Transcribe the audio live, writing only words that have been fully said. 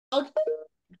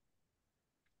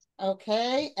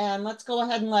Okay, and let's go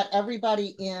ahead and let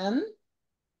everybody in.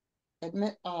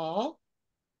 Admit all.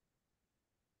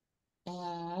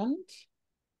 And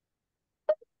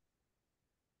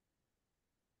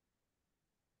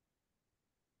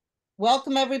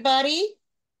welcome, everybody.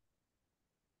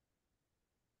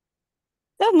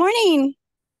 Good morning.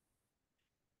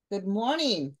 Good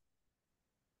morning.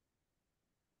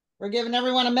 We're giving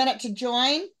everyone a minute to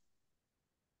join.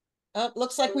 Oh,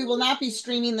 looks like we will not be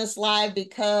streaming this live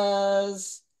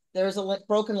because there's a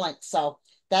broken link. So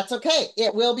that's okay.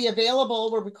 It will be available.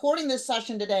 We're recording this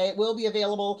session today. It will be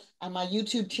available on my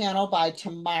YouTube channel by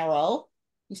tomorrow.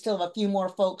 We still have a few more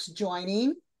folks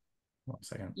joining. 1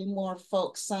 second. A few more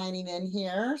folks signing in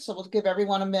here. So we'll give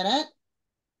everyone a minute.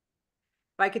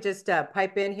 If I could just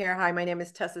pipe in here. Hi, my name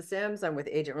is Tessa Sims. I'm with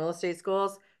Agent Real Estate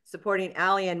Schools, supporting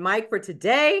Allie and Mike for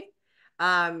today.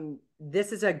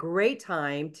 This is a great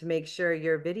time to make sure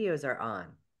your videos are on.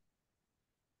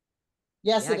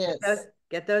 Yes, it is.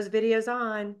 Get those videos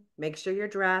on. Make sure you're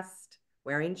dressed,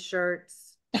 wearing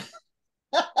shirts.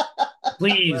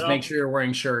 Please make sure you're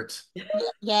wearing shirts.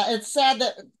 Yeah, it's sad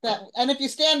that and if you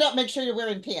stand up, make sure you're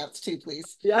wearing pants too,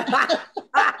 please. Yeah.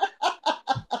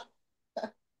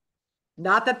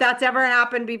 Not that that's ever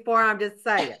happened before. I'm just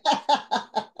saying.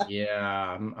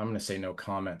 Yeah, I'm going to say no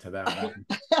comment to that.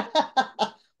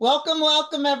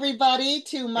 Welcome, everybody,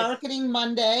 to Marketing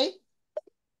Monday.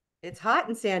 It's hot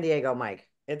in San Diego, Mike.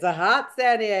 It's a hot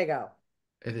San Diego.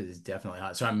 It is definitely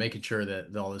hot. So I'm making sure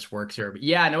that all this works here. But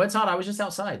yeah, no, it's hot. I was just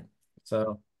outside.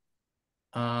 So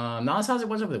not as hot as it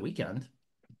was over the weekend.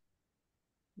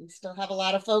 We still have a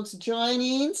lot of folks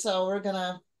joining, so we're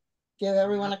gonna give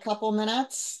everyone a couple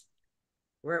minutes.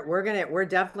 We're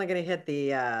definitely gonna hit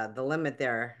the limit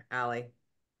there, Allie.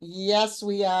 Yes,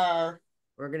 we are.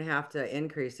 We're gonna have to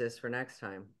increase this for next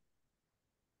time.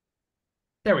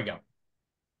 There we go.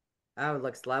 Oh, it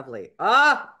looks lovely.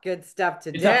 Oh, good stuff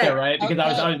today. It's up there, right? Because Okay.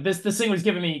 I was this thing was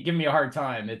giving me a hard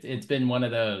time. It's been one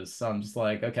of those. So I'm just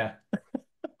like, okay.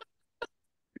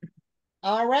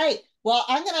 All right. Well,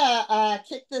 I'm going to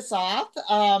kick this off.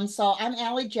 So I'm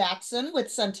Allie Jackson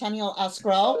with Centennial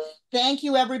Escrow. Thank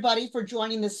you, everybody, for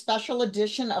joining this special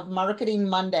edition of Marketing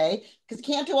Monday, because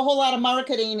you can't do a whole lot of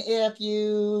marketing if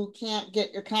you can't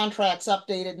get your contracts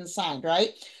updated and signed, right?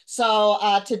 So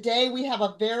today we have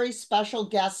a very special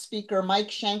guest speaker, Mike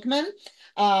Shenkman.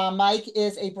 Mike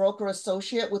is a broker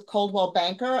associate with Coldwell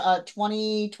Banker, a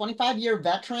 25-year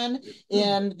veteran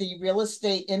in the real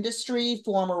estate industry,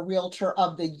 former Realtor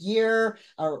of the Year,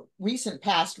 or recent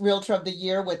past Realtor of the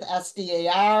Year with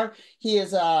SDAR. He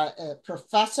is a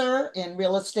professor in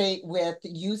real estate with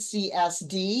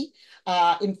UCSD.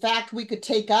 In fact, we could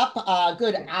take up a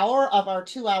good hour of our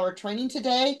 2-hour training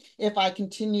today if I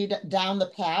continued down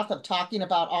the path of talking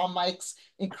about all Mike's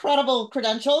incredible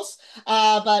credentials.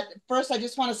 But first, I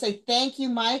just want to say thank you,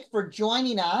 Mike, for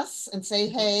joining us, and say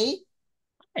hey.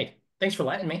 Hey, thanks for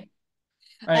letting me.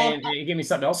 I mean, it gave me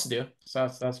something else to do, so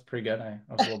that's pretty good. I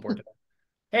was a little bored today.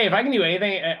 Hey, if I can do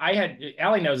anything,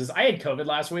 Allie knows this. I had COVID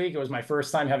last week. It was my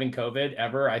first time having COVID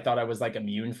ever. I thought I was like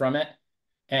immune from it.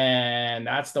 And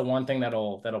that's the one thing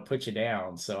that'll put you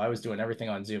down. So I was doing everything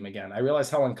on Zoom again. I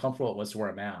realized how uncomfortable it was to wear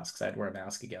a mask. I had to wear a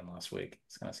mask again last week.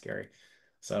 It's kind of scary.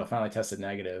 So I finally tested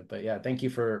negative. But yeah, thank you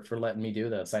for letting me do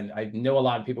this. I know a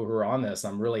lot of people who are on this.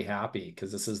 I'm really happy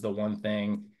because this is the one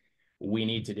thing we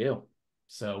need to do.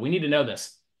 So we need to know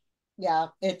this. Yeah,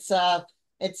 it's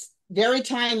very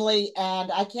timely, and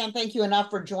I can't thank you enough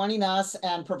for joining us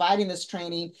and providing this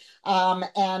training.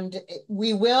 And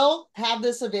we will have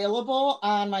this available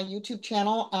on my YouTube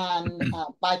channel on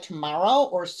by tomorrow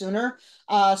or sooner.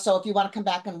 So if you want to come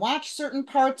back and watch certain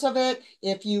parts of it,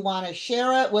 if you want to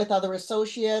share it with other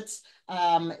associates,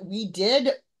 we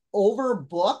did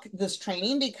overbook this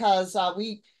training because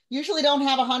we usually don't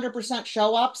have 100%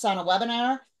 show ups on a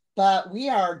webinar, but we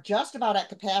are just about at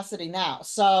capacity now.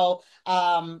 So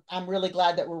I'm really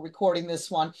glad that we're recording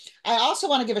this one. I also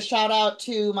want to give a shout out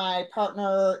to my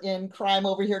partner in crime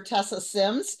over here, Tessa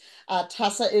Sims.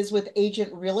 Tessa is with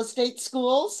Agent Real Estate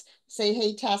Schools. Say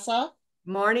hey, Tessa.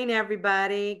 Morning,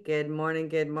 everybody. Good morning.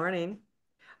 Good morning.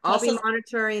 I'll be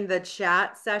monitoring the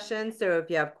chat session. So if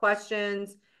you have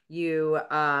questions, you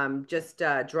just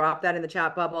drop that in the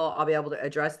chat bubble. I'll be able to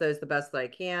address those the best that I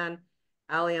can.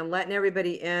 Allie, I'm letting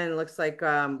everybody in. Looks like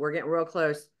we're getting real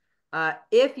close.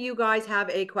 If you guys have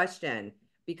a question,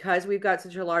 because we've got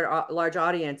such a large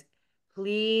audience,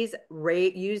 please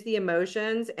use the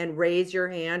emotions and raise your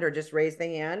hand, or just raise the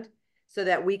hand so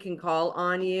that we can call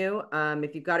on you.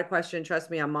 If you've got a question, trust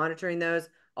me, I'm monitoring those.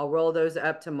 I'll roll those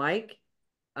up to Mike.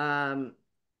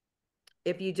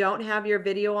 If you don't have your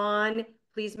video on,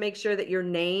 please make sure that your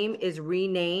name is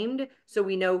renamed so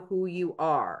we know who you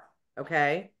are.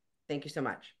 Okay. Thank you so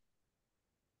much.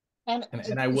 And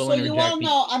I will So you all interject.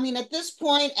 know, I mean, at this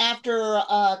point after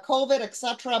COVID,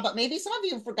 etc., but maybe some of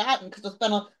you have forgotten because it's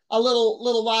been a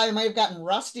little while. You might have gotten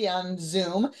rusty on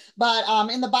Zoom, but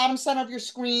in the bottom center of your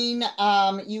screen,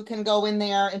 you can go in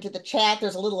there into the chat.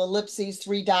 There's a little ellipses,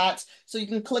 3 dots, so you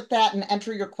can click that and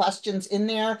enter your questions in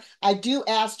there. I do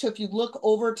ask to, if you look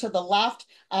over to the left,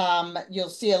 you'll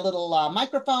see a little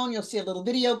microphone. You'll see a little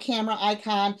video camera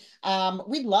icon.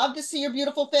 We'd love to see your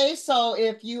beautiful face, so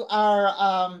if you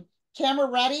are camera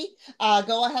ready,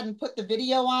 go ahead and put the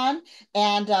video on,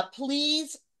 and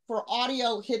please, for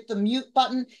audio, hit the mute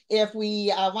button. If we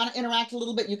want to interact a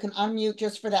little bit, you can unmute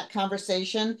just for that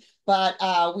conversation, but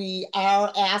we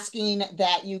are asking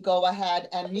that you go ahead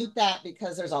and mute that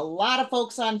because there's a lot of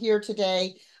folks on here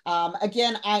today.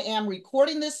 Again, I am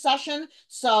recording this session,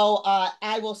 so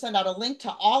I will send out a link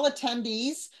to all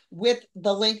attendees with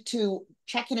the link to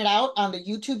checking it out on the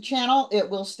YouTube channel. It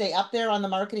will stay up there on the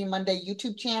Marketing Monday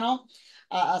YouTube channel.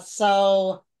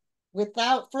 So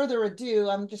without further ado,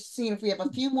 I'm just seeing if we have a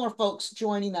few more folks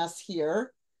joining us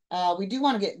here. We do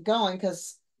want to get going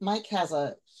because Mike has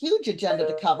a huge agenda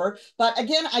to cover. But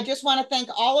again, I just want to thank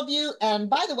all of you. And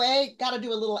by the way, got to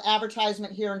do a little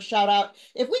advertisement here and shout out.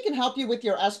 If we can help you with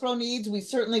your escrow needs, we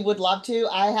certainly would love to.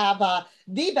 I have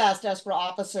the best escrow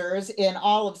officers in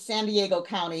all of San Diego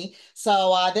County.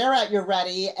 So they're at your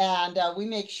ready, and we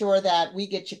make sure that we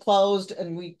get you closed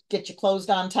and we get you closed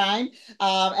on time.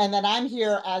 And then I'm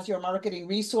here as your marketing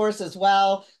resource as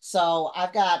well. So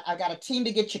I've got a team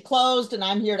to get you closed, and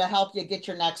I'm here to help you get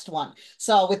your next one.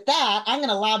 So with that, I'm going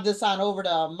to lob this on over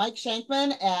to Mike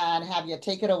Shenkman and have you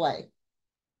take it away.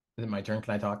 Is it my turn?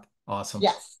 Can I talk? Awesome.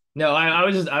 Yes. No, I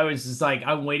was just like,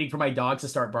 I'm waiting for my dogs to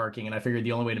start barking, and I figured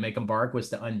the only way to make them bark was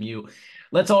to unmute.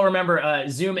 Let's all remember,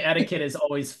 Zoom etiquette is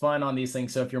always fun on these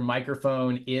things. So if your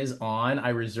microphone is on, I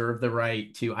reserve the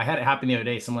right to. I had it happen the other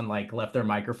day. Someone like left their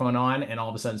microphone on, and all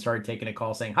of a sudden started taking a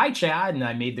call saying, "Hi, Chad," and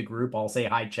I made the group all say,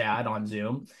 "Hi, Chad," on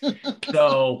Zoom.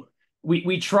 So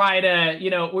we try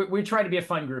to, we try to be a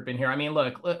fun group in here. I mean,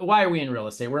 look, why are we in real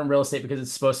estate? We're in real estate because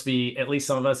it's supposed to be, at least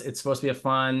some of us, it's supposed to be a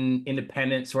fun,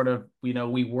 independent sort of,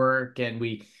 we work and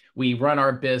we run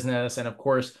our business. And of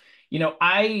course,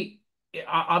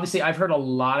 obviously I've heard a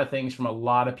lot of things from a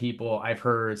lot of people. I've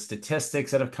heard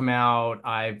statistics that have come out.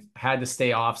 I've had to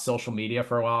stay off social media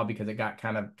for a while because it got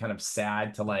kind of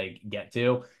sad to like get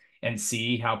to and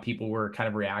see how people were kind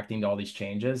of reacting to all these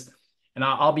changes. And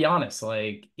I'll be honest,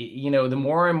 like, the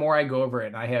more and more I go over it,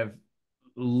 and I have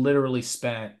literally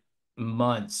spent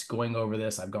months going over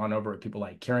this. I've gone over it with people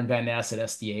like Karen Van Ness at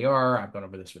SDAR. I've gone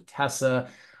over this with Tessa.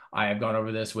 I have gone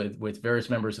over this with various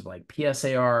members of like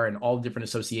PSAR and all the different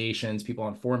associations, people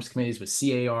on forums committees with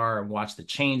C.A.R, and watch the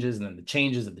changes and then the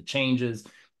changes of the changes.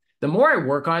 The more I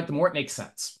work on it, the more it makes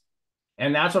sense.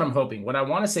 And that's what I'm hoping. What I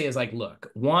want to say is like,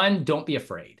 look, 1, don't be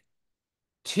afraid.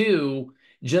 2,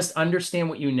 just understand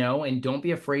what you know and don't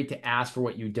be afraid to ask for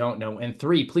what you don't know. And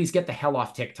 3, please get the hell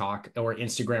off TikTok or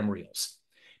Instagram Reels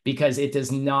because it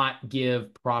does not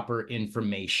give proper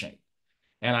information.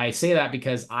 And I say that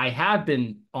because I have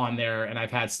been on there and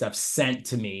I've had stuff sent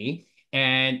to me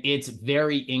and it's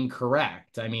very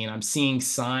incorrect. I mean, I'm seeing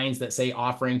signs that say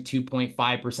offering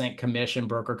 2.5% commission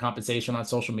broker compensation on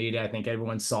social media. I think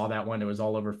everyone saw that one. It was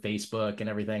all over Facebook and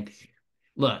everything.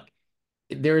 Look,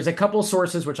 there's a couple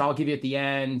sources, which I'll give you at the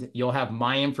end. You'll have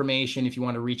my information if you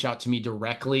want to reach out to me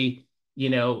directly.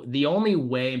 The only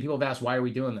way, and people have asked, why are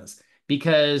we doing this?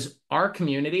 Because our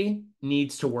community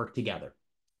needs to work together.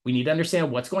 We need to understand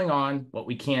what's going on, what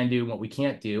we can do, what we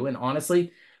can't do. And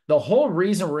honestly, the whole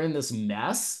reason we're in this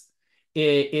mess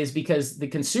is because the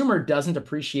consumer doesn't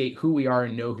appreciate who we are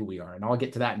and know who we are. And I'll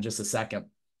get to that in just a second.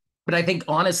 But I think,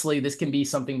 honestly, this can be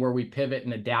something where we pivot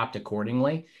and adapt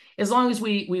accordingly, as long as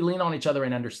we lean on each other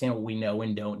and understand what we know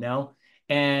and don't know.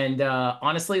 And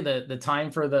honestly, the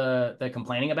time for the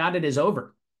complaining about it is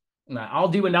over. I'll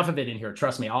do enough of it in here.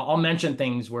 Trust me. I'll mention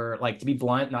things where, like, to be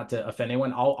blunt, not to offend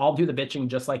anyone, I'll do the bitching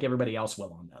just like everybody else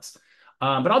will on this.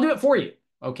 But I'll do it for you,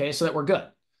 okay, so that we're good.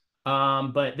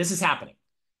 But this is happening.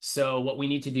 So what we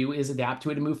need to do is adapt to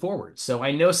it and move forward. So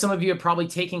I know some of you have probably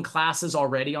taken classes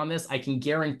already on this. I can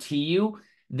guarantee you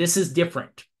this is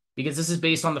different because this is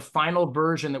based on the final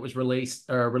version that was released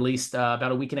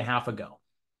about a week and a half ago.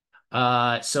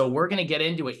 So we're going to get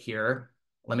into it here.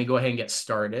 Let me go ahead and get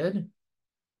started,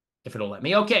 if it'll let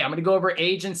me. Okay, I'm going to go over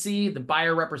agency, the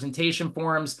buyer representation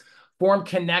forms, form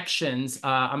connections.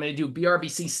 I'm going to do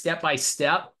BRBC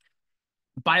step-by-step,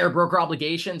 buyer broker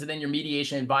obligations, and then your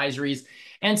mediation advisories,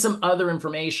 and some other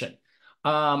information.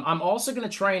 I'm also going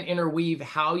to try and interweave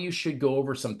how you should go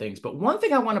over some things. But one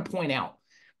thing I want to point out,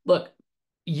 look,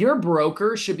 your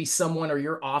broker should be someone, or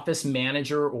your office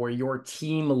manager or your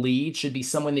team lead should be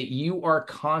someone that you are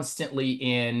constantly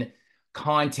in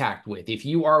contact with. If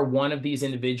you are one of these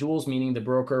individuals, meaning the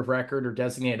broker of record or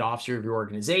designated officer of your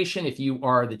organization, if you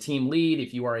are the team lead,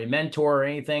 if you are a mentor or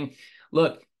anything,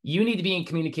 look, you need to be in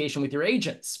communication with your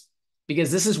agents,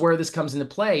 because this is where this comes into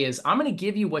play. Is I'm going to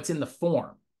give you what's in the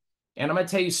form. And I'm going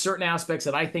to tell you certain aspects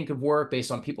that I think of work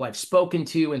based on people I've spoken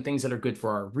to and things that are good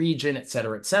for our region, et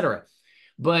cetera, et cetera.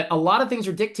 But a lot of things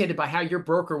are dictated by how your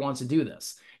broker wants to do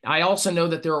this. I also know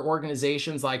that there are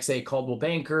organizations like, say, Coldwell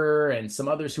Banker and some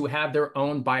others who have their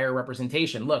own buyer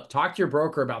representation. Look, talk to your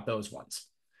broker about those ones.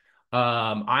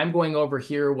 I'm going over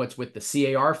here what's with the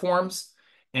C.A.R. forms,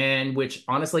 and which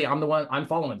honestly, I'm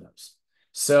following those.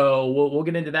 So we'll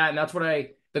get into that. And that's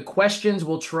what the questions,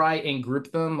 we'll try and group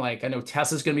them. Like, I know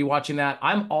Tessa's going to be watching that.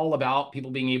 I'm all about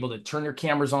people being able to turn your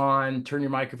cameras on, turn your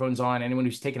microphones on. Anyone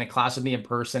who's taken a class with me in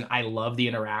person, I love the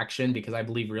interaction, because I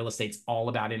believe real estate's all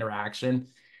about interaction.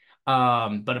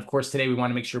 But of course, today we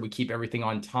want to make sure we keep everything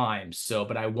on time.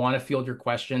 But I want to field your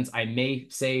questions. I may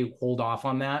say hold off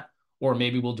on that, or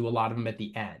maybe we'll do a lot of them at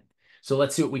the end. So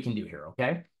let's see what we can do here,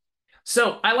 okay?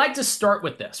 So I like to start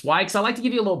with this. Why? Because I like to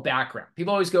give you a little background.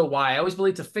 People always go, why? I always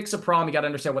believe to fix a problem, you got to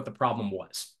understand what the problem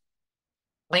was.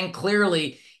 And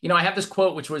clearly, I have this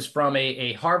quote, which was from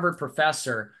a Harvard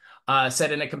professor,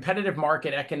 said, in a competitive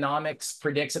market, economics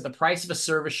predicts that the price of a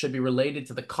service should be related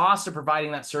to the cost of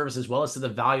providing that service, as well as to the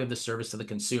value of the service to the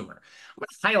consumer. I'm going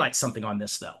to highlight something on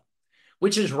this, though,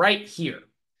 which is right here.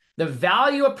 The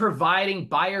value of providing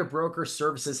buyer broker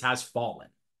services has fallen.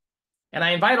 And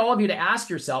I invite all of you to ask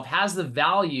yourself, has the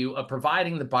value of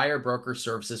providing the buyer broker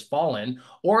services fallen,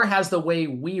 or has the way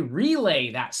we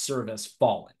relay that service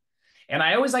fallen? And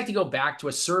I always like to go back to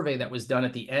a survey that was done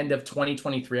at the end of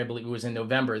 2023, I believe it was in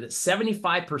November, that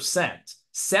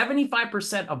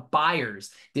 75% of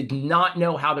buyers did not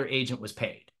know how their agent was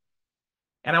paid.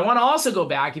 And I want to also go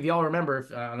back, if y'all remember,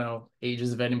 I don't know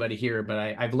ages of anybody here, but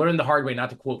I've learned the hard way not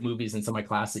to quote movies in some of my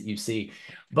class that you see.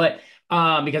 But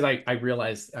because I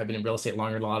realized I've been in real estate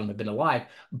longer than a lot of them have been alive.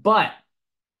 But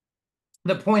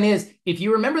the point is, if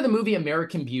you remember the movie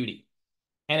American Beauty,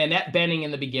 and Annette Bening in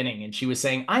the beginning, and she was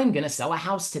saying, I'm going to sell a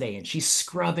house today. And she's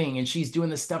scrubbing and she's doing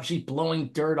this stuff. She's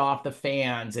blowing dirt off the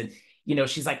fans. And,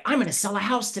 she's like, I'm going to sell a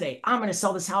house today. I'm going to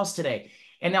sell this house today.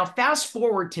 And now fast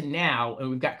forward to now, and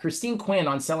we've got Christine Quinn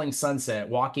on Selling Sunset,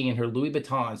 walking in her Louis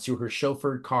Vuittons through her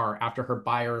chauffeured car after her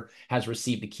buyer has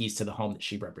received the keys to the home that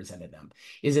she represented them.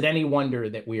 Is it any wonder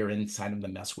that we are inside of the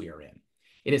mess we are in?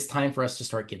 It is time for us to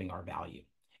start giving our value.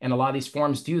 And a lot of these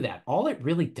forms do that. All it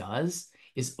really does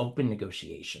is open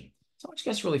negotiation. So I want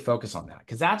you guys to really focus on that,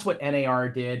 because that's what NAR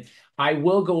did. I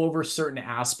will go over certain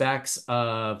aspects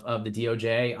of the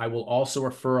DOJ. I will also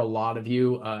refer a lot of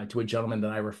you to a gentleman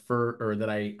that I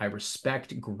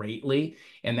respect greatly.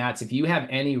 And that's, if you have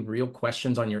any real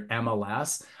questions on your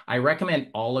MLS, I recommend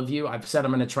all of you. I've said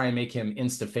I'm going to try and make him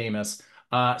Insta famous.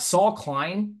 Saul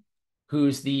Klein,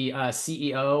 who's the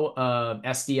CEO of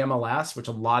SDMLS, which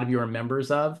a lot of you are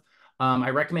members of. I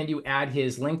recommend you add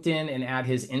his LinkedIn and add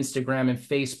his Instagram and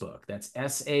Facebook. That's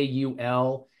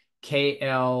SAULKLEIN,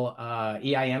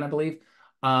 I believe.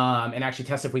 And actually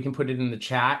test if we can put it in the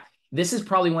chat. This is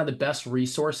probably one of the best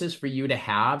resources for you to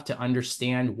have to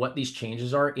understand what these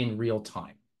changes are in real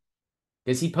time.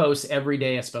 Because he posts every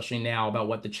day, especially now, about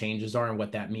what the changes are and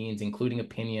what that means, including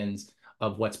opinions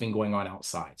of what's been going on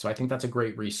outside. So I think that's a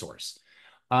great resource.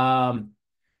 A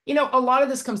lot of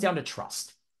this comes down to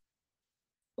trust.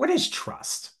 What is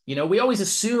trust? We always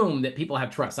assume that people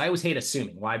have trust. I always hate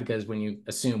assuming. Why? Because when you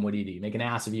assume, what do? You make an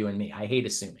ass of you and me. I hate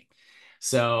assuming.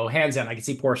 So hands down, I can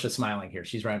see Portia smiling here.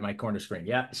 She's right in my corner screen.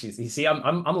 Yeah, you see,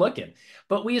 I'm looking.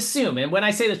 But we assume. And when I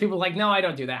say this, people are like, no, I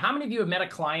don't do that. How many of you have met a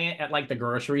client at like the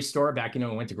grocery store back, we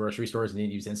went to grocery stores and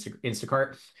didn't use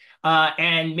Instacart?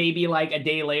 And maybe like a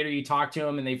day later you talk to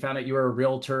them and they found out you were a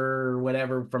realtor or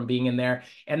whatever from being in there.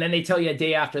 And then they tell you a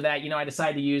day after that, I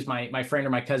decided to use my friend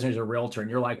or my cousin who's a realtor. And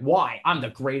you're like, why? I'm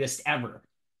the greatest ever.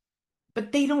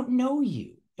 But they don't know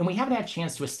you. And we haven't had a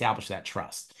chance to establish that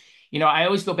trust. I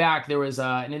always go back. There was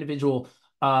an individual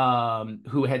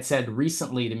who had said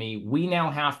recently to me, we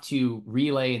now have to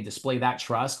relay and display that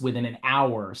trust within an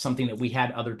hour, something that we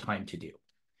had other time to do.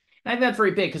 And I think that's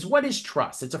very big, because what is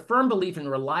trust? It's a firm belief in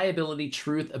reliability,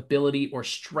 truth, ability, or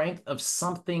strength of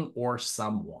something or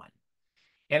someone.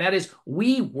 And that is,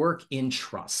 we work in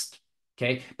trust.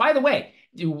 Okay. By the way,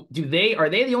 are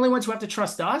they the only ones who have to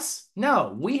trust us?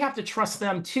 No, we have to trust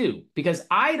them too, because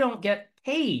I don't get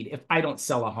paid if I don't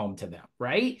sell a home to them,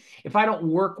 right? If I don't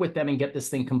work with them and get this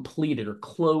thing completed or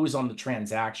close on the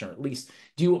transaction, or at least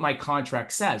do what my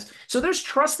contract says. So there's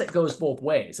trust that goes both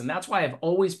ways. And that's why I've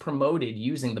always promoted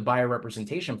using the buyer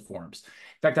representation forms.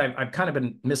 In fact, I've kind of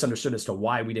been misunderstood as to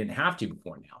why we didn't have to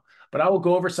before now. But I will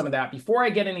go over some of that. Before I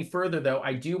get any further, though,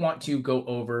 I do want to go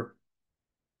over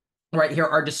right here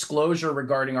our disclosure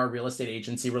regarding our real estate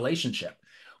agency relationship,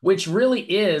 which really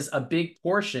is a big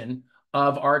portion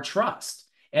of our trust.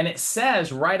 And it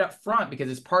says right up front,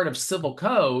 because it's part of civil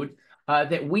code,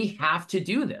 that we have to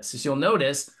do this. As you'll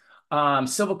notice,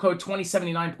 Civil Code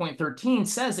 2079.13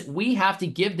 says that we have to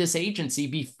give this agency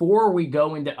before we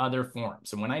go into other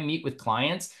forms. And when I meet with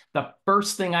clients, the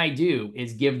first thing I do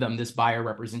is give them this buyer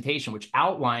representation, which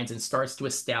outlines and starts to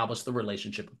establish the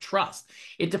relationship of trust.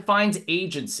 It defines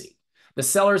agency. The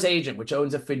seller's agent, which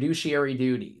owns a fiduciary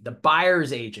duty. The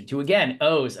buyer's agent, who again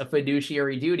owes a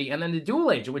fiduciary duty. And then the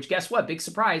dual agent, which guess what? Big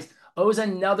surprise, owes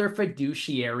another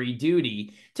fiduciary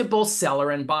duty to both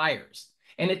seller and buyers.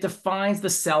 And it defines the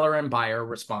seller and buyer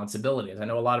responsibilities. I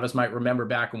know a lot of us might remember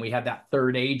back when we had that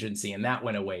third agency and that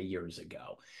went away years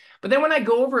ago. But then when I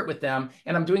go over it with them,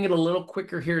 and I'm doing it a little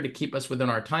quicker here to keep us within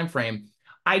our time frame,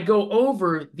 I go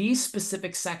over these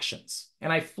specific sections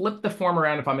and I flip the form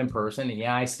around if I'm in person. And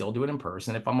yeah, I still do it in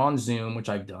person. If I'm on Zoom, which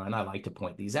I've done, I like to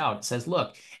point these out. It says,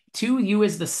 look, to you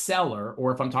as the seller,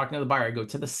 or if I'm talking to the buyer, I go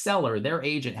to the seller, their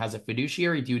agent has a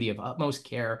fiduciary duty of utmost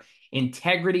care,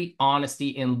 integrity,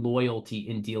 honesty, and loyalty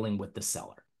in dealing with the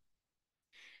seller.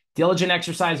 Diligent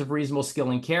exercise of reasonable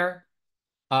skill and care,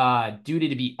 duty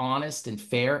to be honest and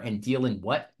fair and deal in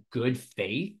what? Good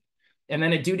faith. And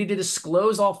then a duty to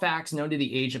disclose all facts known to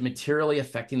the agent materially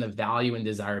affecting the value and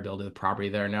desirability of the property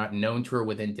that are not known to her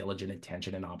within diligent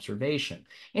attention and observation.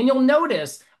 And you'll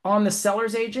notice on the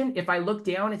seller's agent, if I look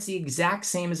down, it's the exact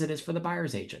same as it is for the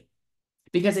buyer's agent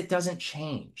because it doesn't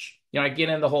change. You know, I get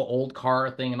into the whole old car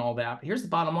thing and all that. But here's the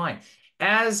bottom line.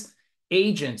 As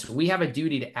agents, we have a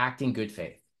duty to act in good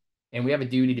faith. And we have a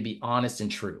duty to be honest and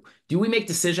true. Do we make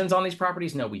decisions on these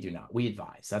properties? No, we do not. We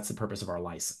advise. That's the purpose of our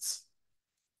license.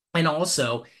 And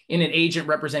also, in an agent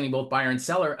representing both buyer and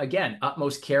seller, again,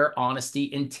 utmost care, honesty,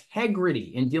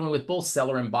 integrity in dealing with both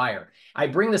seller and buyer. I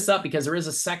bring this up because there is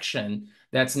a section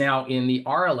that's now in the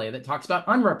RLA that talks about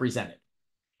unrepresented.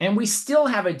 And we still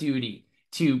have a duty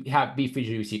to be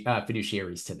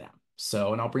fiduciaries to them.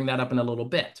 So, and I'll bring that up in a little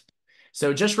bit.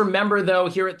 So just remember, though,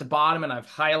 here at the bottom, and I've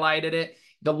highlighted it,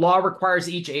 the law requires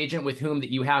each agent with whom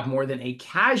that you have more than a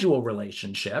casual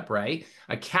relationship, right?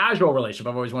 A casual relationship,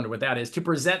 I've always wondered what that is, to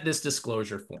present this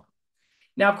disclosure form.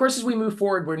 Now, of course, as we move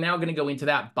forward, we're now going to go into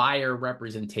that buyer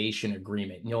representation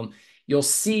agreement. And you'll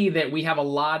see that we have a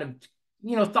lot of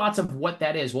thoughts of what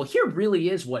that is. Well, here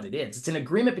really is what it is. It's an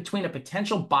agreement between a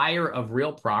potential buyer of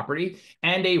real property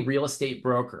and a real estate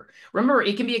broker. Remember,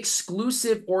 it can be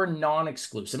exclusive or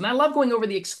non-exclusive. And I love going over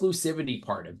the exclusivity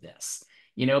part of this.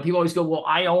 People always go, well,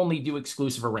 I only do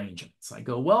exclusive arrangements. I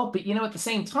go, well, but at the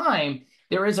same time,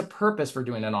 there is a purpose for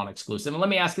doing a non-exclusive. And let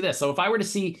me ask you this. So if I were to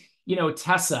see,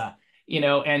 Tessa,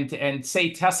 and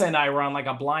say Tessa and I were on like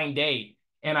a blind date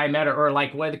and I met her, or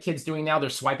like what are the kids doing now? They're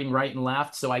swiping right and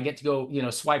left. So I get to go,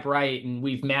 swipe right and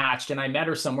we've matched and I met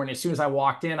her somewhere. And as soon as I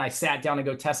walked in, I sat down and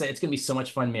go, Tessa, it's going to be so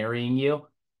much fun marrying you.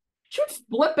 She would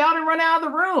flip out and run out of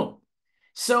the room.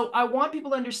 So I want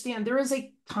people to understand there is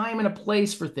a time and a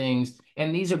place for things,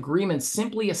 and these agreements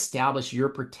simply establish your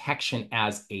protection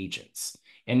as agents.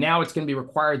 And now it's going to be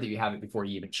required that you have it before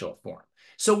you even show a form.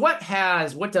 So what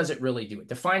does it really do? It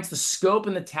defines the scope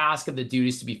and the task of the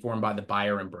duties to be formed by the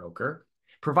buyer and broker,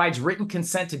 provides written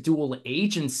consent to dual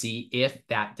agency if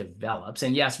that develops.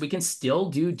 And yes, we can still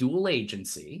do dual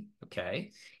agency,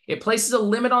 okay? It places a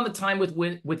limit on the time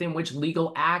within which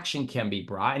legal action can be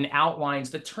brought and outlines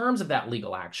the terms of that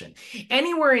legal action.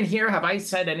 Anywhere in here, have I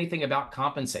said anything about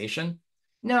compensation?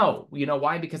 No. You know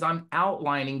why? Because I'm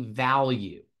outlining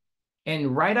value.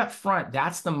 And right up front,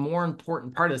 that's the more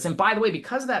important part of this. And by the way,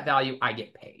 because of that value, I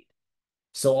get paid.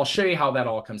 So I'll show you how that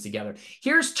all comes together.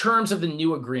 Here's terms of the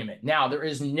new agreement. Now, there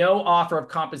is no offer of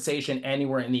compensation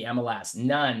anywhere in the MLS.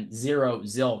 None, zero,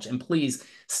 zilch. And please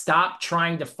stop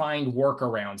trying to find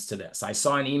workarounds to this. I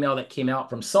saw an email that came out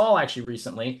from Saul actually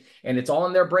recently, and it's all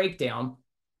in their breakdown.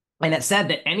 And it said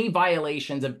that any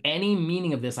violations of any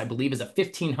meaning of this, I believe, is a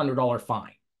 $1,500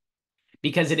 fine.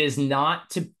 Because it is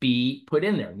not to be put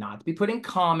in there, not to be put in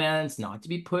comments, not to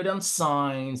be put on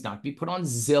signs, not to be put on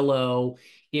Zillow.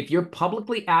 If you're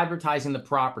publicly advertising the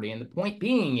property, and the point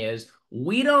being is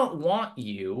we don't want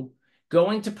you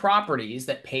going to properties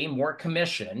that pay more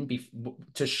commission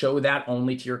to show that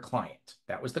only to your client.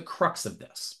 That was the crux of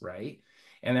this, right?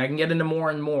 And I can get into more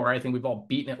and more. I think we've all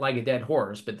beaten it like a dead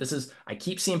horse, but this is, I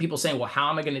keep seeing people saying, well, how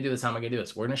am I going to do this? How am I going to do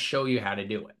this? We're going to show you how to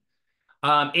do it.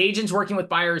 Agents working with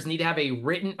buyers need to have a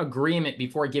written agreement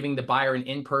before giving the buyer an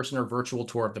in-person or virtual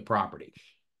tour of the property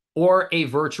or a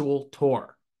virtual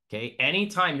tour. Okay.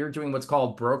 Anytime you're doing what's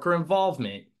called broker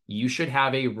involvement, you should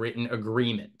have a written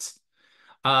agreement.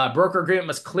 Broker agreement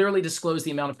must clearly disclose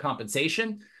the amount of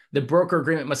compensation. The broker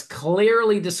agreement must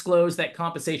clearly disclose that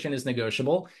compensation is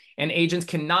negotiable, and agents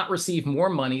cannot receive more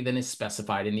money than is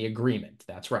specified in the agreement.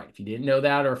 That's right. If you didn't know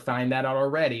that or find that out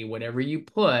already, whatever you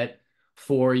put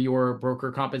for your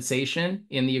broker compensation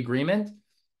in the agreement,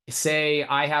 say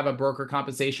I have a broker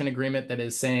compensation agreement that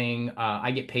is saying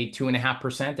I get paid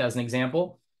 2.5% as an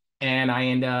example. And I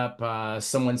end up,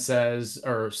 someone says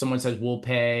we'll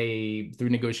pay through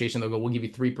negotiation. They'll go, we'll give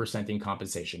you 3% in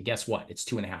compensation. Guess what? It's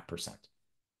 2.5%.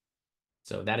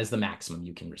 So that is the maximum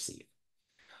you can receive.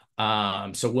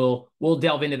 So we'll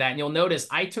delve into that. And you'll notice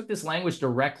I took this language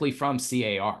directly from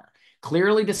C.A.R.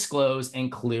 Clearly disclose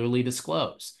and clearly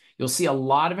disclose. You'll see a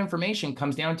lot of information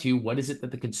comes down to what is it that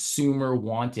the consumer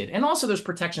wanted. And also there's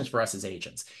protections for us as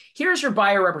agents. Here's your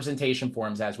buyer representation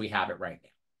forms as we have it right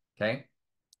now. Okay.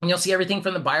 And you'll see everything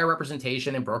from the buyer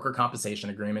representation and broker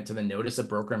compensation agreement to the notice of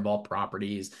broker involved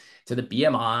properties to the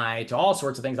BMI to all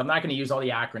sorts of things. I'm not going to use all the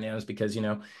acronyms because,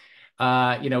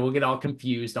 we'll get all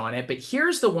confused on it. But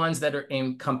here's the ones that are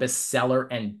encompass seller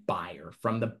and buyer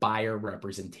from the buyer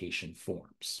representation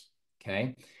forms.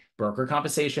 Okay. Broker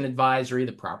compensation advisory,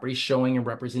 the property showing and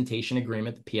representation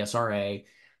agreement, the PSRA,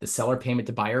 the seller payment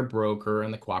to buyer broker,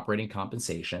 and the cooperating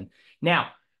compensation. Now,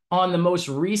 on the most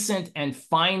recent and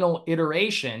final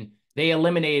iteration, they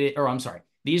eliminated, or I'm sorry,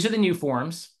 these are the new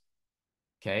forms.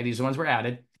 Okay, these are the ones were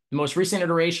added. The most recent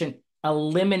iteration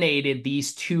eliminated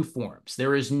these two forms.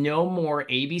 There is no more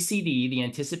ABCD, the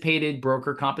anticipated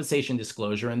broker compensation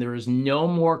disclosure, and there is no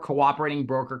more cooperating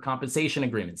broker compensation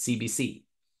agreement, CBC.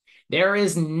 There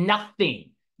is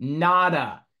nothing,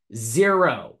 nada,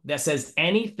 zero, that says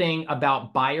anything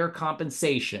about buyer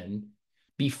compensation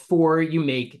before you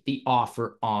make the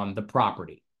offer on the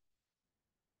property.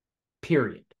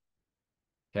 Period.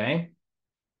 Okay.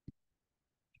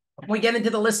 We get into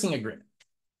the listing agreement.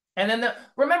 And then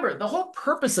remember, the whole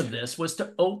purpose of this was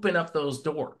to open up those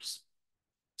doors.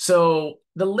 So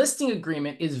the listing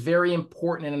agreement is very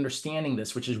important in understanding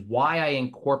this, which is why I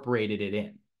incorporated it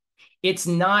in. It's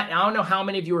not, I don't know how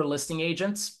many of you are listing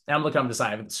agents. I'm looking on the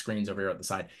side, I have the screens over here at the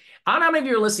side. I don't know how many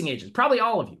of you are listing agents. Probably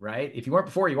all of you, right? If you weren't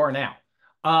before, you are now.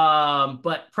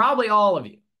 But probably all of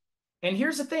you. And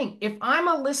here's the thing. If I'm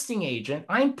a listing agent,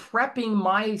 I'm prepping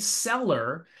my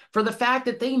seller for the fact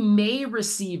that they may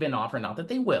receive an offer, not that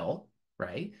they will,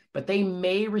 right? But they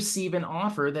may receive an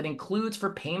offer that includes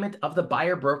for payment of the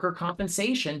buyer broker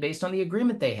compensation based on the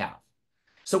agreement they have.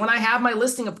 So when I have my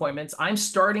listing appointments, I'm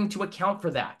starting to account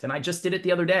for that. And I just did it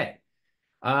the other day.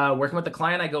 Working with the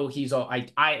client, I go,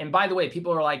 and by the way,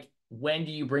 people are like, when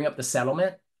do you bring up the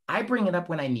settlement? I bring it up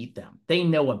when I meet them. They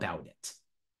know about it.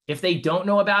 If they don't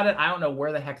know about it, I don't know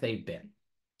where the heck they've been.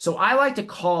 So I like to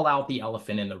call out the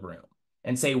elephant in the room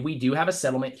and say, we do have a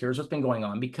settlement. Here's what's been going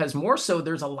on, because more so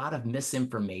there's a lot of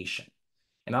misinformation.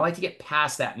 And I like to get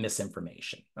past that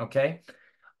misinformation. Okay.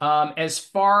 As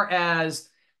far as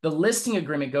the listing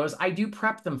agreement goes, I do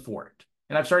prep them for it.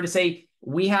 And I've started to say,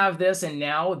 we have this, and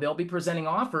now they'll be presenting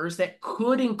offers that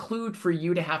could include for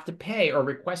you to have to pay or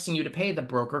requesting you to pay the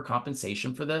broker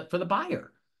compensation for the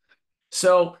buyer.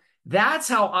 So that's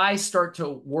how I start to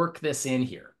work this in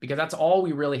here, because that's all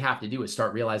we really have to do is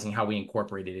start realizing how we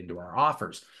incorporate it into our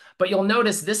offers. But you'll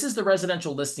notice this is the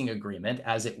residential listing agreement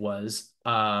as it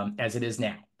is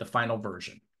now, the final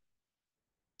version.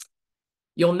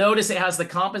 You'll notice it has the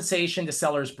compensation to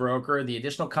seller's broker, the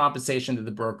additional compensation to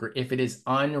the broker if it is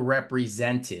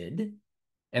unrepresented.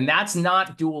 And that's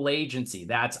not dual agency.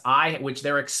 That's which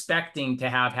they're expecting to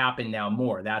have happen now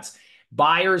more. That's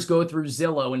buyers go through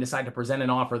Zillow and decide to present an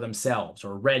offer themselves,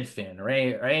 or Redfin, or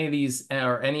any of these,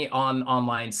 or any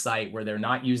online site where they're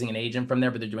not using an agent from there,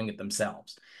 but they're doing it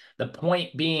themselves. The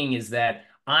point being is that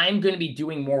I'm going to be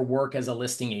doing more work as a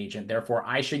listing agent. Therefore,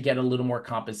 I should get a little more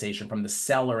compensation from the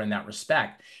seller in that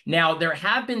respect. Now, there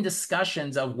have been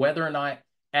discussions of whether or not,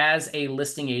 as a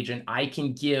listing agent, I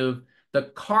can give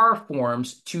the C.A.R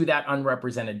forms to that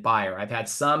unrepresented buyer. I've had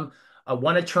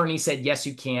one attorney said, yes,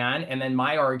 you can. And then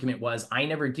my argument was, I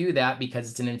never do that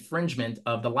because it's an infringement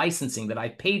of the licensing that I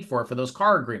paid for those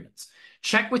C.A.R agreements.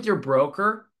 Check with your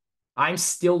broker. I'm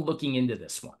still looking into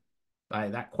this one.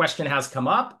 That question has come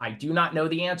up. I do not know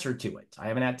the answer to it. I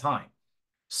haven't had time.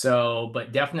 So,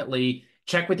 but definitely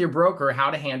check with your broker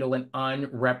how to handle an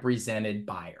unrepresented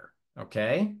buyer.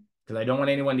 Okay. because I don't want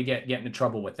anyone to get into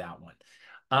trouble with that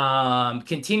one.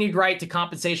 Continued right to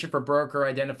compensation for broker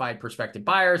identified prospective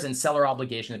buyers and seller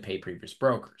obligation to pay previous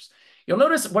brokers. You'll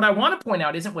notice what I want to point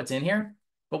out isn't what's in here,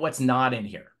 but what's not in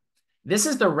here. This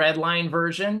is the red line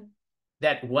version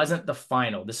that wasn't the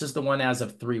final. This is the one as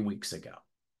of 3 weeks ago.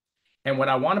 And what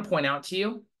I want to point out to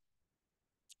you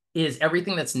is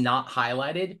everything that's not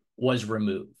highlighted was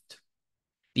removed.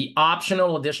 The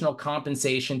optional additional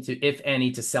compensation to, if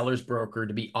any, to seller's broker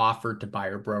to be offered to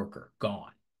buyer broker,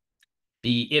 gone.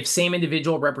 The if same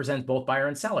individual represents both buyer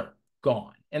and seller,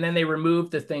 gone. And then they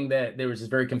removed the thing that there was this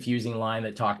very confusing line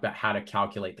that talked about how to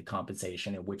calculate the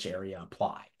compensation and which area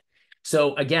applied.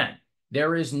 So again,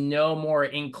 there is no more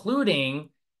including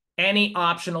any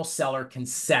optional seller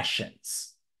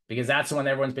concessions, because that's the one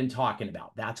everyone's been talking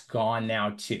about. That's gone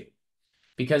now too.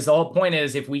 Because the whole point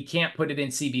is if we can't put it in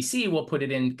CBC, we'll put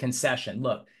it in concession.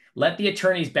 Look, let the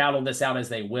attorneys battle this out as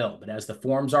they will. But as the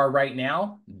forms are right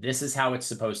now, this is how it's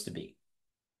supposed to be.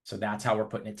 So that's how we're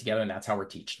putting it together, and that's how we're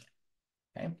teaching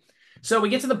it. Okay. So we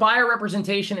get to the buyer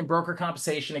representation and broker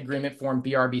compensation agreement form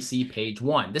BRBC page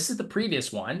 1. This is the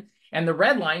previous one, and the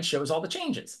red line shows all the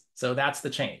changes. So that's the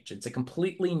change. It's a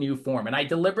completely new form. And I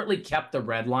deliberately kept the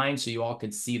red line so you all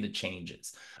could see the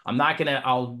changes.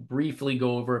 I'll briefly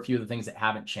go over a few of the things that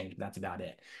haven't changed, but that's about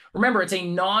it. Remember, it's a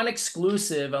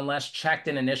non-exclusive unless checked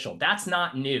and initial. That's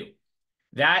not new.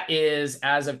 That is,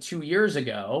 as of 2 years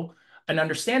ago, an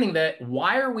understanding that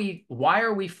why are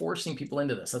we forcing people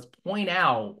into this? Let's point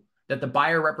out that the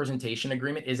buyer representation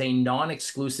agreement is a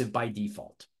non-exclusive by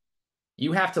default.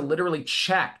 You have to literally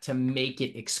check to make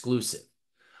it exclusive.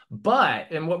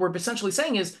 And what we're essentially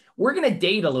saying is we're going to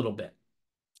date a little bit.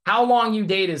 How long you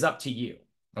date is up to you.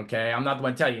 Okay, I'm not the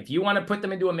one to tell you. If you want to put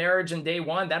them into a marriage in day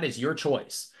one, that is your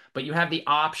choice. But you have the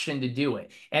option to do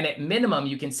it. And at minimum,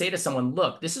 you can say to someone,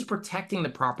 look, this is protecting the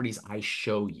properties I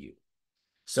show you.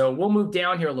 So we'll move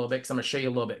down here a little bit because I'm going to show you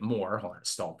a little bit more. Hold on,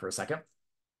 stall for a second.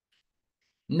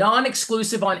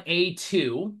 Non-exclusive on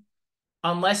A2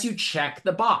 unless you check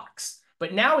the box.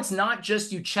 But now it's not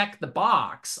just you check the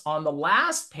box. On the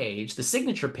last page, the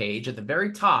signature page at the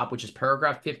very top, which is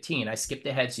paragraph 15, I skipped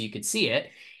ahead so you could see it.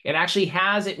 It actually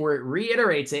has it where it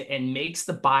reiterates it and makes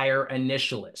the buyer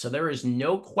initial it. So there is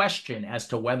no question as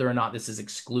to whether or not this is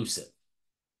exclusive.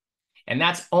 And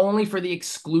that's only for the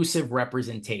exclusive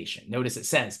representation. Notice it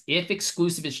says, if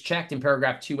exclusive is checked in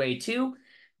paragraph 2A2,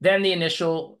 then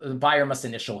the buyer must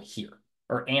initial here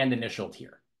and initialed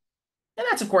here. And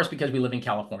that's, of course, because we live in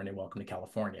California. Welcome to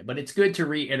California. But it's good to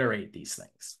reiterate these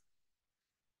things.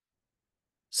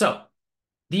 So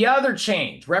the other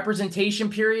change, representation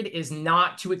period is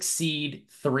not to exceed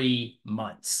 3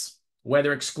 months.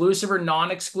 Whether exclusive or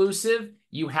non-exclusive,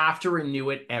 you have to renew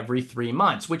it every 3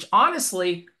 months, which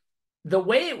honestly, the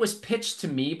way it was pitched to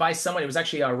me by someone, it was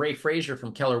actually Ray Frazier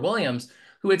from Keller Williams,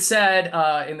 who had said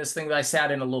in this thing that I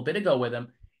sat in a little bit ago with him,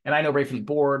 and I know Ray from the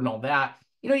board and all that,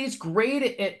 he's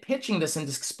great at pitching this and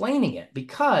explaining it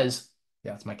because,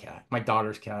 yeah, it's my cat, my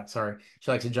daughter's cat. Sorry.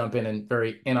 She likes to jump in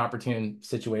very inopportune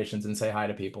situations and say hi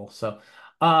to people. So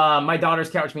my daughter's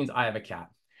cat, which means I have a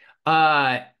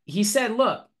cat. He said,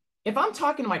 look, if I'm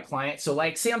talking to my client, so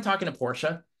like, say I'm talking to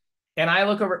Portia and I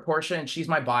look over at Portia and she's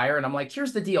my buyer and I'm like,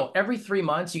 here's the deal. Every 3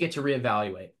 months you get to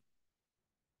reevaluate.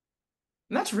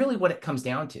 And that's really what it comes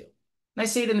down to. And I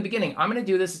say it in the beginning, I'm going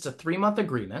to do this. It's a 3-month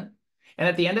agreement. And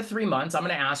at the end of 3 months, I'm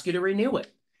going to ask you to renew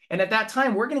it. And at that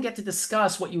time, we're going to get to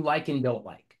discuss what you like and don't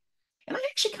like. And I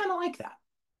actually kind of like that,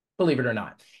 believe it or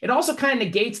not. It also kind of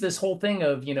negates this whole thing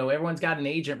of, everyone's got an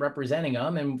agent representing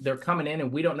them and they're coming in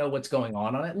and we don't know what's going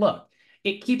on it. Look,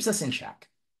 it keeps us in check.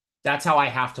 That's how I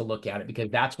have to look at it because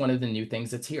that's one of the new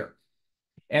things that's here.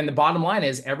 And the bottom line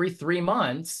is every 3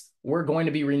 months, we're going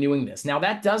to be renewing this. Now,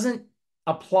 that doesn't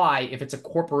apply if it's a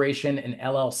corporation, an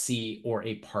LLC, or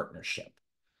a partnership.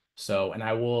 So, and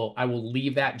I will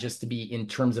leave that just to be in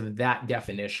terms of that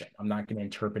definition. I'm not going to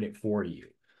interpret it for you.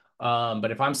 But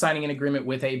if I'm signing an agreement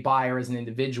with a buyer as an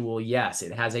individual, yes,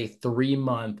 it has a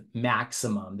 3-month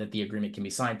maximum that the agreement can be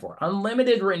signed for.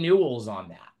 Unlimited renewals on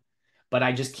that, but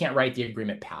I just can't write the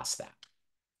agreement past that.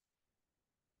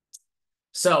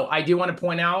 So I do want to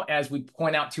point out, as we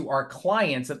point out to our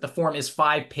clients, that the form is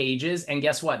 5 pages. And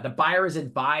guess what? The buyer is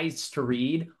advised to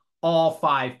read all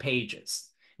 5 pages.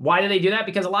 Why do they do that?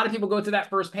 Because a lot of people go through that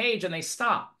first page and they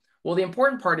stop. Well, the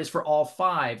important part is for all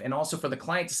 5 and also for the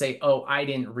client to say, oh, I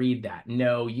didn't read that.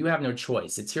 No, you have no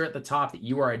choice. It's here at the top that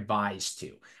you are advised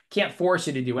to. Can't force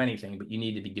you to do anything, but you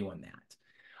need to be doing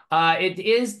that. It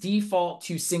is default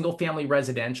to single family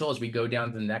residential as we go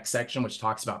down to the next section, which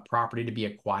talks about property to be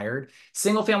acquired.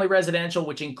 Single family residential,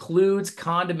 which includes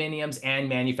condominiums and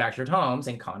manufactured homes,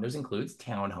 and condos includes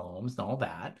townhomes and all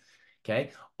that.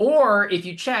 Okay. Or if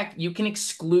you check, you can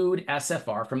exclude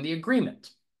SFR from the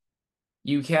agreement.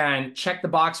 You can check the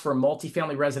box for a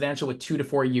multifamily residential with 2 to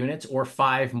 4 units or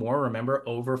 5 more. Remember,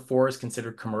 over 4 is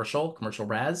considered commercial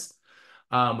res.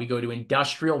 We go to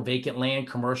industrial, vacant land,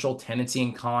 commercial, tenancy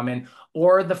in common,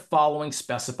 or the following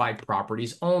specified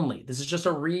properties only. This is just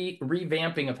a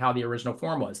revamping of how the original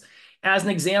form was. As an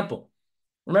example,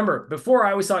 remember, before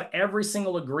I always thought every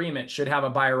single agreement should have a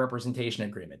buyer representation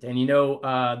agreement. And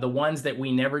the ones that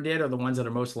we never did are the ones that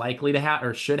are most likely to have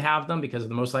or should have them because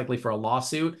they're most likely for a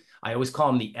lawsuit. I always call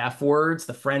them the F words,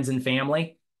 the friends and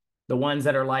family. The ones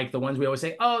that are like the ones we always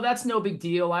say, oh, that's no big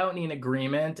deal. I don't need an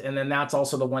agreement. And then that's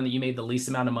also the one that you made the least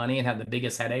amount of money and had the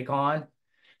biggest headache on.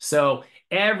 So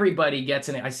everybody gets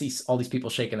in it. I see all these people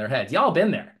shaking their heads. Y'all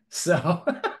been there. So,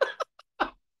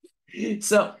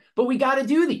 but we got to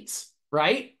do these,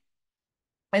 right?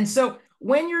 And so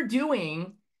when you're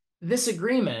doing this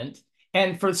agreement,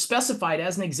 and for specified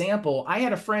as an example, I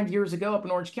had a friend years ago up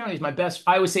in Orange County.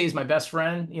 I always say he's my best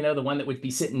friend, the one that would be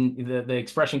sitting, the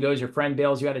expression goes, your friend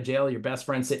bails you out of jail, your best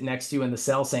friend sitting next to you in the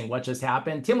cell saying, what just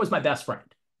happened? Tim was my best friend,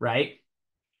 right?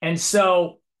 And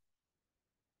so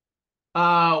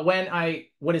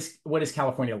what is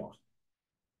California law?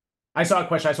 I saw a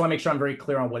question. I just want to make sure I'm very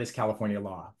clear on what is California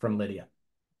law from Lydia.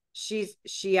 She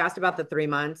asked about the 3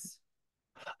 months.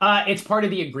 It's part of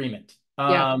the agreement.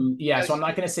 Yeah. So I'm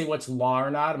not going to say what's law or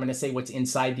not. I'm going to say what's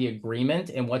inside the agreement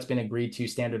and what's been agreed to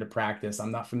standard of practice.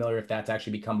 I'm not familiar if that's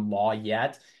actually become law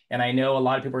yet. And I know a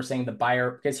lot of people are saying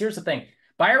because here's the thing,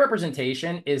 buyer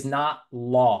representation is not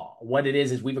law. What it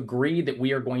is we've agreed that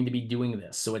we are going to be doing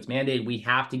this. So it's mandated we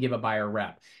have to give a buyer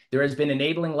rep. There has been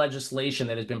enabling legislation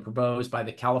that has been proposed by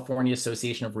the California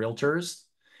Association of Realtors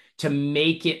to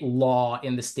make it law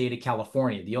in the state of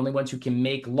California. The only ones who can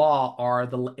make law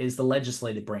is the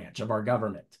legislative branch of our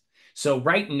government. So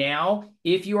right now,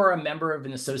 if you are a member of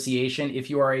an association, if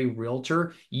you are a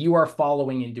realtor, you are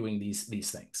following and doing these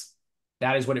things.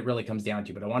 That is what it really comes down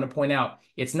to. But I want to point out,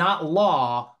 it's not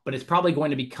law, but it's probably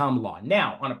going to become law.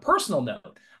 Now, on a personal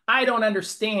note, I don't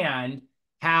understand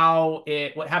have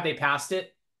they passed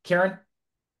it, Karen?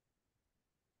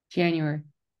 January.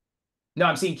 No,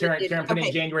 I'm seeing Karen put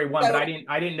in January 1, So- but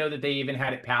I didn't know that they even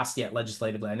had it passed yet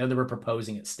legislatively. I know they were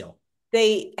proposing it still.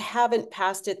 They haven't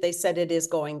passed it. They said it is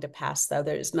going to pass, though.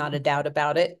 There's not a doubt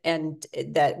about it, and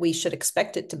that we should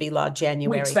expect it to be law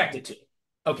January. We expect it to.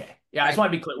 Okay. Yeah, I just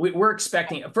want to be clear. We're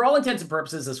expecting, for all intents and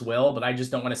purposes, this will, but I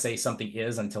just don't want to say something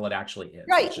is until it actually is.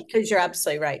 Right, because you're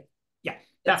absolutely right. Yeah,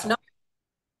 that's all.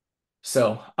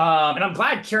 So, and I'm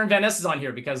glad Karen Van Ness is on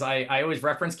here because I always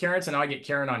reference Karen, so now I get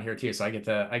Karen on here too. So I get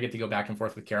to go back and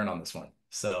forth with Karen on this one.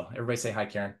 So everybody say hi,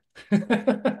 Karen.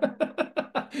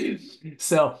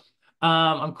 So,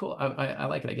 I'm cool. I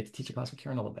like it. I get to teach a class with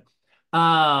Karen a little bit.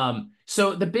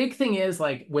 So the big thing is,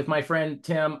 like with my friend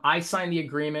Tim, I signed the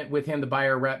agreement with him, the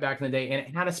buyer rep back in the day, and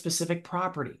it had a specific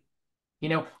property.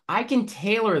 I can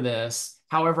tailor this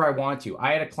however I want to.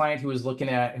 I had a client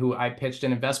who I pitched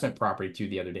an investment property to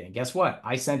the other day. And guess what?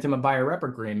 I sent him a buyer rep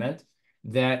agreement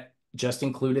that just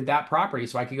included that property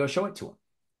so I could go show it to him.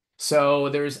 So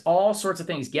there's all sorts of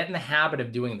things. Get in the habit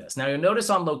of doing this. Now you'll notice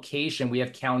on location, we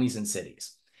have counties and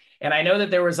cities. And I know that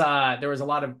there was a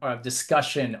lot of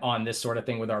discussion on this sort of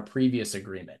thing with our previous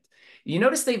agreement. You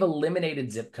notice they've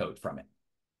eliminated zip code from it,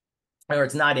 or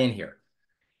it's not in here.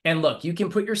 And look, you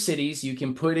can put your cities, you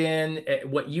can put in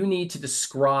what you need to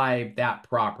describe that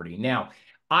property. Now,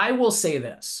 I will say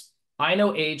this. I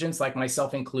know agents like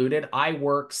myself included. I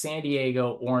work San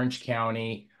Diego, Orange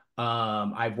County.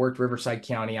 I've worked Riverside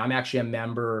County. I'm actually a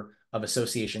member of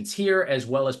associations here, as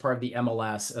well as part of the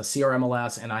MLS, C.A.R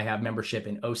MLS, and I have membership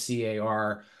in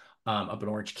C.A.R up in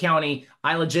Orange County.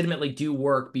 I legitimately do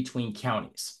work between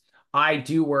counties. I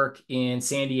do work in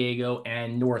San Diego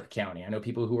and North County. I know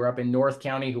people who are up in North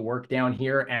County who work down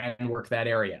here and work that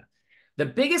area. The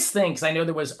biggest thing, because I know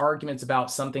there was arguments about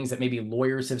some things that maybe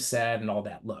lawyers have said and all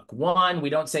that. Look, one, we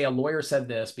don't say a lawyer said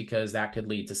this because that could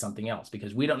lead to something else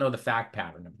because we don't know the fact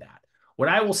pattern of that. What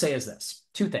I will say is this,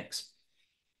 2 things.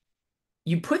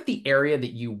 You put the area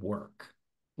that you work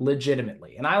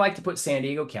legitimately. And I like to put San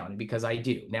Diego County because I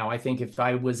do. Now, I think if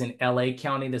I was in LA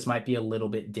County, this might be a little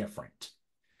bit different.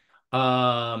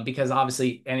 Because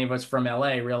obviously any of us from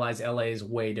LA realize LA is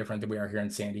way different than we are here in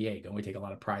San Diego. And we take a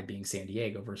lot of pride being San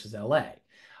Diego versus LA.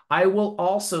 I will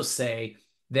also say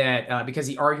that because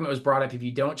the argument was brought up, if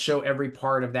you don't show every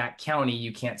part of that county,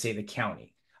 you can't say the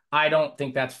county. I don't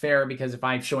think that's fair, because if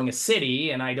I'm showing a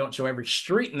city and I don't show every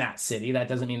street in that city, that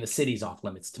doesn't mean the city's off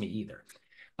limits to me either.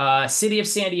 City of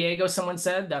San Diego, someone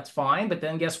said, that's fine. But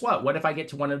then guess what? What if I get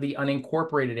to one of the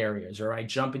unincorporated areas, or I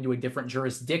jump into a different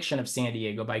jurisdiction of San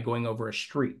Diego by going over a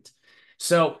street?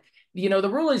 So, the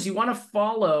rule is you want to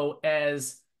follow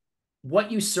as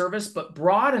what you service, but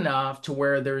broad enough to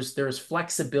where there's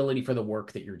flexibility for the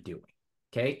work that you're doing.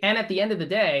 Okay. And at the end of the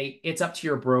day, it's up to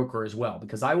your broker as well,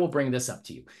 because I will bring this up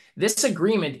to you. This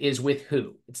agreement is with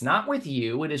who? It's not with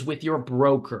you. It is with your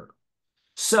broker.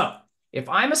 So if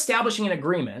I'm establishing an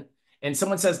agreement and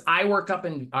someone says, I work up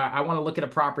in, I want to look at a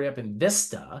property up in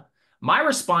Vista, my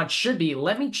response should be,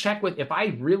 let me check with, if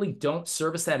I really don't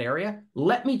service that area,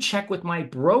 let me check with my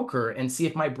broker and see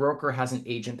if my broker has an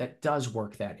agent that does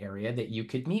work that area that you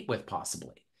could meet with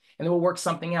possibly. And then we'll work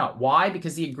something out. Why?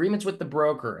 Because the agreement's with the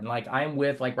broker. And like I'm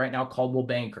with, like right now, Coldwell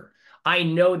Banker. I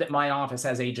know that my office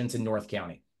has agents in North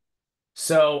County.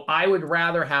 So I would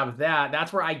rather have that.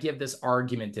 That's where I give this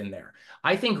argument in there.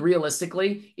 I think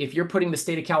realistically, if you're putting the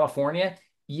state of California,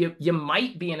 you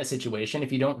might be in a situation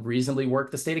if you don't reasonably work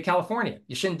the state of California.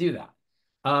 You shouldn't do that.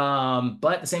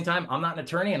 But at the same time, I'm not an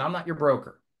attorney and I'm not your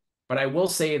broker. But I will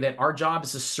say that our job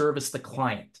is to service the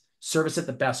client, service it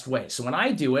the best way. So when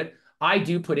I do it, I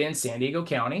do put in San Diego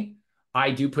County.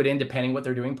 I do put in, depending what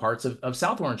they're doing, parts of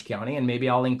South Orange County, and maybe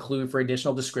I'll include for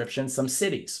additional description some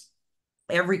cities.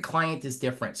 Every client is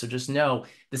different. So just know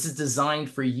this is designed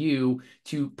for you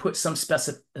to put some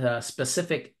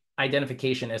specific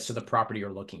identification as to the property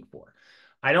you're looking for.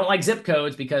 I don't like zip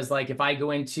codes because, like, if I go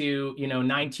into,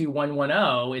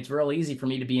 92110, it's real easy for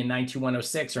me to be in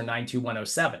 92106 or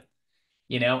 92107,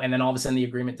 and then all of a sudden the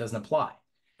agreement doesn't apply.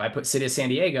 If I put City of San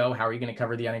Diego, how are you going to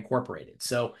cover the unincorporated?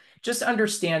 So just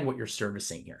understand what you're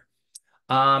servicing here.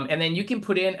 And then you can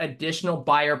put in additional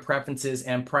buyer preferences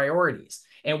and priorities.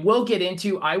 And I will get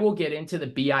into the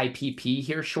BIPP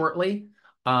here shortly.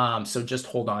 So just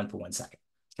hold on for 1 second.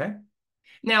 Okay.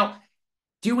 Now,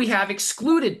 do we have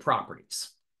excluded properties?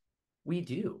 We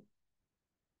do.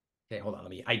 Okay, hold on.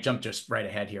 I jumped just right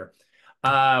ahead here.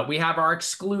 We have our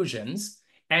exclusions.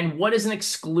 And what is an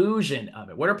exclusion of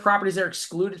it? What are properties that are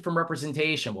excluded from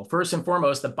representation? Well, first and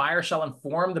foremost, the buyer shall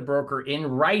inform the broker in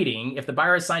writing if the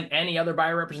buyer has signed any other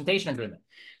buyer representation agreement.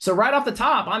 So right off the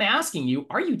top, I'm asking you,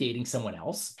 are you dating someone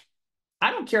else?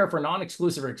 I don't care if we're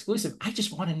non-exclusive or exclusive. I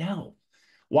just want to know.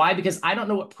 Why? Because I don't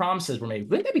know what promises were made.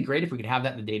 Wouldn't that be great if we could have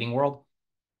that in the dating world?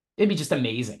 It'd be just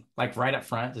amazing. Like right up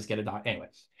front, just get a dog. Anyway,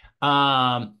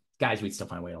 guys, we'd still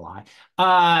find a way to lie.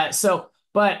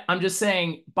 But I'm just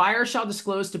saying, buyer shall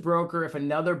disclose to broker if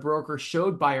another broker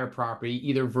showed buyer property,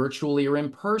 either virtually or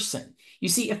in person. You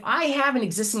see, if I have an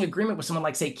existing agreement with someone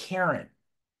like, say, Karen,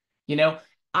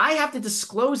 I have to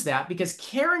disclose that because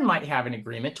Karen might have an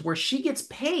agreement to where she gets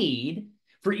paid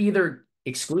for either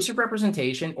exclusive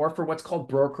representation or for what's called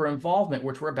broker involvement,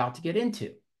 which we're about to get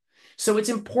into. So it's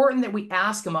important that we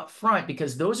ask them up front,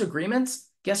 because those agreements,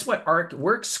 guess what,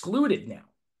 we're excluded now.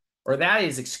 Or that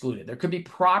is excluded. There could be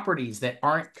properties that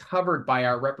aren't covered by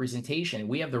our representation.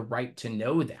 We have the right to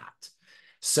know that.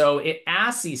 So it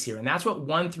asks these here, and that's what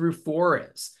 1 through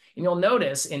 4 is. And you'll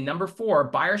notice in number 4,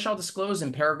 buyer shall disclose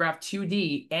in paragraph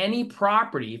 2D any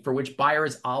property for which buyer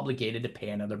is obligated to pay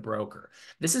another broker.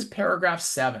 This is paragraph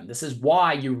 7. This is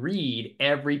why you read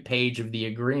every page of the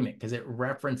agreement, because it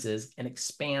references and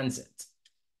expands it.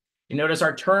 You notice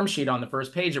our term sheet on the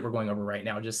first page that we're going over right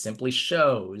now just simply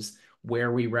shows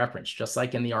where we reference, just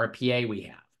like in the RPA we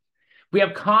have. We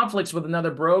have conflicts with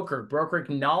another broker. Broker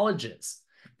acknowledges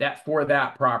that for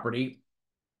that property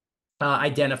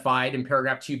identified in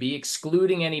paragraph 2B,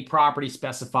 excluding any property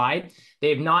specified, they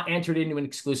have not entered into an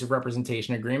exclusive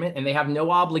representation agreement, and they have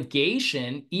no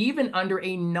obligation, even under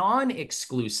a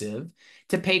non-exclusive,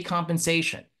 to pay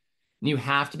compensation. And you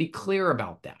have to be clear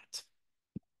about that.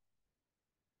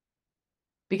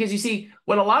 Because you see,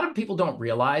 what a lot of people don't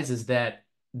realize is that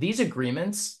these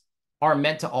agreements are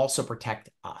meant to also protect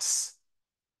us.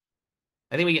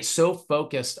 I think we get so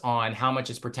focused on how much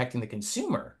it's protecting the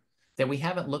consumer that we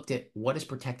haven't looked at what is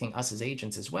protecting us as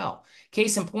agents as well.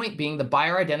 Case in point being the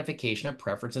buyer identification of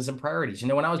preferences and priorities.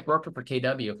 When I was broker for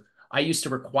KW, I used to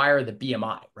require the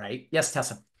BMI, right? Yes,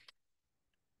 Tessa.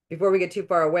 Before we get too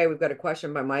far away, we've got a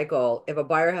question by Michael. If a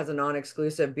buyer has a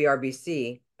non-exclusive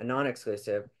BRBC, a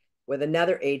non-exclusive, with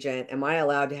another agent, am I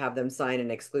allowed to have them sign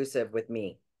an exclusive with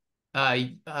me?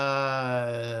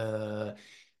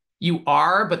 You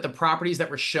are, but the properties that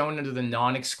were shown under the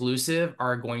non-exclusive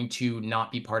are going to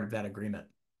not be part of that agreement.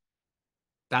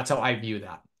 That's how I view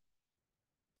that.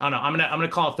 I don't know. I'm gonna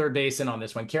call a third base in on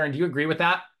this one. Karen, do you agree with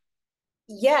that?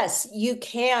 Yes, you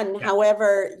can. Yeah.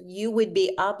 However, you would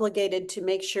be obligated to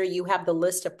make sure you have the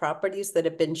list of properties that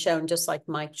have been shown, just like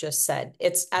Mike just said.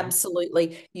 It's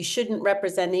absolutely, you shouldn't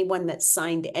represent anyone that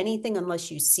signed anything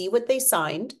unless you see what they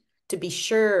signed to be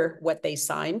sure what they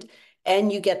signed,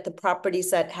 and you get the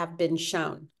properties that have been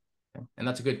shown. And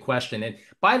that's a good question. And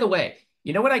by the way,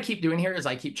 you know what I keep doing here is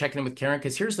I keep checking in with Karen,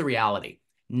 because here's the reality.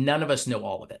 None of us know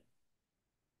all of it.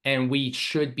 And we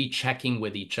should be checking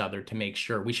with each other to make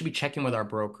sure. We should be checking with our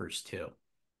brokers too.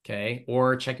 Okay.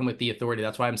 Or checking with the authority.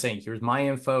 That's why I'm saying, here's my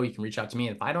info. You can reach out to me.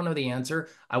 And if I don't know the answer,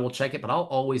 I will check it, but I'll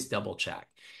always double check.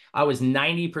 I was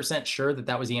 90% sure that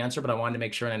that was the answer, but I wanted to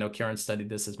make sure. And I know Karen studied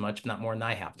this as much, if not more than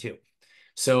I have too.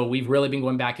 So we've really been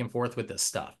going back and forth with this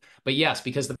stuff. But yes,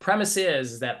 because the premise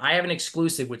is that I have an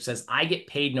exclusive which says I get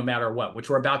paid no matter what, which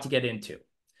we're about to get into.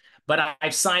 But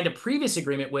I've signed a previous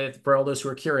agreement with, for all those who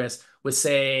are curious, with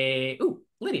say, ooh,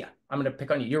 Lydia. I'm going to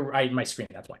pick on you. You're right in my screen.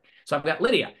 That's why. So I've got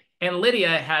Lydia. And Lydia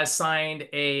has had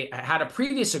a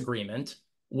previous agreement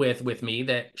with me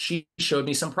that she showed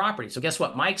me some property. So guess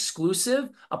what? My exclusive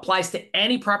applies to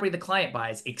any property the client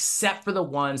buys, except for the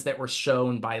ones that were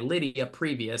shown by Lydia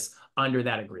previous under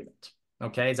that agreement.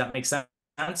 Okay, does that make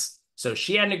sense? So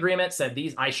she had an agreement, said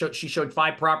she showed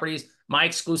 5 properties. My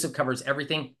exclusive covers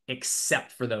everything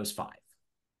except for those 5.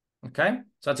 Okay,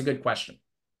 so that's a good question.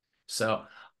 So,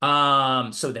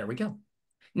 so there we go.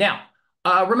 Now,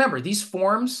 remember, these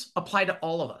forms apply to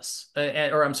all of us,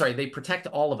 or I'm sorry, they protect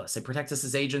all of us. They protect us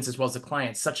as agents as well as the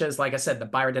clients, such as, like I said, the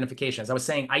buyer identification. As I was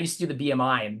saying, I used to do the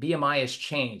BMI, and BMI has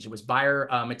changed. It was buyer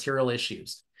material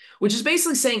issues, which is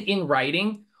basically saying in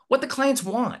writing what the clients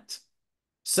want.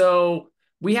 So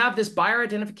we have this buyer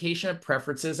identification of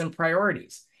preferences and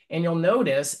priorities. And you'll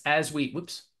notice as we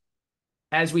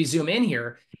zoom in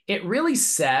here, it really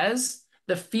says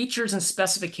the features and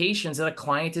specifications that a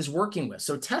client is working with.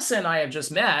 So Tessa and I have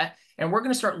just met, and we're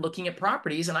going to start looking at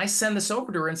properties. And I send this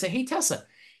over to her and say, hey, Tessa,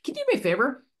 can you do me a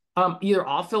favor? Either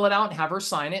I'll fill it out and have her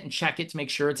sign it and check it to make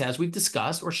sure it's as we've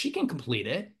discussed, or she can complete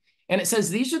it. And it says,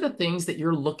 these are the things that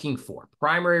you're looking for: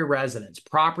 primary residence,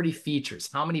 property features,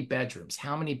 how many bedrooms,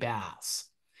 how many baths.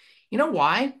 You know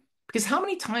why? Because how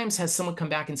many times has someone come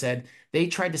back and said, they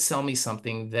tried to sell me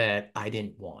something that I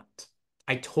didn't want?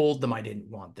 I told them I didn't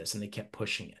want this, and they kept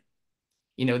pushing it.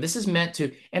 You know, this is meant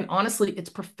to, and honestly, it's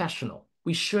professional.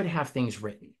 We should have things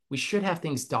written. We should have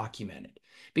things documented,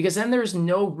 because then there's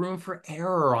no room for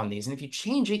error on these. And if you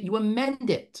change it, you amend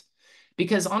it.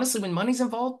 Because honestly, when money's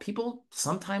involved, people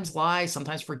sometimes lie,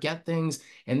 sometimes forget things.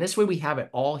 And this way we have it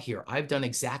all here. I've done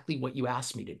exactly what you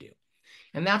asked me to do.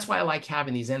 And that's why I like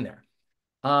having these in there.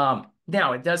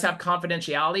 Now, it does have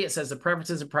confidentiality. It says the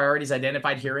preferences and priorities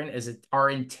identified herein are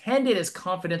intended as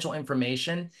confidential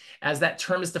information, as that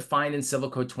term is defined in Civil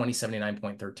Code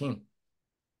 2079.13,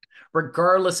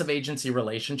 regardless of agency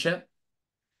relationship.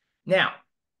 Now,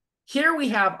 here we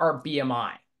have our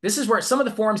BMI. This is where some of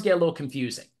the forms get a little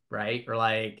confusing, right? Or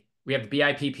like, we have the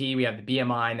BIPP, we have the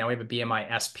BMI, now we have a BMI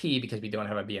SP because we don't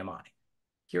have a BMI.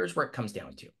 Here's where it comes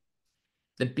down to.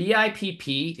 The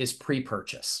BIPP is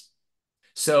pre-purchase.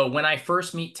 So when I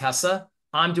first meet Tessa,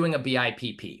 I'm doing a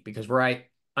BIPP because we're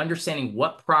understanding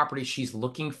what property she's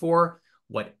looking for,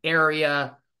 what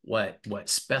area, what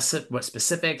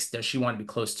specifics. Does she want to be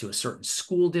close to a certain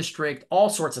school district? All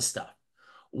sorts of stuff.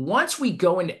 Once we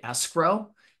go into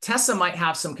escrow, Tessa might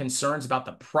have some concerns about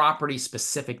the property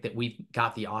specific that we've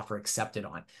got the offer accepted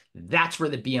on. That's where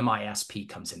the BMI SP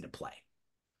comes into play,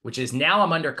 which is now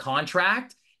I'm under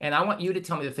contract. And I want you to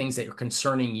tell me the things that are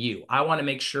concerning you. I want to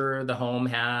make sure the home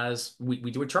has, we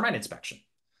do a termite inspection.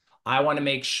 I want to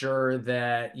make sure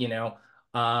that, you know,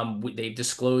 they've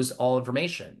disclosed all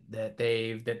information, that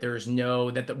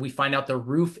that we find out the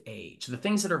roof age, the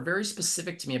things that are very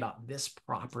specific to me about this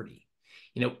property.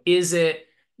 You know, is it,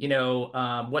 you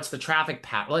know, what's the traffic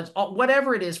pattern,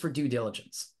 whatever it is for due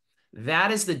diligence. That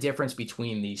is the difference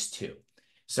between these two.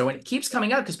 So it keeps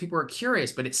coming out because people are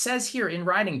curious, but it says here in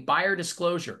writing, buyer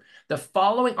disclosure, the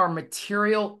following are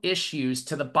material issues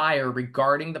to the buyer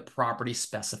regarding the property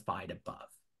specified above.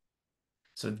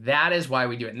 So that is why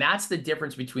we do it. And that's the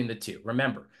difference between the two.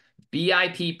 Remember,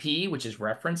 BIPP, which is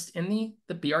referenced in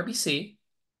the BRBC,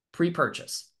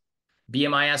 pre-purchase.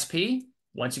 BMISP,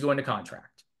 once you go into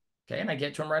contract. Okay, and I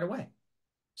get to them right away.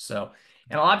 So,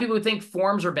 and a lot of people who think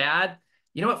forms are bad,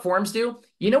 you know what forms do?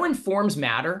 You know when forms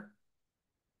matter?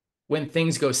 When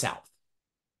things go south.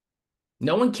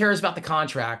 No one cares about the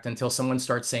contract until someone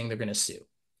starts saying they're going to sue.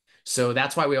 So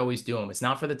that's why we always do them. It's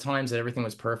not for the times that everything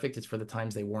was perfect. It's for the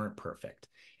times they weren't perfect.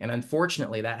 And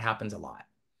unfortunately, that happens a lot.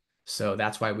 So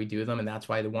that's why we do them. And that's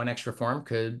why the one extra form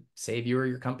could save you or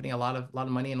your company a lot of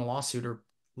money in a lawsuit or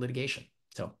litigation.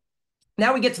 So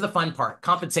Now we get to the fun part,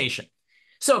 compensation.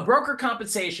 So broker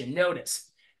compensation, notice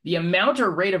the amount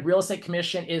or rate of real estate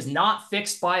commission is not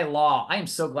fixed by law. I am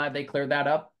so glad they cleared that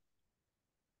up.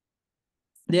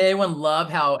 Did anyone love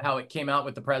how it came out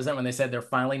with the president when they said they're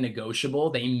finally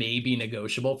negotiable? They may be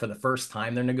negotiable. For the first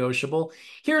time, they're negotiable.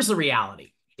 Here's the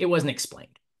reality. It wasn't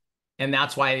explained. And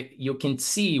that's why you can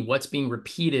see what's being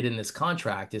repeated in this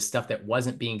contract is stuff that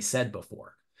wasn't being said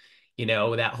before. You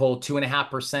know, that whole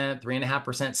 2.5%,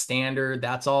 3.5% standard,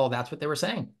 that's what they were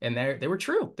saying. And they were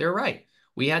true. They were right.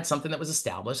 We had something that was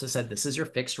established that said, this is your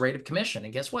fixed rate of commission.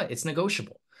 And guess what? It's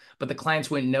negotiable. But the clients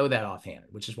wouldn't know that offhand,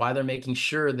 which is why they're making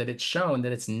sure that it's shown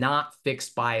that it's not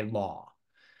fixed by law.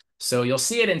 So you'll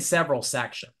see it in several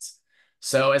sections.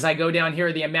 So as I go down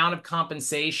here, the amount of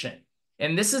compensation,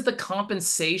 and this is the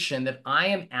compensation that I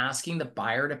am asking the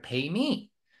buyer to pay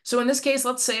me. So in this case,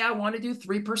 let's say I want to do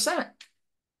 3%.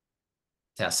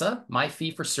 Tessa, my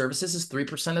fee for services is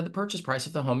 3% of the purchase price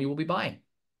of the home you will be buying.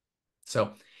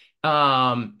 So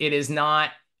it is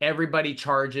not everybody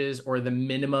charges or the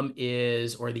minimum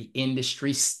is or the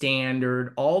industry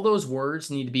standard. All those words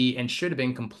need to be and should have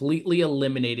been completely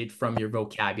eliminated from your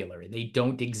vocabulary. They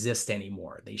don't exist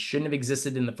anymore. They shouldn't have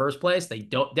existed in the first place. They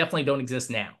definitely don't exist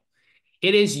now.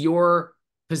 It is your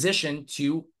position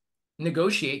to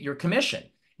negotiate your commission.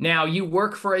 Now, you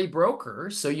work for a broker,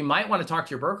 so you might want to talk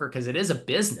to your broker because it is a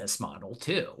business model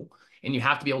too, and you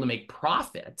have to be able to make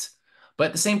profit. But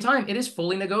at the same time, it is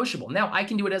fully negotiable. Now, I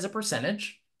can do it as a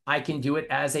percentage. I can do it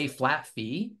as a flat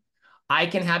fee. I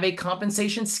can have a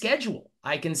compensation schedule.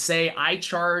 I can say I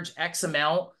charge X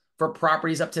amount for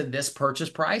properties up to this purchase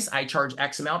price. I charge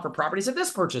X amount for properties at this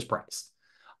purchase price.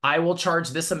 I will charge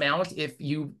this amount if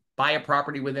you buy a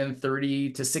property within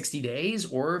 30 to 60 days,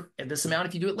 or this amount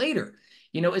if you do it later.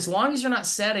 You know, as long as you're not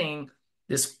setting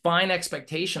this fine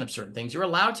expectation of certain things, you're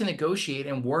allowed to negotiate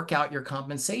and work out your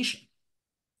compensation.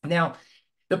 Now,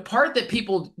 the part that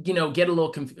people, you know, get a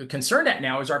little concerned at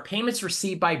now is our payments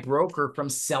received by broker from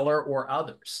seller or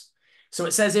others. So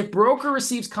it says if broker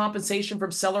receives compensation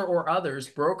from seller or others,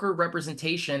 broker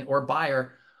representation or a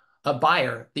buyer,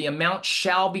 the amount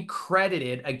shall be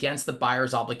credited against the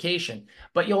buyer's obligation.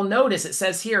 But you'll notice it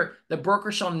says here, the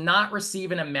broker shall not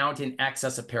receive an amount in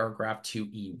excess of paragraph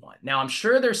 2E1. Now, I'm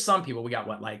sure there's some people, we got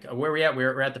what, like, where are we at?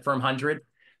 We're at the firm 100.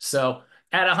 So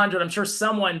at 100, I'm sure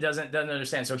someone doesn't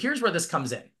understand. So here's where this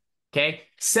comes in, okay?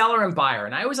 Seller and buyer.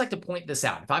 And I always like to point this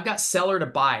out. If I've got seller to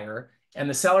buyer and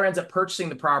the seller ends up purchasing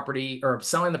the property or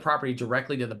selling the property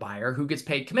directly to the buyer, who gets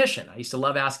paid commission? I used to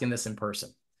love asking this in person.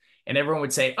 And everyone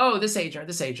would say, oh, this agent or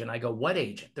this agent. I go, what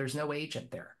agent? There's no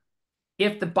agent there.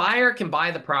 If the buyer can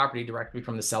buy the property directly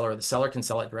from the seller, or the seller can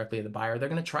sell it directly to the buyer, they're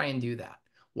going to try and do that.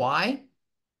 Why?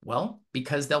 Well,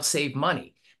 because they'll save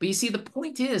money. But you see, the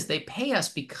point is they pay us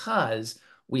because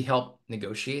we help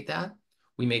negotiate that.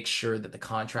 We make sure that the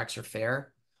contracts are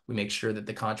fair. We make sure that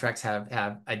the contracts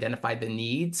have identified the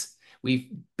needs.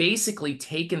 We've basically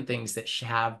taken things that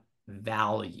have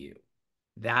value.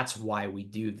 That's why we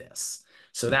do this.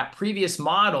 So that previous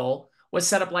model was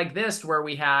set up like this, where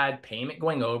we had payment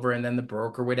going over and then the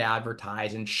broker would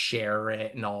advertise and share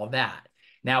it and all that.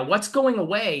 Now, what's going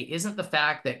away isn't the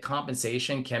fact that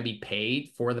compensation can be paid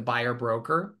for the buyer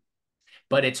broker,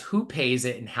 but it's who pays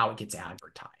it and how it gets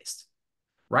advertised.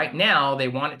 Right now, they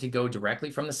want it to go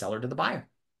directly from the seller to the buyer.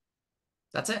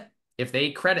 That's it. If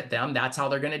they credit them, that's how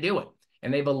they're going to do it.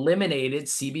 And they've eliminated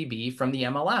CBB from the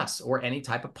MLS or any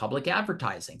type of public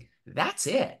advertising. That's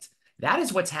it. That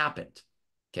is what's happened.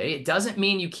 Okay. It doesn't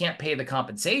mean you can't pay the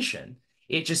compensation.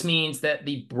 It just means that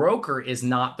the broker is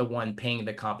not the one paying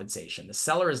the compensation. The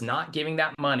seller is not giving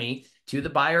that money to the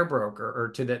buyer broker or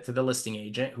to the listing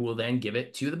agent, who will then give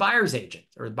it to the buyer's agent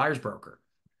or the buyer's broker.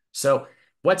 So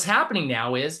what's happening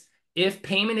now is if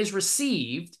payment is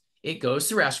received, it goes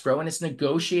through escrow and it's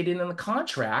negotiated in the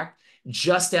contract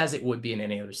just as it would be in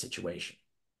any other situation.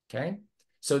 Okay.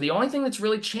 So the only thing that's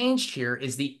really changed here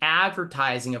is the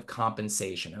advertising of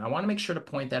compensation. And I want to make sure to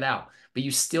point that out, but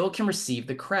you still can receive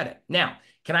the credit. Now,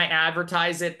 can I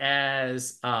advertise it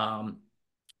as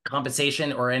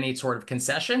compensation or any sort of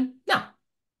concession? No,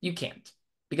 you can't,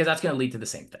 because that's going to lead to the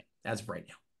same thing as of right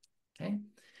now. Okay.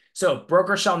 So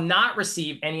broker shall not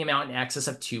receive any amount in excess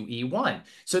of 2E1.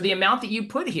 So the amount that you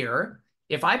put here,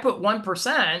 if I put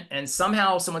 1% and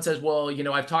somehow someone says, well, you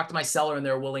know, I've talked to my seller and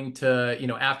they're willing to, you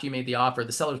know, after you made the offer,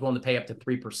 the seller's willing to pay up to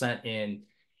 3%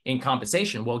 in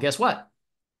compensation. Well, guess what?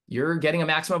 You're getting a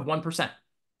maximum of 1%.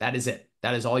 That is it.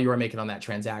 That is all you are making on that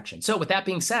transaction. So with that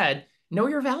being said, know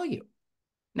your value.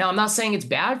 Now, I'm not saying it's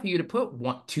bad for you to put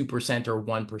 2% or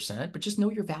 1%, but just know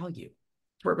your value.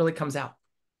 That's where it really comes out.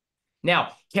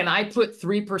 Now, can I put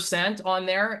 3% on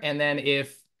there? And then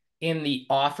if in the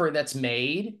offer that's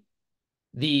made,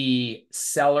 the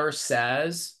seller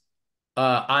says,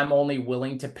 I'm only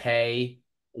willing to pay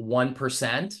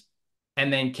 1%,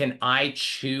 and then can I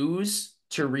choose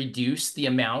to reduce the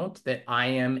amount that I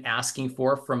am asking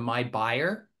for from my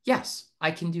buyer? Yes,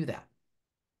 I can do that.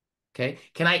 Okay.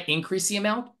 Can I increase the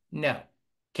amount? No.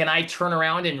 Can I turn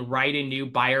around and write a new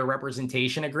buyer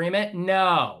representation agreement?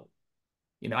 No.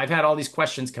 I've had all these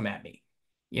questions come at me.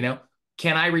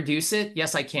 Can I reduce it?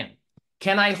 Yes, I can.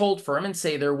 Can I hold firm and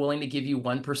say they're willing to give you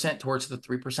 1% towards the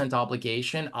 3%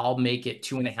 obligation? I'll make it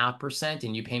 2.5%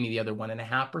 and you pay me the other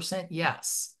 1.5%?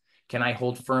 Yes. Can I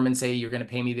hold firm and say you're going to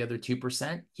pay me the other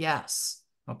 2%? Yes.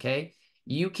 Okay.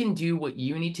 You can do what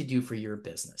you need to do for your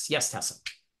business. Yes, Tessa.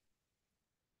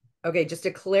 Okay, just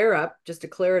to clear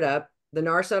it up, the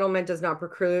NAR settlement does not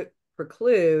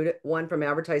preclude one from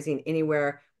advertising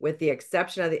anywhere with the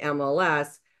exception of the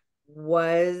MLS.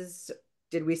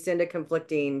 Did we send a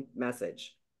conflicting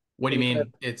message? What do you mean?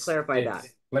 Clarify that.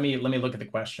 Let me look at the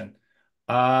question.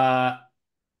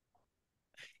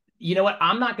 You know what?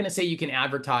 I'm not going to say you can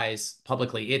advertise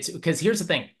publicly. It's because here's the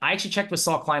thing. I actually checked with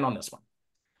Saul Klein on this one.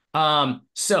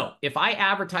 So if I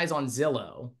advertise on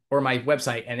Zillow or my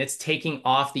website and it's taking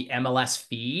off the MLS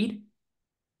feed,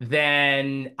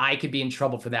 then I could be in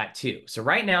trouble for that too. So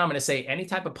right now I'm going to say any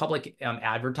type of public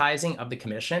advertising of the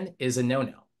commission is a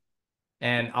no-no.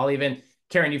 And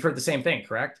Karen, you've heard the same thing,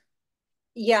 correct?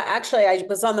 Yeah, actually, I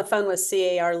was on the phone with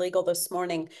C.A.R. Legal this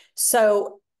morning.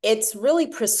 So it's really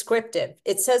prescriptive.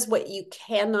 It says what you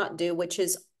cannot do, which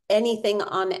is anything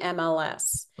on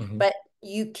MLS, but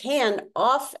you can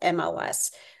off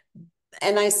MLS.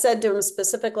 And I said to him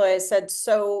specifically, I said,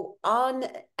 so on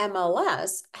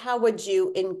MLS, how would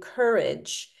you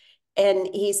encourage? And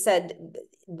he said,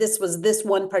 this was this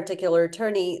one particular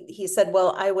attorney. He said,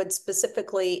 well, I would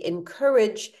specifically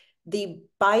encourage the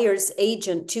buyer's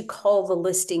agent to call the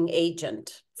listing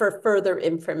agent for further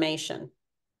information.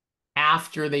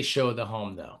 After they show the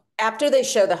home, though. After they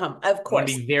show the home, of course. I want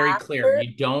to be very clear.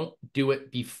 You don't do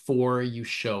it before you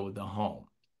show the home.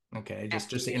 Okay, just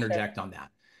to interject on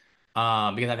that.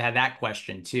 Because I've had that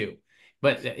question too.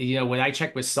 But what I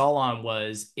checked with Saul on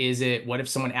was, what if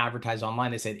someone advertised online?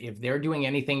 They said, if they're doing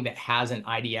anything that has an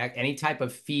IDX, any type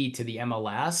of feed to the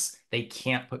MLS, they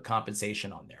can't put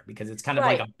compensation on there because it's kind of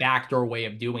like a backdoor way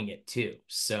of doing it too.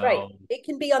 So it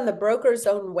can be on the broker's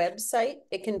own website.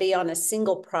 It can be on a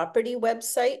single property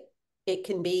website. It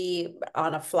can be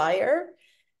on a flyer.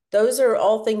 Those are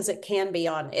all things that can be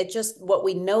on. It just, what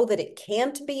we know that it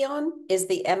can't be on is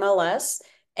the MLS,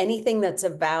 anything that's a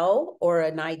VOW or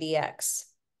an IDX.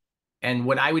 And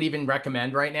what I would even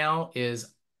recommend right now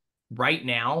is because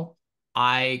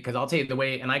I'll tell you the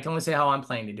way, and I can only say how I'm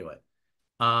planning to do it.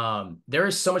 There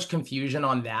is so much confusion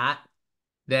on that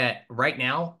right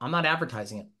now, I'm not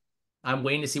advertising it. I'm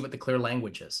waiting to see what the clear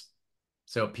language is.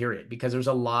 So period, because there's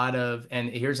a lot of, and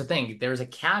here's the thing, there's a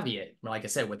caveat, like I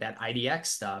said, with that IDX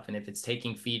stuff. And if it's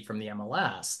taking feed from the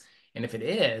MLS, and if it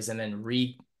is, and then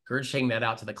regurgitating that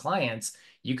out to the clients,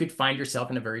 you could find yourself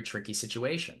in a very tricky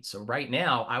situation. So right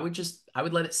now, I would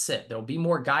let it sit. There'll be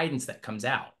more guidance that comes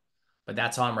out, but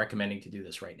that's how I'm recommending to do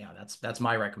this right now. That's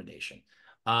my recommendation.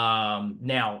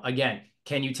 Now, again,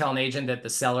 can you tell an agent that the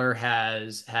seller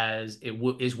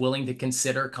is willing to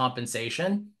consider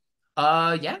compensation?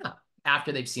 Yeah,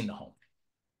 after they've seen the home.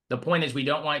 The point is, we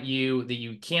don't want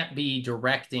you can't be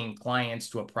directing clients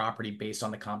to a property based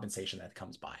on the compensation that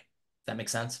comes by. Does that make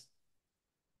sense?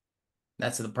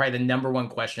 That's probably the number one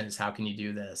question is, how can you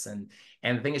do this? And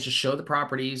the thing is, just show the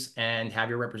properties and have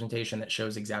your representation that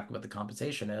shows exactly what the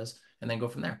compensation is, and then go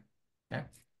from there.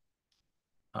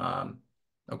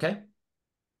 Okay.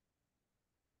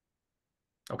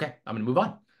 Okay, I'm going to move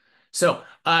on. So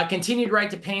continued right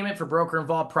to payment for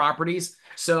broker-involved properties.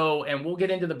 So, and we'll get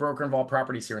into the broker-involved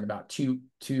properties here in about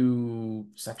two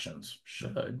sections.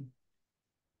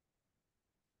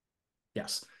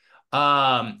 Yes.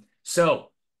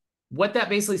 So what that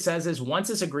basically says is, once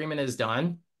this agreement is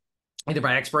done, either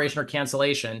by expiration or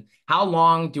cancellation, how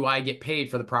long do I get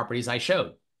paid for the properties I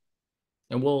showed?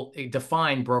 And we'll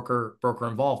define broker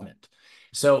involvement.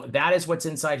 So that is what's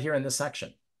inside here in this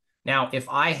section. Now, if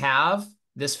I have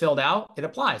this filled out, it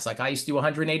applies. Like I used to do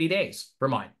 180 days for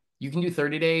mine. You can do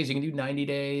 30 days, you can do 90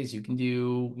 days, you can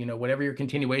do, whatever your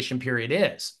continuation period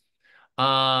is.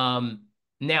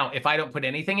 Now, if I don't put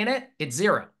anything in it, it's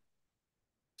 0.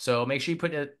 So make sure you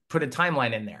put a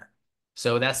timeline in there.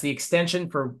 So that's the extension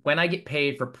for when I get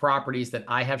paid for properties that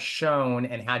I have shown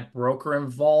and had broker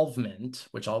involvement,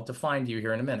 which I'll define to you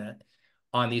here in a minute,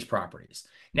 on these properties.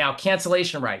 Now,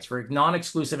 cancellation rights for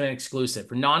non-exclusive and exclusive.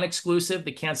 For non-exclusive,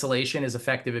 the cancellation is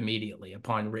effective immediately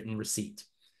upon written receipt.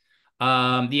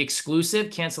 The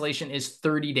exclusive cancellation is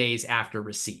 30 days after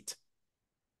receipt.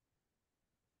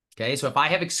 Okay, so if I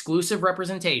have exclusive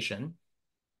representation,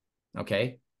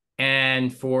 okay,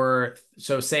 and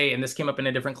so say, and this came up in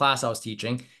a different class I was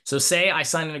teaching. So say I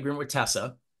signed an agreement with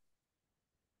Tessa.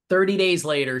 30 days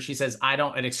later, she says,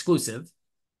 an exclusive.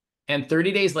 And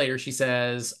 30 days later, she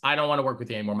says, I don't want to work with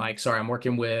you anymore, Mike. Sorry, I'm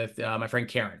working with my friend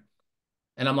Karen.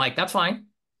 And I'm like, that's fine.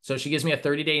 So she gives me a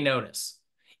 30-day notice.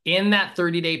 In that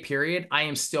 30-day period, I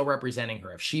am still representing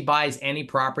her. If she buys any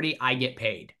property, I get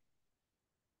paid.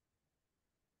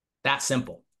 That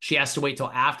simple. She has to wait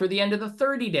till after the end of the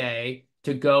 30-day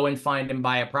to go and find and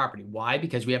buy a property. Why?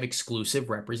 Because we have exclusive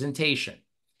representation.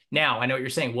 Now, I know what you're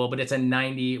saying. Well, but it's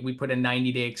we put a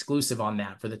 90-day exclusive on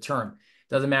that for the term.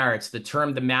 Doesn't matter. It's the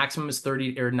term. The maximum is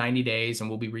 30 or 90 days, and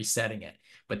we'll be resetting it.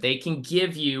 But they can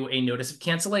give you a notice of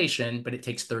cancellation, but it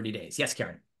takes 30 days. Yes,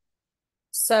 Karen.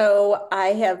 So I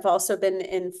have also been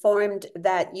informed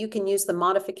that you can use the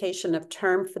modification of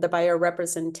term for the buyer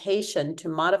representation to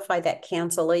modify that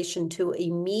cancellation to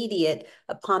immediate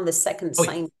upon the second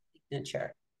signed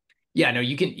signature. Yeah, no,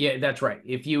 you can. Yeah, that's right.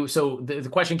 So the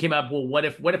question came up, well, what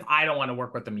if I don't want to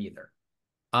work with them either?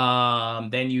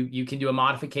 Then you can do a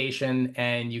modification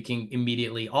and you can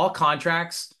immediately, all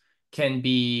contracts can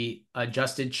be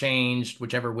adjusted, changed,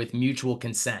 whichever, with mutual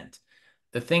consent.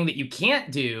 The thing that you can't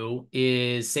do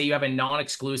is say you have a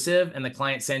non-exclusive and the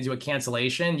client sends you a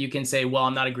cancellation. You can say, well,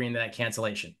 I'm not agreeing to that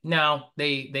cancellation. No,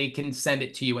 they can send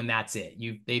it to you and that's it.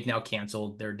 They've now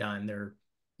canceled. They're done.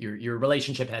 Your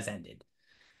relationship has ended.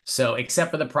 So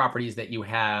except for the properties that you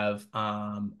have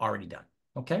already done.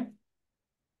 Okay.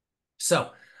 So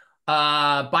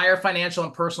buyer financial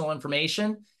and personal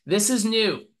information. This is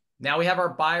new. Now we have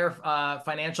our buyer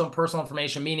financial and personal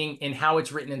information, meaning in how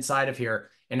it's written inside of here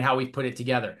and how we've put it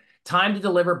together. Time to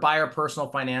deliver buyer personal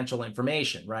financial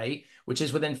information, right? Which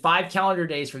is within 5 calendar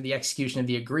days from the execution of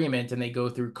the agreement, and they go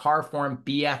through CAR form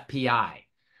BFPI,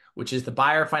 which is the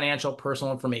buyer financial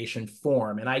personal information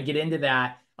form. And I get into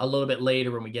that a little bit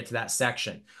later when we get to that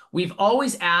section. We've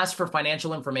always asked for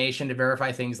financial information to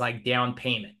verify things like down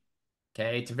payment,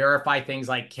 okay? To verify things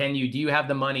like, do you have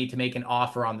the money to make an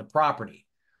offer on the property?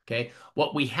 Okay.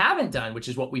 What we haven't done, which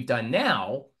is what we've done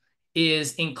now,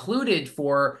 is included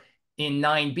in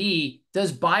 9B,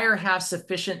 does buyer have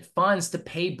sufficient funds to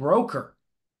pay broker?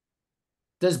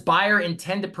 Does buyer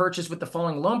intend to purchase with the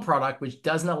following loan product, which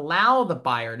doesn't allow the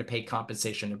buyer to pay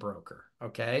compensation to broker?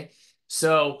 Okay.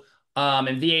 So,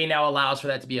 and VA now allows for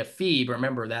that to be a fee, but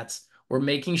remember, we're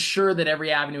making sure that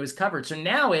every avenue is covered. So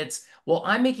now well,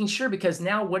 I'm making sure, because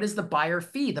now what is the buyer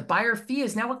fee? The buyer fee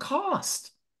is now a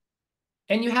cost.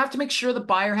 And you have to make sure the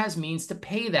buyer has means to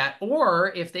pay that,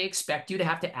 or if they expect you to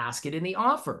have to ask it in the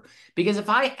offer. Because if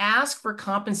I ask for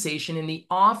compensation in the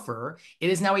offer, it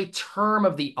is now a term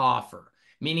of the offer,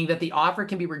 meaning that the offer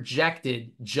can be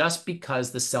rejected just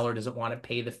because the seller doesn't want to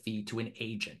pay the fee to an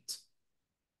agent.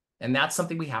 And that's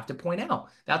something we have to point out.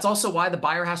 That's also why the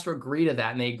buyer has to agree to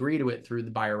that, and they agree to it through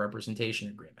the buyer representation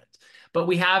agreement. But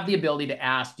we have the ability to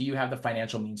ask, do you have the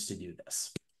financial means to do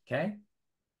this? Okay.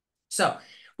 So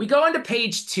we go into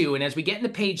page 2, and as we get into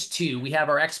page 2, we have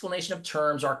our explanation of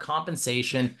terms, our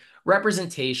compensation,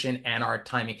 representation, and our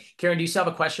timing. Karen, do you still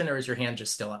have a question, or is your hand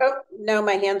just still up? Oh, no,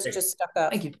 my hand's just stuck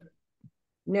up. Thank you.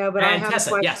 No, but I have Tessa,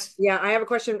 a question. yes. Yeah, I have a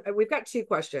question. We've got 2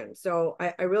 questions. So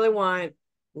I really want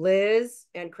Liz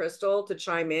and Crystal to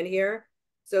chime in here.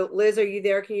 So Liz, are you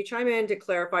there? Can you chime in to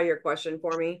clarify your question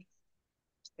for me?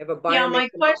 If a buyer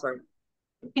makes an offer.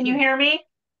 Can you hear me?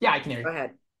 Yeah, I can hear you. Go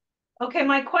ahead. Okay,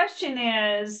 my question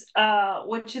is,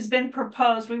 which has been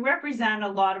proposed, we represent a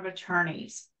lot of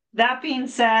attorneys. That being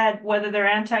said, whether they're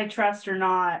antitrust or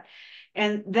not,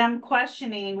 and them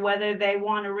questioning whether they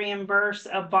want to reimburse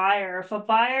a buyer. If a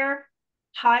buyer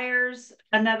hires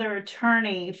another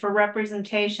attorney for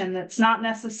representation that's not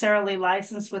necessarily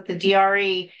licensed with the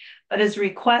DRE, but is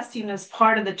requesting as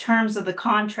part of the terms of the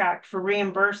contract for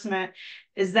reimbursement,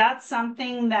 is that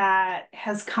something that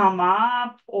has come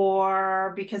up?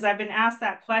 Or, because I've been asked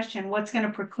that question, what's going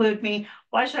to preclude me?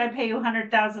 Why should I pay you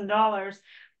 $100,000?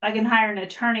 I can hire an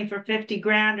attorney for 50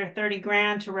 grand or 30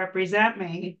 grand to represent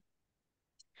me.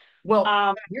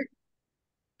 Well,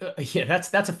 yeah,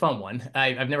 that's a fun one.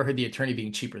 I've never heard the attorney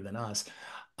being cheaper than us.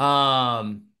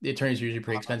 The attorneys are usually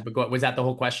pretty expensive, but was that the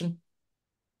whole question?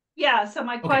 Yeah, so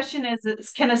my question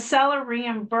is, can a seller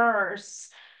reimburse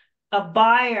a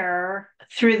buyer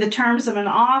through the terms of an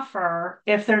offer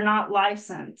if they're not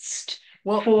licensed?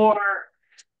 Well,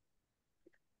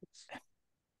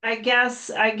 I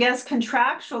guess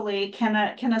contractually,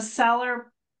 can a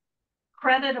seller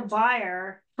credit a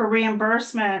buyer for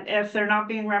reimbursement if they're not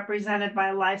being represented by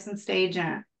a licensed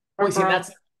agent? Well, see,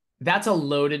 that's a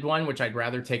loaded one, which I'd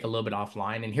rather take a little bit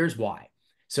offline. And here's why.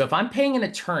 So if I'm paying an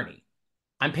attorney,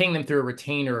 I'm paying them through a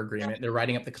retainer agreement. They're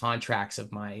writing up the contracts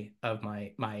of my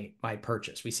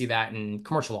purchase. We see that in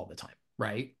commercial all the time,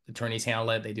 right? Attorneys handle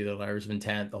it. They do the letters of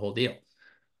intent, the whole deal.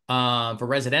 For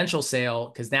residential sale,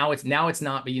 because now it's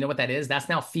not, but you know what that is? That's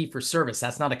now fee for service.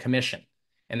 That's not a commission.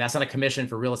 And that's not a commission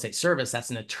for real estate service. That's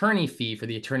an attorney fee for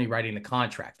the attorney writing the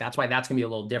contract. That's why that's going to be a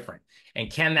little different. And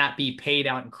can that be paid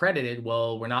out and credited?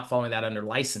 Well, we're not following that under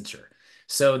licensure.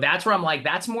 So that's where I'm like,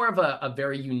 that's more of a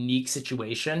very unique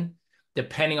situation,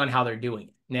 depending on how they're doing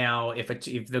it. Now, if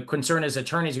the concern is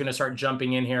attorneys are going to start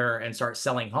jumping in here and start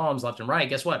selling homes left and right,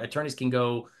 guess what? Attorneys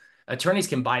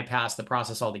can bypass the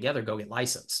process altogether, go get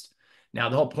licensed. Now,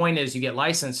 the whole point is you get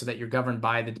licensed so that you're governed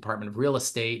by the Department of Real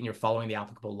Estate and you're following the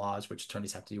applicable laws, which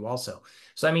attorneys have to do also.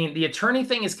 So, I mean, the attorney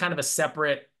thing is kind of a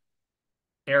separate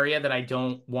area that I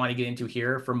don't want to get into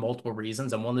here for multiple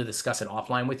reasons. I'm willing to discuss it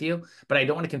offline with you, but I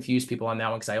don't want to confuse people on that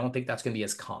one because I don't think that's going to be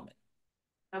as common.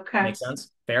 Okay. Make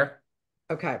sense? Fair?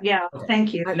 Okay. Yeah, okay.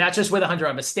 Thank you. And that's just with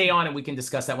 100, but stay on and we can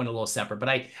discuss that one a little separate.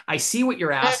 But I see what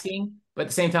you're asking, but at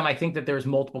the same time, I think that there's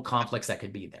multiple conflicts that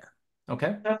could be there.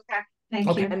 Okay. Okay.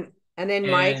 Thank you. And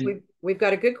then Mike, we've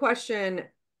got a good question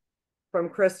from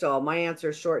Crystal. My answer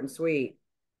is short and sweet.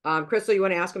 Crystal, you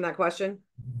want to ask him that question?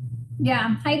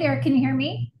 Yeah. Hi there. Can you hear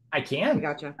me? I can. I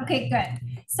gotcha. Okay,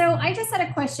 good. So I just had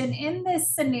a question. In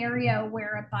this scenario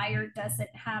where a buyer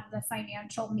doesn't have the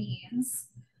financial means,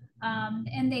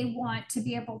 and they want to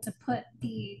be able to put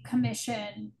the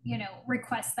commission,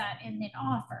 request that in an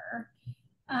offer.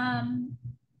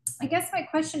 I guess my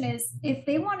question is, if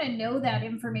they want to know that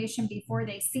information before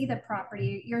they see the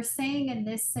property, you're saying in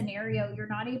this scenario, you're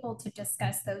not able to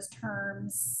discuss those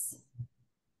terms.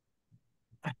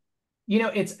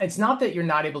 It's not that you're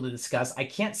not able to discuss. I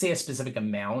can't say a specific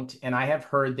amount. And I have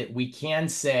heard that we can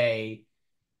say,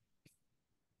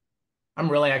 I'm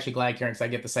really actually glad, Karen, because I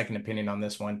get the second opinion on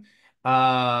this one.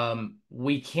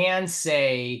 We can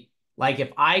say, like,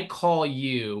 if I call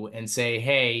you and say,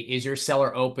 hey, is your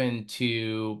seller open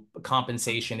to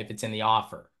compensation if it's in the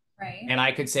offer? Right. And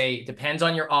I could say, depends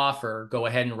on your offer, go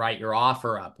ahead and write your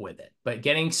offer up with it. But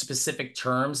getting specific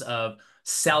terms of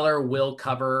seller will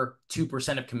cover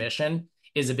 2% of commission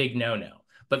is a big no-no.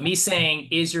 But me saying,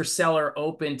 is your seller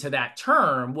open to that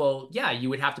term? Well, yeah, you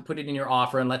would have to put it in your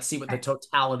offer and let's see what the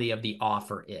totality of the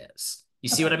offer is. You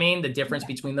see what I mean? The difference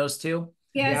between those two?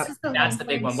 Yeah, that's the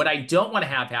big one. What I don't want to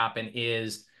have happen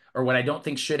is, or what I don't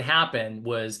think should happen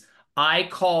was I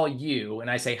call you and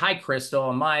I say, hi, Crystal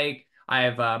and Mike. I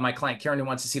have my client Karen who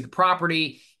wants to see the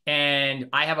property and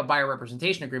I have a buyer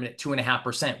representation agreement at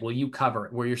 2.5%. Will you cover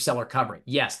it? Will your seller cover it?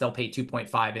 Yes, they'll pay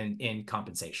 2.5 in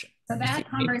compensation. So that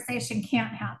conversation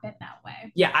can't happen that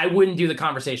way. Yeah, I wouldn't do the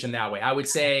conversation that way. I would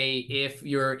say if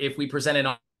we present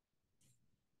an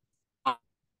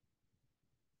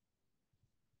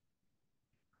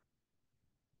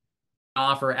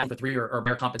offer after 3 or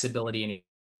bear compensability and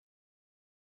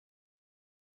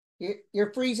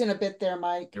You're freezing a bit there,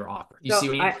 Mike. your offer. You see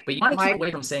what I mean? But you want to keep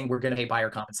away from saying we're going to pay buyer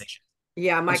compensation.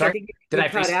 Yeah, Mike, I think you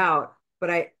cut out,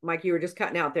 but Mike, you were just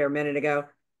cutting out there a minute ago.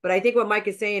 But I think what Mike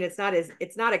is saying, it's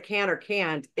not a can or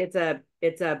can't, it's a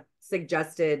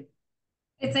suggested.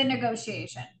 It's a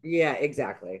negotiation. Yeah,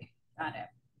 exactly. Got it.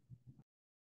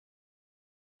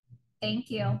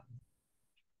 Thank you.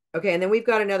 Okay, and then we've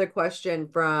got another question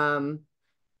from,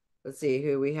 let's see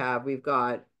who we have. We've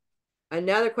got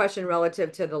another question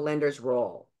relative to the lender's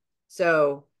role.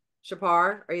 So,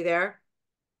 Shapar, are you there?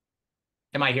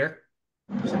 Am I here?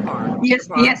 Shapar. Yes,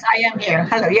 Shapar? yes, I am here.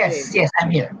 Hello, yes, yes, I'm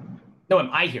here. No, am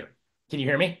I here? Can you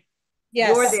hear me?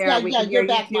 Yes. You're there. We can hear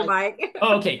you too, Mike.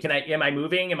 Oh, okay. Am I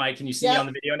moving? Can you see me on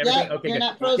the video and everything? Okay,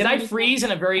 good. Did I freeze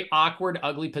in a very awkward,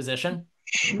 ugly position?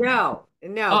 No.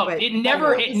 Oh, but it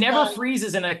never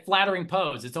freezes in a flattering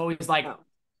pose. It's always like,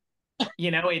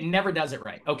 it never does it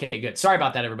right. Okay, good. Sorry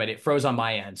about that, everybody. It froze on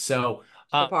my end. So,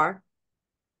 Shapar?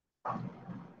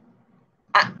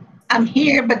 I'm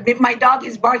here, but my dog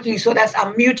is barking, so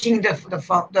I'm muting the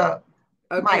phone.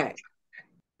 Okay. Mic.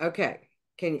 Okay.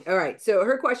 All right. So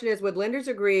her question is, would lenders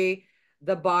agree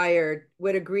the buyer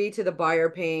would agree to the buyer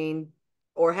paying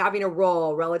or having a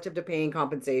role relative to paying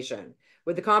compensation?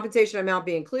 Would the compensation amount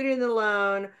be included in the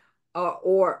loan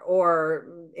or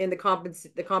in the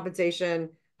compensation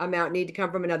amount need to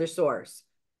come from another source?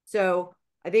 So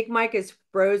I think Mike is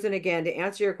frozen again. To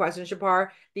answer your question,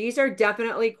 Shapar, these are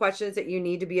definitely questions that you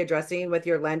need to be addressing with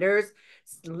your lenders.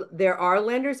 There are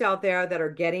lenders out there that are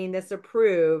getting this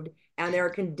approved, and there are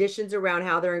conditions around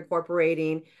how they're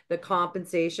incorporating the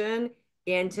compensation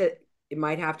into, it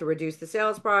might have to reduce the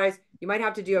sales price. You might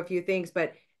have to do a few things,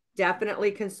 but definitely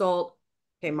consult.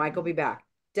 Okay, Mike will be back.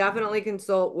 Definitely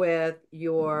consult with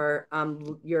your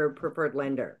preferred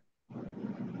lender.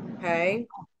 Okay.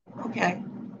 Okay.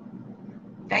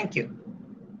 Thank you.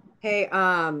 Hey,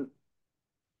 hold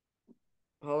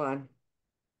on.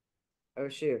 Oh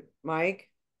shoot,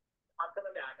 Mike.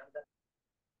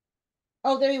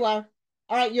 Oh, there you are.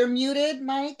 All right, you're muted,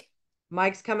 Mike.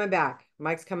 Mike's coming back.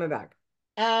 Mike's coming back.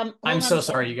 Hold I'm on so a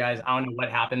sorry, second. you guys. I don't know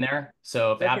what happened there.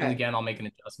 So if it happens Okay. again, I'll make an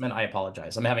adjustment. I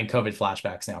apologize. I'm having COVID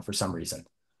flashbacks now for some reason.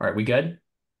 All right, we good?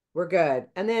 We're good.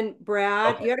 And then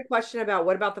Brad, Okay. you had a question about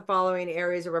what about the following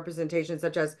areas of representation,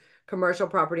 such as commercial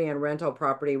property and rental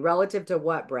property, relative to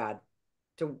what, Brad?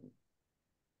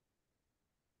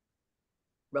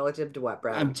 Relative to what,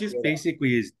 Brad? I'm just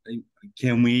basically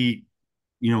can we,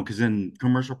 because in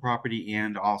commercial property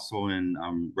and also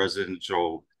in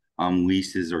residential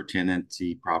leases or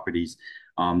tenancy properties,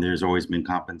 there's always been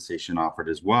compensation offered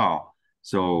as well.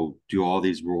 So do all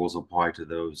these rules apply to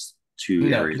those two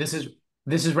No, areas?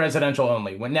 this is residential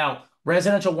only. Now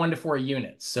residential 1 to 4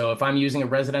 units. So if I'm using a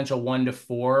residential 1 to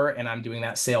 4 and I'm doing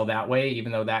that sale that way,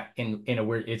 even though that in a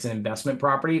weird, it's an investment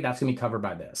property, that's gonna be covered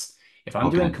by this. If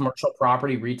I'm doing commercial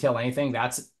property, retail, anything,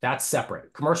 that's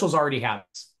separate. Commercials already have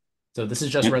this. So this is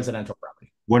just residential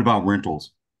property. What about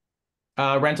rentals?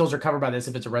 Rentals are covered by this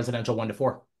if it's a residential 1 to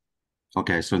 4.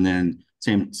 Okay, so then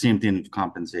same thing of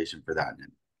compensation for that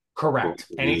then. Correct.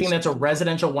 Anything that's a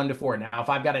residential 1 to 4. Now, if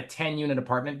I've got a 10-unit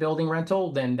apartment building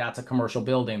rental, then that's a commercial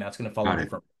building. That's going to follow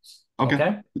different rules.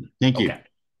 Okay. Thank you. Okay.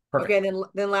 Perfect. Okay,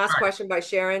 then last question by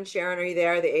Sharon. Sharon, are you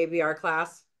there? The ABR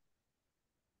class.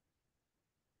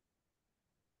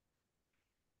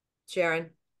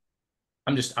 Sharon.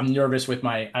 I'm nervous with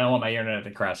I don't want my internet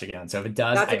to crash again. So if it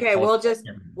does, that's okay.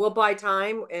 We'll buy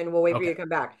time and we'll wait for you to come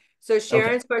back. So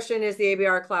Sharon's question is the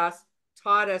ABR class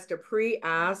taught us to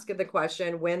pre-ask the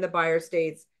question when the buyer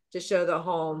states to show the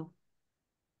home,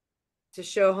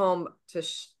 Sharon,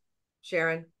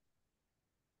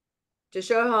 to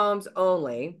show homes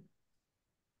only,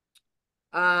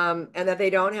 and that they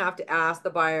don't have to ask the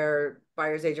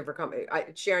buyer's agent for company.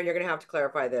 Sharon, you're going to have to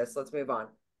clarify this. Let's move on.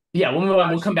 Yeah, we'll move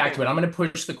on. We'll come back to it. I'm going to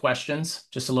push the questions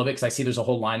just a little bit because I see there's a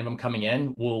whole line of them coming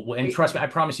in. And trust me, I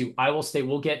promise you,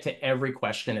 we'll get to every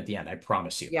question at the end. I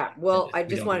promise you. Yeah. Well, I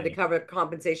just wanted to cover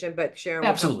compensation, but Sharon,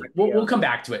 absolutely. We'll come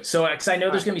back to it. So, because I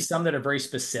know there's going to be some that are very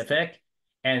specific,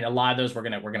 and a lot of those we're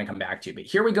gonna come back to. But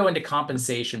here we go into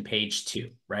compensation, page 2,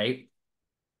 right?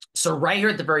 So right here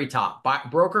at the very top,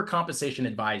 broker compensation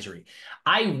advisory.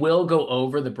 I will go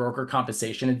over the broker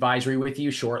compensation advisory with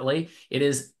you shortly. It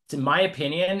is, in my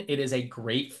opinion, it is a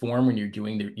great form when you're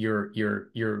doing your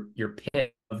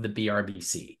pitch of the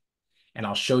BRBC, and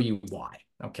I'll show you why.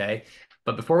 Okay,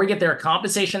 but before we get there,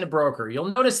 compensation to broker.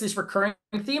 You'll notice this recurring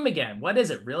theme again. What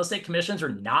is it? Real estate commissions are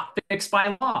not fixed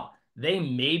by law. They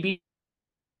may be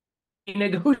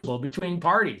negotiable between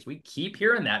parties. We keep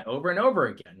hearing that over and over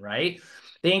again, right?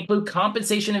 They include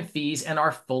compensation and fees and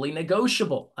are fully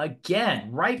negotiable.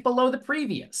 Again, right below the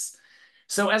previous.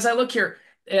 So as I look here,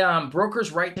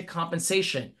 broker's right to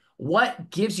compensation.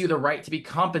 What gives you the right to be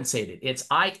compensated? It's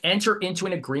I enter into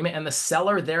an agreement and the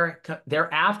seller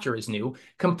thereafter is new,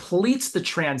 completes the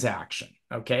transaction.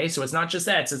 Okay, so it's not just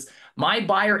that. It says my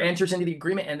buyer enters into the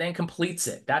agreement and then completes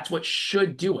it. That's what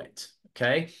should do it.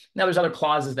 Okay, now there's other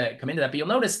clauses that come into that, but you'll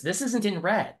notice this isn't in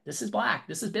red. This is black.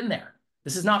 This has been there.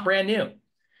 This is not brand new.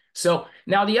 So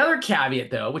now the other caveat,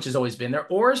 though, which has always been there,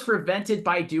 or is prevented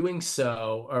by doing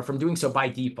so, or from doing so by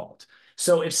default.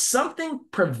 So if something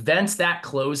prevents that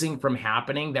closing from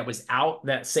happening that was out,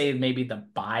 that say maybe the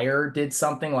buyer did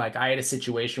something, like I had a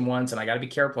situation once, and I got to be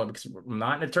careful because I'm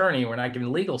not an attorney, we're not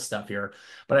giving legal stuff here,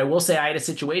 but I will say I had a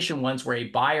situation once where a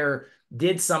buyer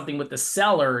did something with the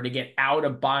seller to get out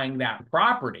of buying that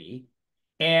property.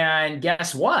 And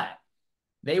guess what?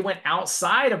 They went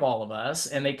outside of all of us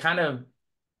and they kind of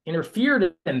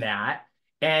interfered in that.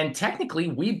 And technically,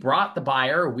 we brought the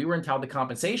buyer, we were entitled to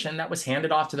compensation that was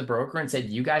handed off to the broker and said,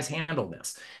 you guys handle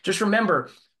this. Just remember,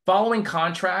 following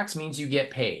contracts means you get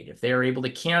paid. If they are able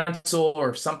to cancel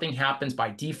or if something happens by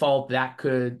default, that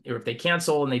could, or if they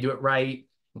cancel and they do it right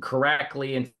and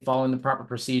correctly and following the proper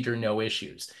procedure, no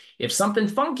issues. If something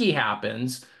funky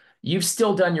happens, you've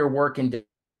still done your work and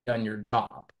done your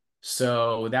job.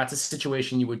 So that's a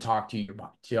situation you would talk to your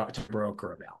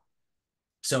broker about.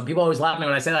 So people always laugh at me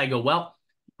when I say that. I go, well,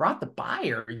 you brought the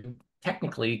buyer.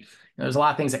 Technically, there's a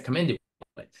lot of things that come into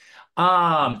it.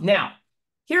 Now,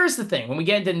 here's the thing. When we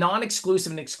get into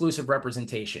non-exclusive and exclusive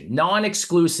representation,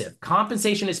 non-exclusive,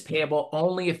 compensation is payable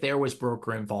only if there was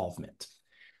broker involvement.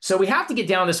 So we have to get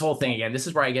down this whole thing again. This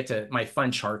is where I get to my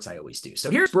fun charts I always do. So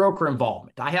here's broker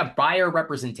involvement. I have buyer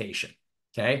representation.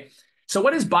 Okay. So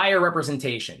what is buyer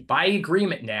representation? By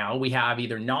agreement now, we have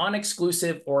either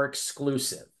non-exclusive or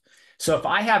exclusive. So if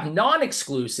I have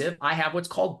non-exclusive, I have what's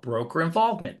called broker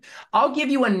involvement. I'll give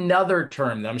you another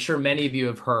term that I'm sure many of you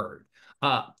have heard.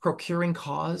 Procuring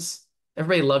cause.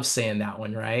 Everybody loves saying that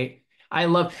one, right? I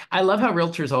love how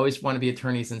realtors always want to be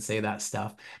attorneys and say that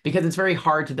stuff because it's very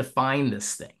hard to define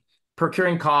this thing.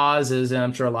 Procuring cause is, and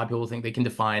I'm sure a lot of people think they can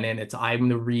define it. It's I'm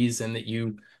the reason that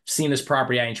you've seen this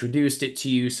property, I introduced it to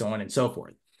you, so on and so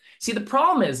forth. See, the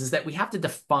problem is that we have to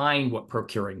define what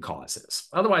procuring cause is.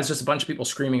 Otherwise, just a bunch of people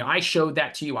screaming, I showed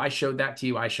that to you, I showed that to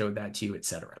you, I showed that to you,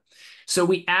 etc. So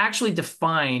we actually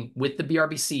define with the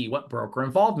BRBC what broker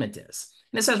involvement is.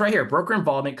 And it says right here, broker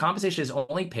involvement, compensation is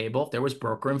only payable if there was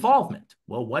broker involvement.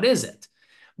 Well, what is it?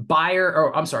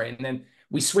 And then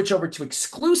we switch over to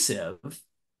exclusive.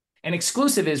 And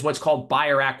exclusive is what's called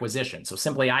buyer acquisition. So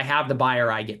simply, I have the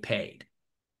buyer, I get paid.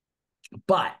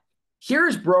 But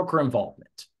here's broker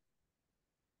involvement.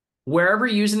 Wherever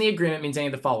used in the agreement means any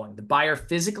of the following. The buyer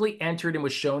physically entered and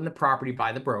was shown the property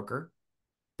by the broker.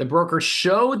 The broker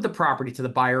showed the property to the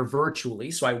buyer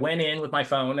virtually. So I went in with my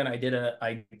phone and I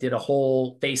did a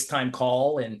whole FaceTime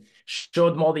call and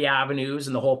showed them all the avenues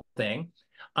and the whole thing.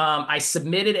 I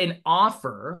submitted an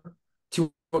offer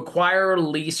to acquire,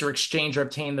 lease, or exchange or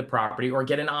obtain the property or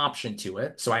get an option to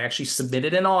it. So I actually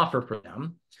submitted an offer for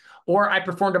them. Or I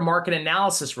performed a market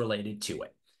analysis related to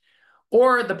it.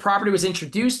 Or the property was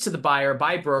introduced to the buyer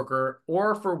by broker,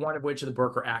 or for one of which the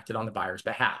broker acted on the buyer's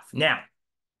behalf. Now,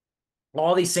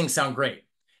 all these things sound great.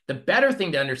 The better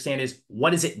thing to understand is,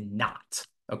 what is it not?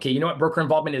 Okay, you know what broker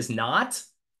involvement is not?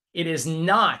 It is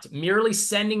not merely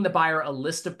sending the buyer a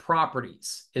list of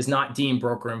properties is not deemed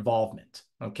broker involvement.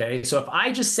 Okay, so if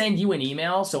I just send you an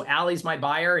email, so Allie's my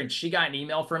buyer and she got an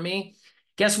email from me,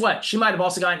 guess what? She might have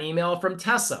also got an email from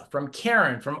Tessa, from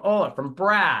Karen, from Ola, from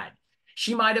Brad.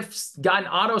 She might have gotten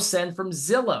auto send from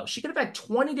Zillow. She could have had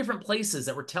 20 different places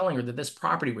that were telling her that this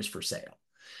property was for sale.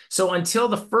 So until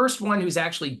the first one who's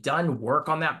actually done work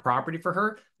on that property for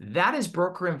her, that is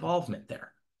broker involvement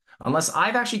there. Unless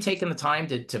I've actually taken the time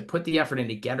to put the effort in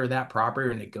to get her that property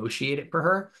or negotiate it for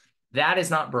her, that is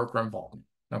not broker involvement,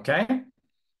 okay?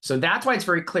 So that's why it's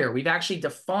very clear. We've actually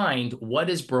defined what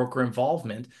is broker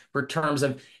involvement for terms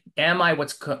of, am I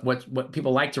what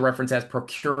people like to reference as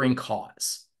procuring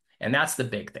cause? And that's the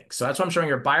big thing. So that's what I'm showing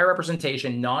your buyer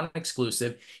representation,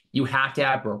 non-exclusive. You have to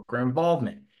have broker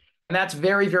involvement. And that's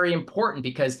very, very important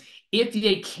because if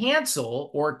they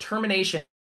cancel or termination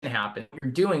happen,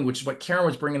 you're doing, which is what Karen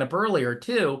was bringing up earlier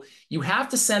too, you have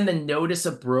to send the notice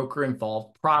of broker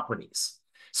involved properties.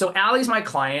 So Allie's my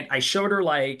client. I showed her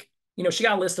she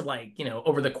got a list of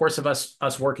over the course of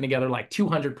us working together,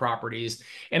 200 properties.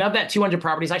 And of that 200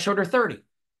 properties, I showed her 30.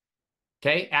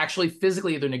 Okay, actually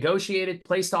physically either negotiated,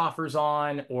 placed offers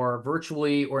on, or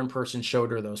virtually or in person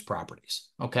showed her those properties.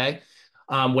 Okay,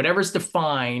 whatever's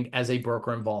defined as a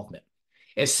broker involvement.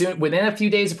 Within a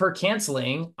few days of her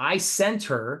canceling, I sent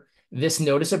her this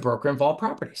notice of broker involved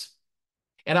properties.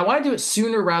 And I want to do it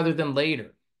sooner rather than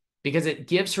later because it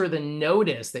gives her the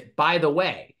notice that, by the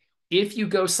way, if you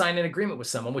go sign an agreement with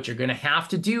someone, which you're going to have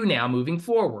to do now moving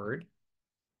forward,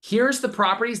 here's the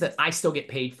properties that I still get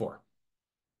paid for.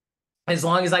 As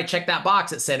long as I checked that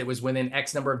box that said it was within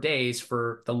X number of days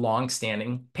for the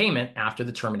long-standing payment after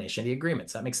the termination of the agreement.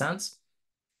 Does that make sense?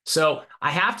 So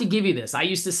I have to give you this. I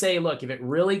used to say, look, if it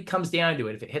really comes down to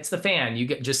it, if it hits the fan,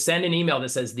 just send an email that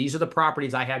says, these are the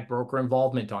properties I had broker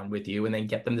involvement on with you, and then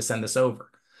get them to send this over.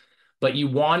 But you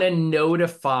want to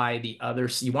notify the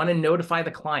others. You want to notify the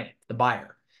client, the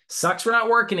buyer. Sucks we're not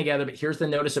working together, but here's the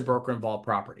notice of broker involved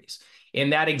properties.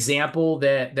 In that example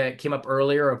that came up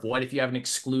earlier of what if you have an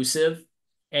exclusive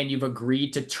and you've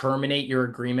agreed to terminate your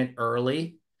agreement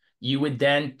early, you would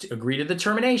then agree to the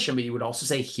termination, but you would also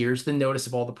say, here's the notice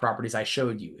of all the properties I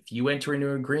showed you. If you enter into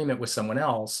an agreement with someone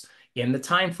else in the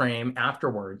time frame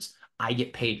afterwards, I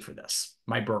get paid for this.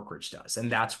 My brokerage does.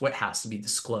 And that's what has to be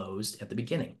disclosed at the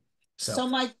beginning. So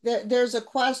Mike, there's a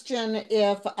question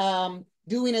if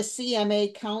doing a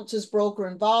CMA counts as broker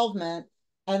involvement.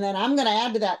 And then I'm going to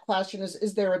add to that question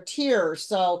is there a tier?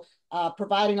 So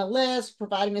providing a list,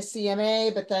 providing a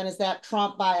CMA, but then is that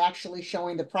trumped by actually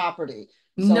showing the property?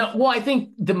 So, no, well, I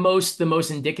think the most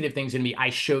indicative thing is going to be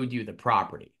I showed you the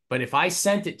property. But if I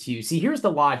sent it to you, see, here's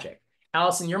the logic.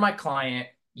 Allison, you're my client.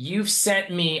 I've sent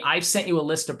you a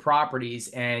list of properties.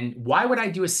 And why would I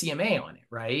do a CMA on it,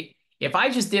 right? If I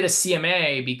just did a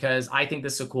CMA because I think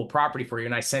this is a cool property for you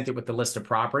and I sent it with the list of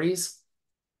properties,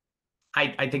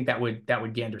 I think that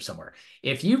would gander somewhere.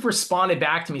 If you've responded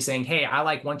back to me saying, hey, I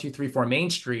like 1, 2, 3, 4 Main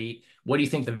Street what do you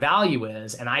think the value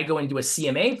is? And I go and do a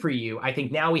CMA for you. I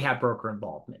think now we have broker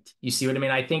involvement. You see what I mean?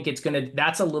 I think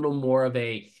that's a little more of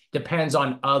depends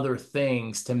on other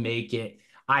things to make it,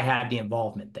 I have the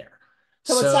involvement there.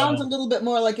 So it sounds a little bit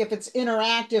more like if it's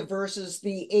interactive versus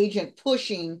the agent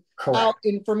pushing out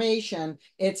information,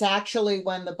 it's actually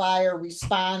when the buyer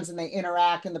responds and they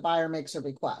interact and the buyer makes a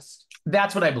request.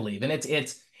 That's what I believe. And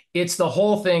it's the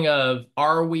whole thing of,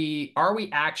 are we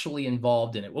actually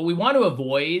involved in it? What we want to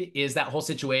avoid is that whole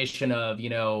situation of,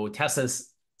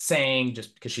 Tessa's saying,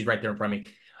 just because she's right there in front of me,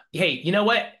 hey, you know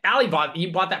what?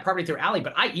 You bought that property through Allie,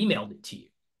 but I emailed it to you.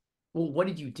 Well, what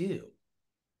did you do?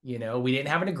 We didn't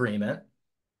have an agreement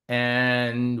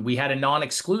and we had a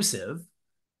non-exclusive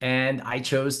and I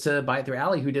chose to buy it through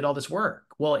Allie, who did all this work.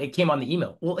 Well, it came on the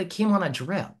email. Well, it came on a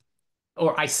drip.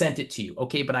 Or I sent it to you.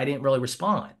 Okay, but I didn't really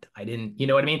respond. I didn't, you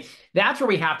know what I mean? That's where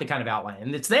we have to kind of outline.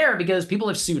 And it's there because people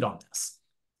have sued on this.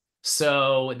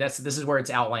 So this is where it's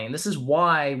outlined. This is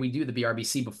why we do the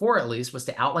BRBC before, at least, was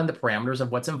to outline the parameters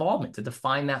of what's involvement, to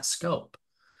define that scope.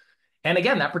 And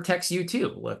again, that protects you too.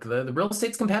 Look, the real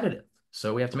estate's competitive.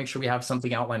 So we have to make sure we have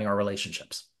something outlining our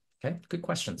relationships. Okay, good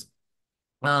questions.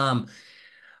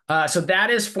 So that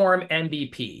is form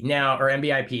MBP now, or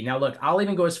MBIP. Now, look, I'll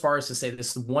even go as far as to say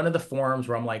this is one of the forms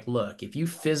where I'm like, look, if you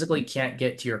physically can't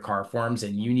get to your CAR forms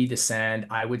and you need to send,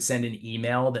 I would send an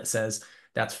email that says,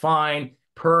 that's fine,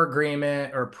 per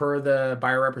agreement or per the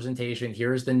buyer representation,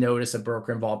 here's the notice of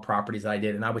broker involved properties that I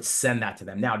did, and I would send that to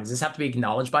them. Now, does this have to be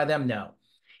acknowledged by them? No.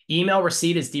 Email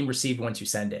receipt is deemed received once you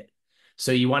send it.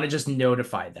 So you want to just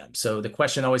notify them. So the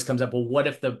question always comes up, well, what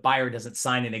if the buyer doesn't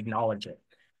sign and acknowledge it?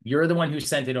 You're the one who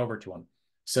sent it over to them.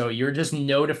 So you're just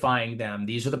notifying them.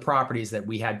 These are the properties that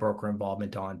we had broker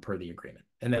involvement on per the agreement.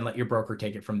 And then let your broker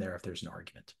take it from there if there's an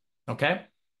argument. Okay?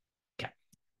 Okay.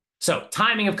 So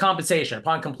timing of compensation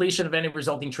upon completion of any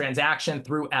resulting transaction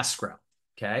through escrow.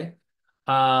 Okay?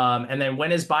 And then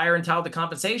when is buyer entitled to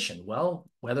compensation? Well,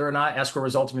 whether or not escrow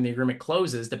resulting from the agreement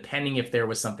closes, depending if there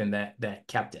was something that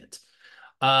kept it.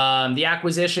 The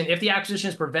acquisition, if the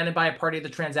acquisition is prevented by a party of the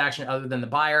transaction other than the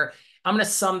buyer, I'm going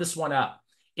to sum this one up.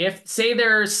 If, say,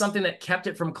 there's something that kept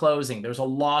it from closing, there's a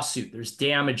lawsuit, there's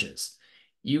damages,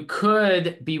 you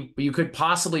could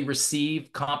possibly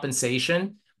receive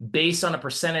compensation based on a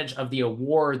percentage of the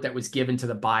award that was given to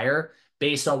the buyer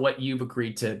based on what you've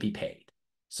agreed to be paid.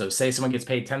 So say someone gets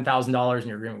paid $10,000 and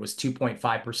your agreement was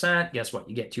 2.5%, guess what?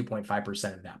 You get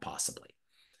 2.5% of that possibly.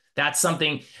 That's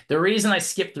something, the reason I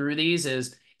skip through these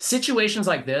is situations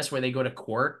like this where they go to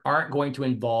court aren't going to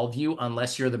involve you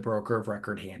unless you're the broker of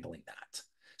record handling that.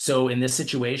 So in this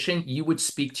situation, you would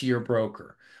speak to your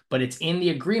broker, but it's in the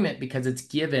agreement because it's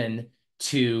given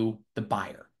to the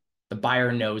buyer. The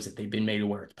buyer knows that they've been made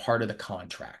aware. It's part of the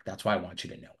contract. That's why I want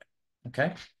you to know it.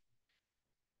 Okay.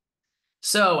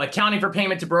 So accounting for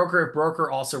payment to broker if broker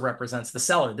also represents the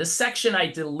seller. This section I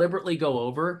deliberately go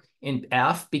over in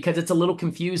F because it's a little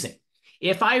confusing.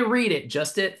 If I read it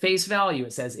just at face value,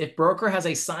 it says, if broker has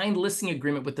a signed listing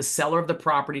agreement with the seller of the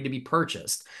property to be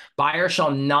purchased, buyer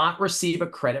shall not receive a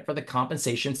credit for the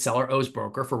compensation seller owes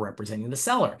broker for representing the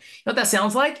seller. You know what that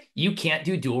sounds like? You can't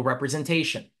do dual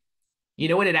representation. You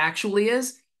know what it actually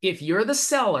is? If you're the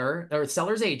seller or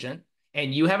seller's agent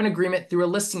and you have an agreement through a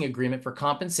listing agreement for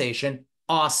compensation,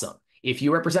 awesome. If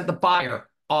you represent the buyer,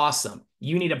 awesome.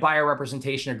 You need a buyer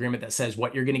representation agreement that says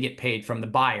what you're going to get paid from the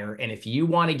buyer. And if you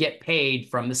want to get paid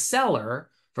from the seller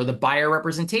for the buyer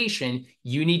representation,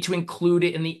 you need to include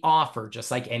it in the offer just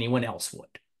like anyone else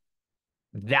would.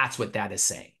 That's what that is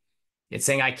saying. It's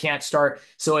saying I can't start.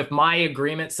 So if my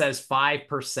agreement says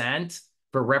 5%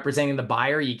 for representing the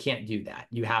buyer, you can't do that.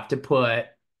 You have to put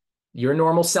your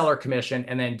normal seller commission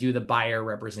and then do the buyer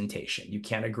representation. You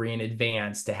can't agree in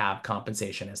advance to have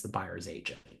compensation as the buyer's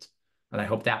agent. And I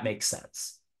hope that makes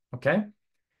sense. Okay.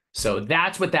 So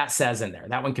that's what that says in there.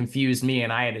 That one confused me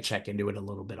and I had to check into it a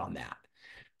little bit on that.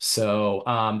 So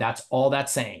that's all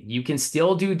that's saying. You can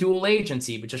still do dual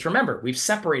agency, but just remember, we've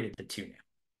separated the two now.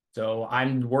 So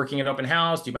I'm working at open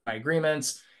house, do my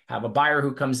agreements, have a buyer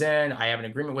who comes in, I have an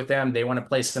agreement with them, they want to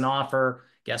place an offer.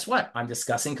 Guess what? I'm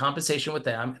discussing compensation with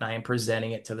them and I am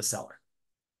presenting it to the seller.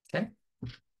 Okay.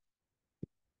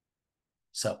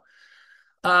 So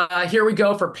here we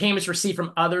go for payments received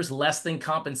from others less than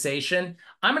compensation.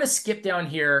 I'm going to skip down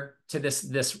here to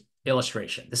this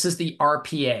illustration. This is the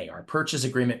RPA, our purchase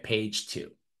agreement, page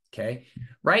 2. Okay.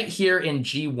 Right here in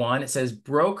G1, it says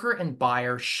broker and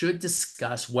buyer should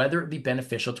discuss whether it be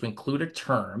beneficial to include a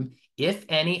term, if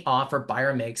any offer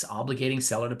buyer makes obligating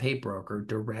seller to pay broker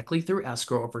directly through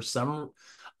escrow or for some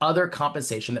other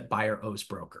compensation that buyer owes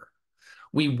broker.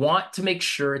 We want to make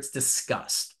sure it's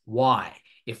discussed. Why?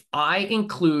 if I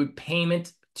include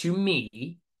payment to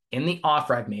me in the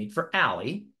offer I've made for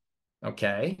Allie,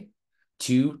 okay,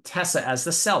 to Tessa as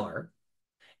the seller,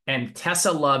 and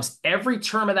Tessa loves every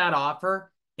term of that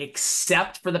offer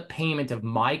except for the payment of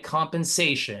my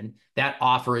compensation, that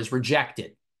offer is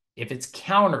rejected. If it's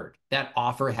countered, that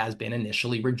offer has been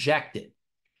initially rejected.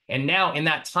 And now in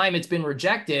that time it's been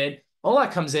rejected, Ola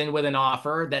comes in with an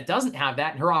offer that doesn't have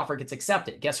that, and her offer gets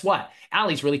accepted. Guess what?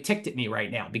 Allie's really ticked at me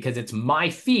right now because it's my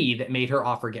fee that made her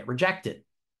offer get rejected.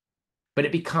 But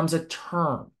it becomes a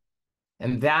term.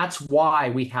 And that's why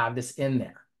we have this in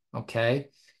there, okay?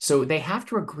 So they have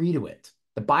to agree to it.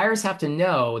 The buyers have to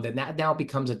know that that now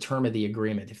becomes a term of the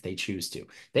agreement if they choose to.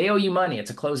 They owe you money. It's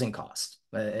a closing cost.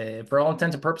 For all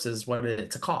intents and purposes,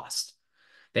 it's a cost.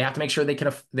 They have to make sure they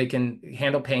can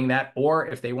handle paying that, or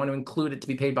if they want to include it to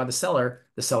be paid by the seller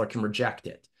can reject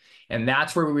it. And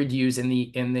that's where we would use in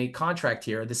the contract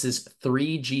here. This is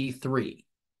 3G3.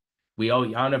 I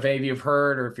don't know if any of you have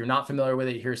heard, or if you're not familiar with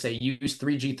it, here say use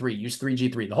 3G3, use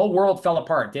 3G3. The whole world fell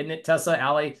apart, didn't it, Tessa,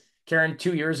 Allie, Karen,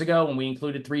 2 years ago when we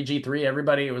included 3G3?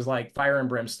 Everybody, it was like fire and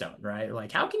brimstone, right?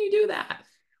 Like, how can you do that?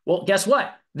 Well, guess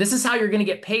what? This is how you're going to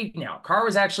get paid now. C.A.R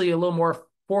was actually a little more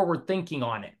forward thinking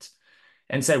on it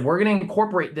and said, we're going to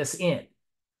incorporate this in.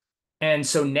 And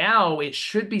so now it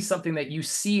should be something that you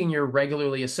see and you're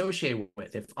regularly associated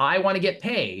with. If I want to get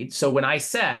paid, so when I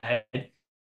said,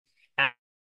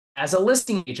 as a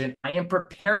listing agent, I am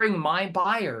preparing my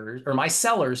buyers or my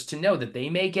sellers to know that they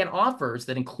may get offers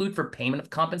that include for payment of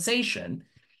compensation.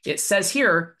 It says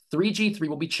here, 3G3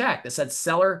 will be checked. It said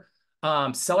seller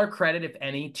credit, if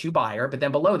any, to buyer. But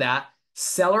then below that,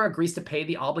 seller agrees to pay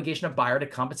the obligation of buyer to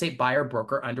compensate buyer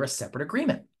broker under a separate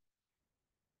agreement.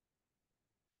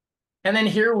 And then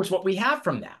here was what we have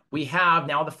from that. We have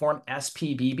now the form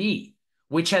SPBB,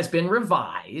 which has been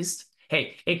revised.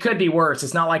 Hey, it could be worse.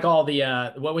 It's not like all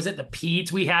the, what was it, the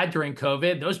peds we had during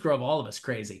COVID? Those drove all of us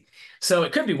crazy. So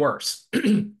it could be worse.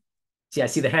 See, I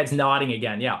see the heads nodding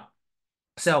again. Yeah.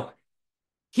 So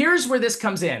here's where this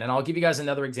comes in, and I'll give you guys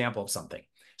another example of something.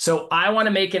 So I want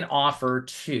to make an offer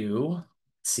to, let's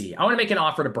see, I want to make an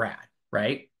offer to Brad,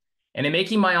 right? And in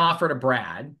making my offer to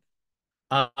Brad,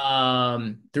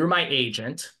 through my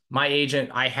agent,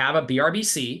 I have a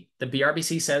BRBC. The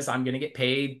BRBC says I'm going to get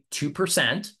paid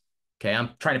 2%. Okay,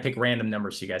 I'm trying to pick random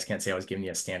numbers so you guys can't say I was giving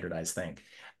you a standardized thing.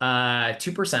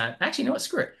 2%. Actually, you know what?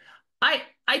 Screw it.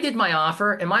 I did my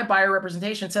offer, and my buyer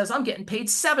representation says I'm getting paid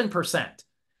 7%.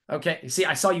 Okay, see,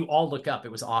 I saw you all look up.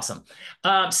 It was awesome.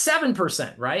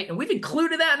 7%, right? And we've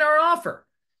included that in our offer.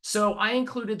 So I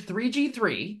included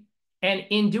 3G3, and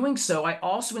in doing so, I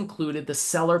also included the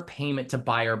seller payment to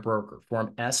buyer broker,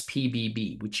 form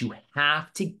SPBB, which you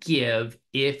have to give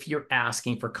if you're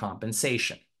asking for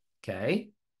compensation, okay?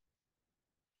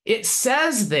 It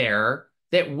says there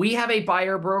that we have a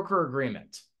buyer broker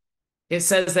agreement. It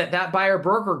says that buyer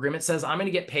broker agreement says I'm going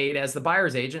to get paid as the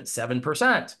buyer's agent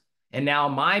 7%. And now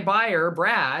my buyer,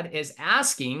 Brad, is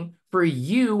asking for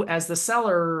you as the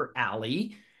seller,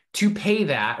 Allie, to pay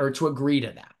that or to agree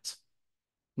to that.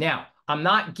 Now, I'm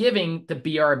not giving the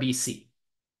BRBC.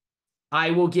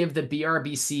 I will give the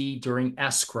BRBC during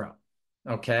escrow,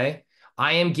 okay?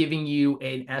 I am giving you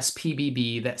an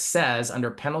SPBB that says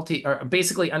under penalty, or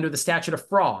basically under the statute of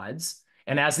frauds,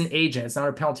 and as an agent, it's not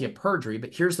a penalty of perjury,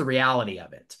 but here's the reality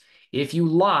of it. If you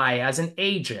lie as an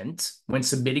agent when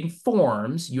submitting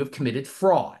forms, you have committed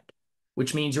fraud,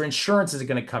 which means your insurance isn't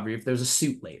going to cover you if there's a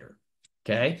suit later,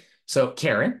 okay? So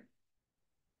Karen?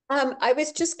 I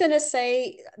was just going to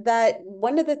say that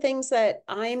one of the things that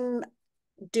I'm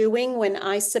doing when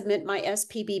I submit my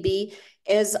SPBB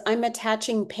is I'm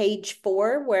attaching page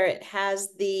 4 where it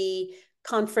has the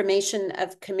confirmation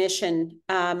of commission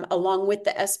along with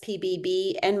the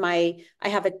SPBB, and I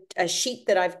have a sheet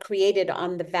that I've created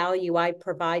on the value I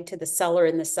provide to the seller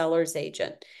and the seller's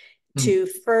agent to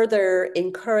further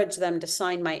encourage them to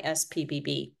sign my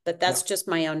SPBB. But that's just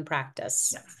my own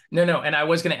practice. Yeah. No. And I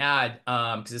was going to add,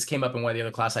 because this came up in one of the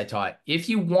other class I taught, if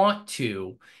you want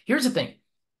to, here's the thing.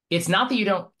 It's not that you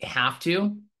don't have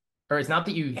to, or it's not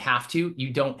that you have to,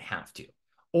 you don't have to.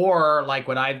 Or like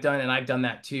what I've done, and I've done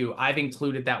that too, I've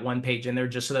included that one page in there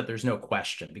just so that there's no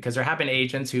question. Because there have been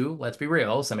agents who, let's be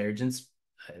real, some agents,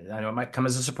 I know it might come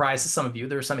as a surprise to some of you,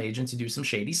 there are some agents who do some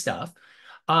shady stuff.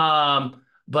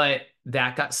 But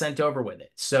that got sent over with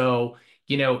it. So,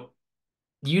 you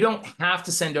don't have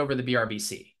to send over the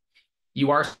BRBC.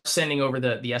 You are sending over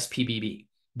the SPBB.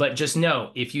 But just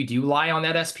know, if you do lie on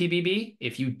that SPBB,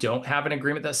 if you don't have an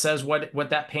agreement that says what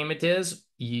that payment is,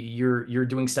 you're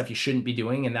doing stuff you shouldn't be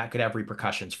doing, and that could have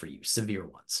repercussions for you, severe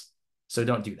ones. So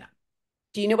don't do that.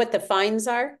 Do you know what the fines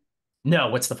are? No,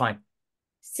 what's the fine?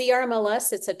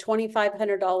 CRMLS, it's a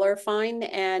 $2,500 fine,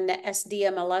 and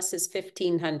SDMLS is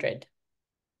 $1,500.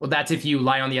 Well, that's if you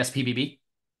lie on the SPBB.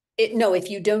 No, if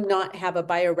you do not have a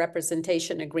buyer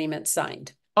representation agreement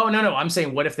signed. Oh, no. I'm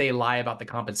saying, what if they lie about the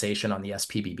compensation on the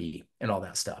SPBB and all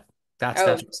that stuff? That's what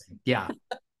I'm saying. Yeah.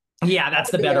 Yeah, that's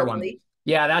the better one.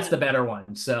 Yeah, that's the better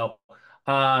one. So,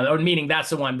 or meaning that's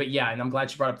the one. But yeah, and I'm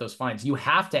glad you brought up those fines. You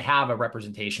have to have a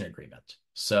representation agreement.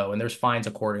 So, and there's fines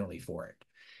accordingly for it.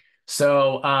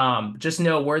 So just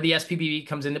know where the SPBB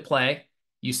comes into play.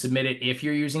 You submit it if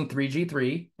you're using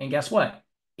 3G3. And guess what?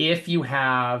 If you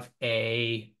have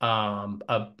a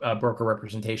broker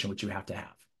representation, which you have to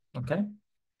have. Okay.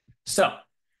 So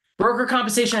broker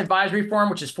compensation advisory form,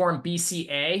 which is form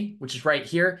BCA, which is right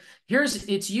here.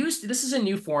 It's used, this is a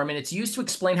new form, and it's used to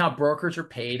explain how brokers are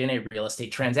paid in a real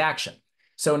estate transaction.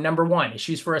 So number 1,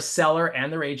 issues for a seller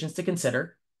and their agents to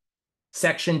consider.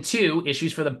 Section 2,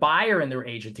 issues for the buyer and their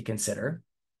agent to consider.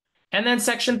 And then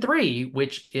section 3,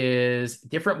 which is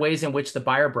different ways in which the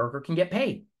buyer broker can get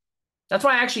paid. That's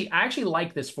why I actually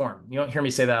like this form. You don't hear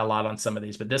me say that a lot on some of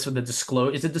these, but this with the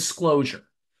disclose is a disclosure.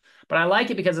 But I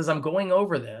like it because as I'm going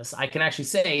over this, I can actually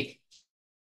say,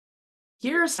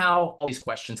 here's how all these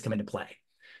questions come into play.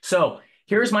 So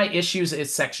here's my issues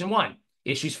is section 1,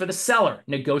 issues for the seller,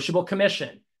 negotiable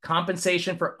commission,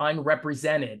 compensation for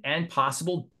unrepresented, and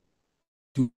possible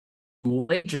dual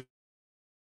agents.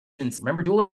 Remember,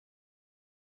 dual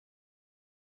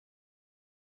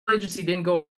agency didn't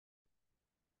go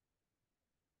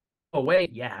away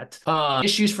yet.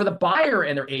 Issues for the buyer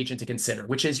and their agent to consider,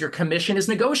 which is your commission is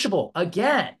negotiable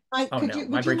again. Am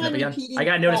I breaking up again? I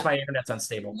got noticed my internet's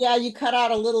unstable. Yeah, you cut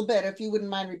out a little bit. If you wouldn't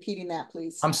mind repeating that,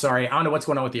 please. I'm sorry. I don't know what's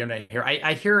going on with the internet here.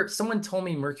 I hear someone told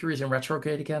me Mercury's in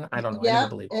retrograde again. I don't know. Yeah, I never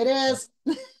believe it is.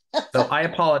 So I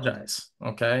apologize.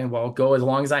 Okay. Well, go as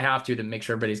long as I have to make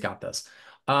sure everybody's got this.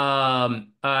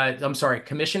 I'm sorry.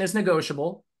 Commission is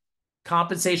negotiable.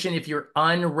 Compensation if you're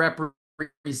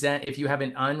if you have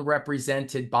an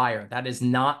unrepresented buyer, that is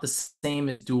not the same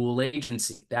as dual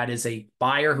agency. That is a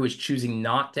buyer who is choosing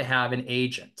not to have an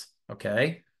agent,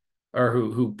 okay? Or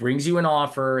who brings you an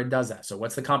offer and does that. So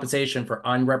what's the compensation for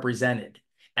unrepresented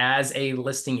as a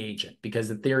listing agent? Because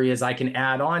the theory is I can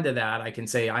add on to that. I can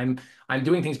say I'm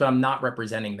doing things, but I'm not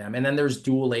representing them. And then there's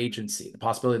dual agency, the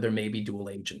possibility there may be dual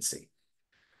agency.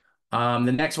 The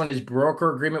next one is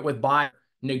broker agreement with buyer,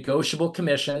 negotiable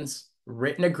commissions,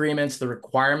 written agreements, the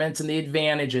requirements and the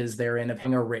advantages therein of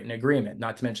having a written agreement,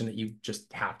 not to mention that you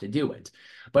just have to do it.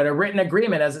 But a written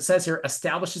agreement, as it says here,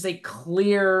 establishes a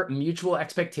clear mutual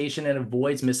expectation and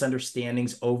avoids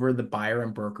misunderstandings over the buyer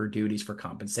and broker duties for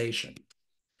compensation.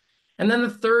 And then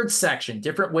the third section,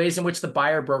 different ways in which the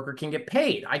buyer broker can get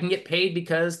paid. I can get paid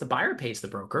because the buyer pays the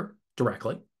broker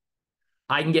directly.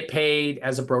 I can get paid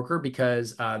as a broker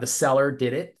because the seller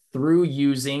did it through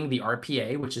using the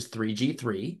RPA, which is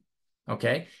 3G3.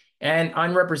 Okay. And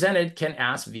unrepresented can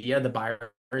ask via the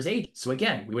buyer's agent. So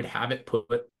again, we would have it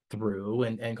put through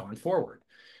and gone forward.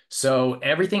 So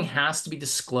everything has to be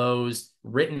disclosed,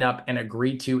 written up, and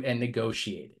agreed to and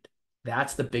negotiated.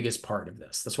 That's the biggest part of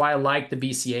this. That's why I like the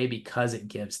BCA, because it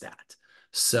gives that.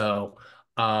 So,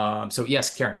 so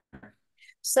yes, Karen.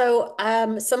 So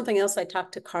something else I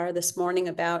talked to C.A.R this morning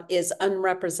about is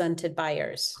unrepresented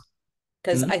buyers,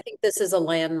 because I think this is a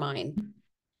landmine.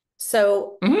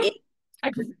 So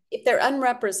if they're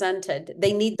unrepresented,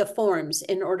 they need the forms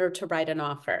in order to write an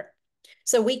offer.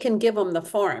 So we can give them the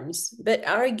forms, but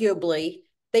arguably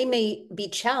they may be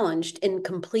challenged in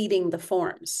completing the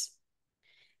forms.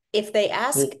 If they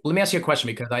ask... Well, let me ask you a question,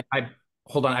 because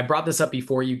hold on, I brought this up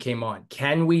before you came on.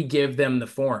 Can we give them the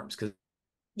forms? Because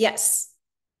yes,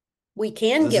 we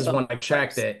can give them. This is when I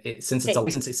checked it, since it's a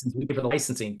licensing, since we give it the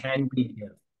licensing,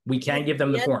 we can give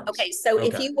them the forms. Okay, so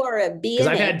if you are a BNA, because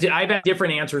I've had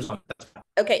different answers on that.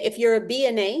 Okay, if you're a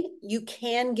BNA, you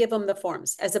can give them the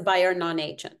forms as a buyer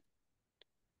non-agent.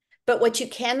 But what you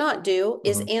cannot do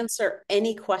is answer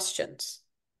any questions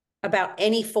about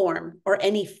any form or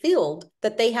any field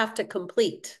that they have to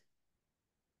complete.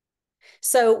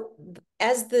 So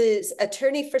as the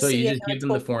attorney for C.A.R, you just give them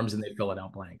the forms and they fill it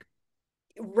out blank.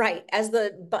 Right,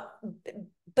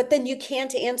 but then you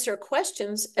can't answer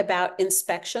questions about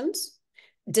inspections,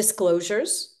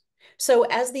 disclosures. So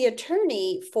as the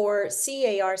attorney for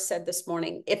C.A.R said this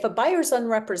morning, if a buyer's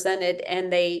unrepresented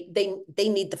and they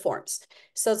need the forms.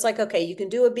 So it's like, okay, you can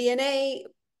do a BNA,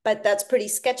 but that's pretty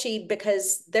sketchy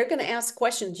because they're going to ask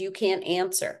questions you can't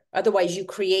answer. Otherwise, you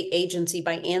create agency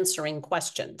by answering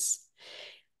questions.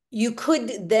 You could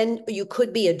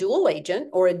be a dual agent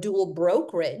or a dual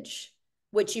brokerage,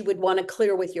 which you would want to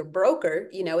clear with your broker.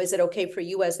 You know, is it okay for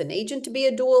you as an agent to be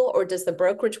a dual, or does the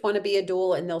brokerage want to be a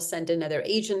dual and they'll send another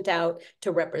agent out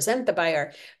to represent the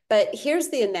buyer? But here's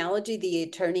the analogy the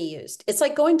attorney used. It's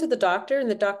like going to the doctor and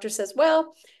the doctor says,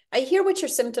 well, I hear what your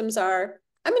symptoms are.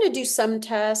 I'm going to do some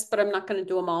tests, but I'm not going to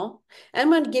do them all. And I'm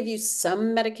going to give you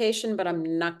some medication, but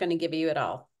I'm not going to give you it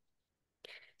all.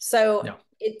 So No.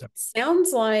 it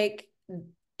sounds like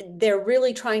they're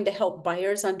really trying to help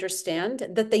buyers understand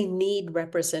that they need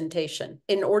representation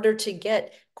in order to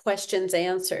get questions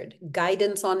answered,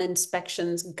 guidance on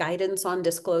inspections, guidance on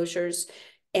disclosures,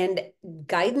 and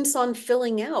guidance on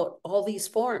filling out all these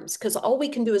forms. Because all we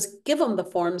can do is give them the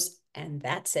forms and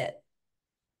that's it.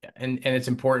 And it's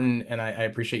important, and I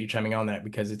appreciate you chiming on that,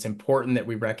 because it's important that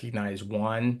we recognize,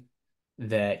 one,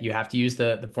 that you have to use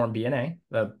the form B&A,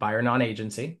 the buyer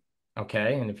non-agency.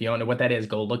 Okay. And if you don't know what that is,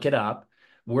 go look it up.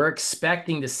 We're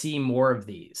expecting to see more of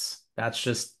these. That's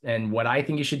just, and what I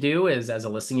think you should do is, as a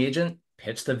listing agent,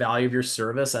 pitch the value of your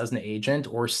service as an agent,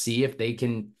 or see if they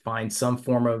can find some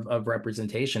form of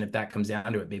representation if that comes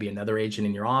down to it. Maybe another agent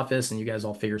in your office and you guys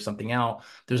all figure something out.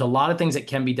 There's a lot of things that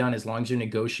can be done as long as you're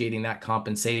negotiating that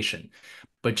compensation.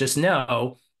 But just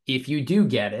know, if you do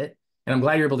get it, and I'm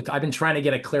glad you're able to, I've been trying to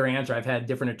get a clear answer. I've had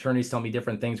different attorneys tell me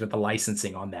different things with the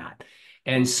licensing on that.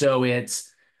 And so it's,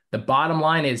 the bottom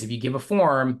line is, if you give a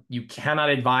form, you cannot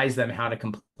advise them how to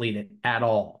complete it at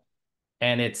all.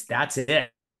 And that's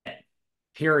it.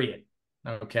 Period.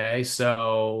 Okay.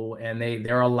 So, and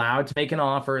they're allowed to make an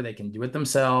offer. They can do it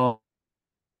themselves.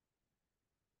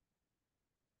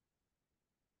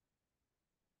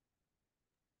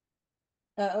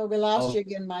 Oh, we lost you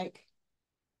again, Mike.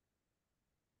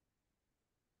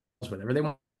 Whatever they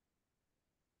want.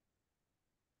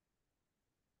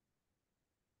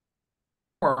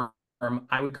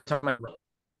 I would talk about.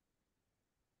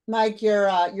 Mike,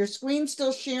 your screen's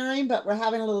still sharing, but we're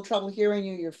having a little trouble hearing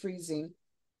you. You're freezing.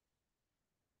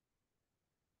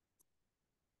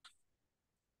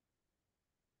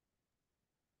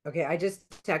 Okay, I just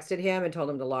texted him and told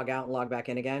him to log out and log back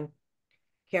in again.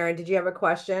 Karen, did you have a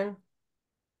question?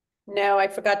 No, I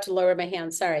forgot to lower my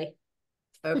hand. Sorry.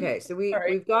 Okay, so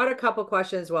we've got a couple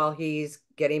questions while he's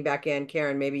getting back in.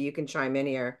 Karen, maybe you can chime in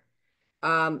here.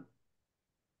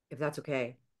 If that's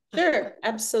okay. Sure,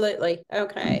 absolutely.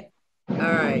 Okay. All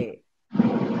right.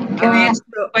 Can I ask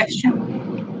a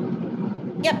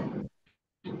question? Yep.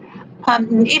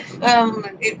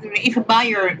 If a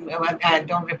buyer I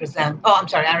don't represent, oh, I'm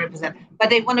sorry, I represent, but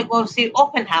they want to go see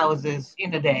open houses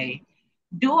in a day,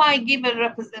 do I give a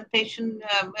representation,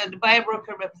 the buyer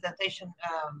broker representation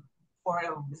for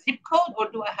a zip code,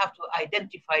 or do I have to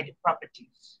identify the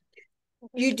properties?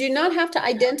 You do not have to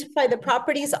identify the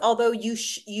properties, although you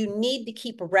need to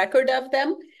keep a record of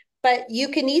them. But you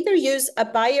can either use a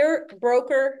buyer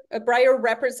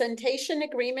representation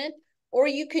agreement, or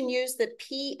you can use the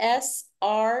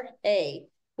PSRA,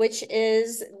 which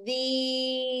is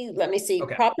the, let me see,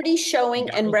 property showing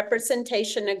and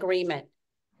representation agreement.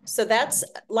 So that's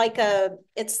like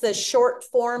it's the short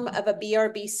form of a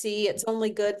BRBC. It's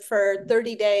only good for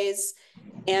 30 days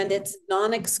and it's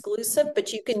non-exclusive,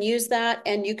 but you can use that,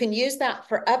 and you can use that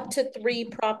for up to 3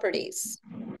 properties.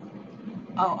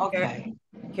 Oh, okay.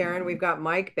 Karen, we've got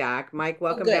Mike back. Mike,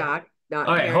 welcome back.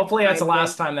 Okay, hopefully that's the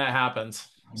last time that happens.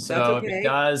 So okay. if it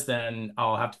does, then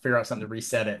I'll have to figure out something to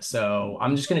reset it. So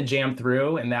I'm just going to jam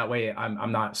through, and that way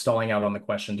I'm not stalling out on the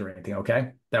questions or anything.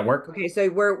 Okay, that work? Okay,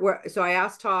 so so I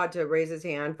asked Todd to raise his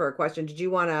hand for a question. Did you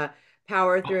want to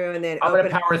power through and then I'm going to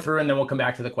power through, and then we'll come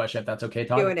back to the question if that's okay,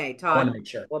 Todd. Q&A, Todd. I want to make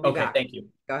sure. We'll be back. Thank you.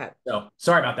 Go ahead. So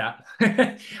sorry about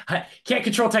that. I can't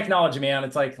control technology, man.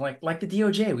 It's like the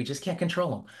DOJ. We just can't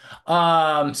control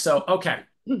them. So okay.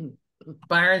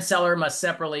 Buyer and seller must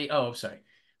separately. Oh, sorry.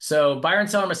 So buyer and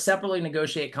seller must separately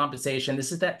negotiate compensation.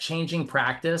 This is that changing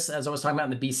practice, as I was talking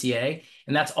about in the BCA.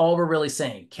 And that's all we're really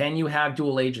saying. Can you have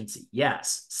dual agency?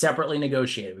 Yes. Separately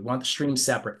negotiated. We want the stream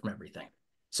separate from everything.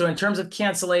 So in terms of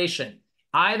cancellation,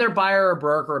 either buyer or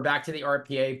broker, back to the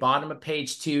RPA, bottom of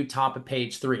page 2, top of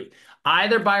page 3.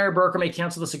 Either buyer or broker may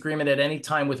cancel this agreement at any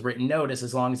time with written notice,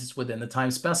 as long as it's within the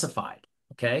time specified.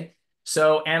 Okay.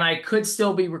 So, and I could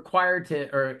still be required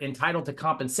to, or entitled to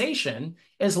compensation,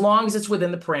 as long as it's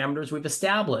within the parameters we've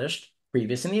established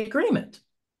previous in the agreement.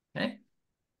 Okay.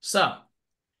 So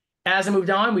as I moved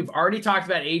on, we've already talked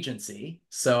about agency.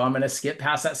 So I'm going to skip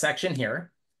past that section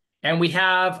here. And we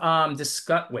have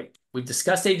we've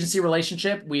discussed agency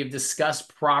relationship. We've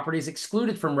discussed properties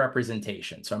excluded from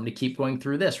representation. So I'm going to keep going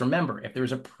through this. Remember, if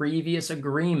there's a previous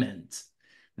agreement,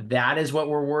 that is what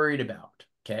we're worried about.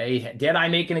 Okay. Did I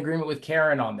make an agreement with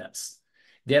Karen on this?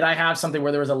 Did I have something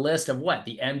where there was a list of what?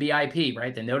 The NBIP,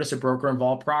 right? The Notice of Broker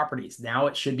Involved Properties. Now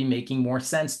it should be making more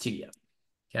sense to you.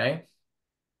 Okay.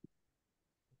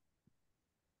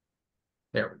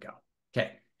 There we go.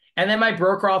 Okay. And then my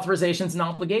broker authorizations and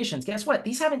obligations. Guess what?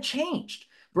 These haven't changed.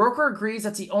 Broker agrees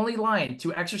that's the only line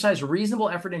to exercise reasonable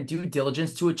effort and due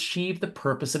diligence to achieve the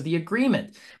purpose of the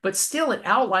agreement. But still, it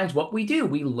outlines what we do.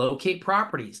 We locate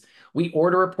properties. We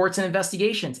order reports and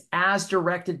investigations as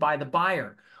directed by the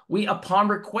buyer. We, upon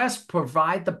request,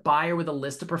 provide the buyer with a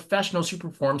list of professionals who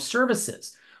perform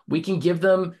services. We can give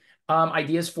them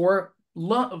ideas from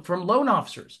loan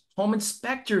officers, home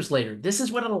inspectors later. This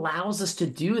is what allows us to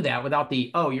do that without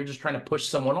the, oh, you're just trying to push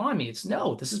someone on me. It's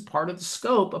no, this is part of the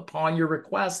scope. Upon your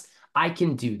request, I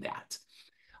can do that.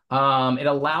 It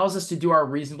allows us to do our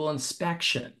reasonable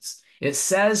inspections. It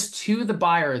says to the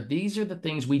buyer, these are the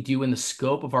things we do in the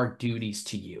scope of our duties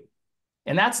to you.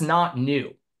 And that's not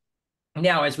new.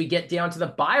 Now, as we get down to the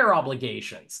buyer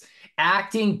obligations,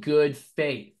 act in good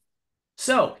faith.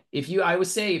 So I would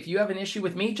say, if you have an issue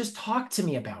with me, just talk to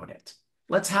me about it.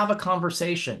 Let's have a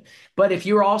conversation. But if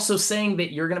you're also saying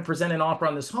that you're going to present an offer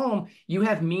on this home, you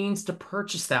have means to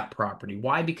purchase that property.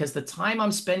 Why? Because the time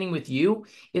I'm spending with you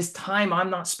is time I'm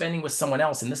not spending with someone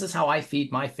else. And this is how I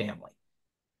feed my family.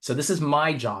 So this is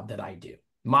my job that I do.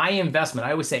 My investment.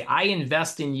 I always say I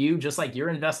invest in you just like you're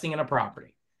investing in a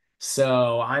property.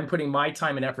 So I'm putting my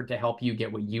time and effort to help you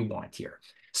get what you want here.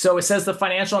 So it says the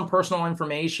financial and personal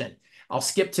information. I'll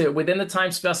skip to within the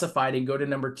time specified and go to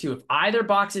number 2. If either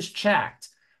box is checked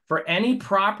for any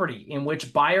property in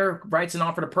which buyer writes an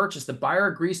offer to purchase, the buyer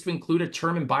agrees to include a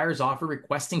term in buyer's offer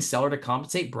requesting seller to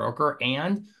compensate broker,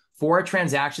 and for a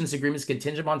transaction, this agreement is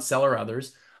contingent upon seller or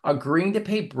others agreeing to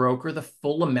pay broker the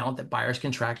full amount that buyer is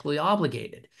contractually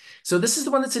obligated. So this is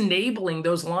the one that's enabling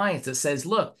those lines that says,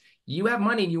 look, you have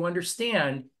money and you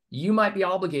understand you might be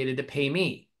obligated to pay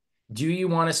me. Do you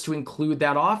want us to include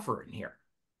that offer in here?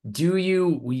 Do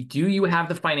you have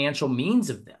the financial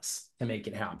means of this to make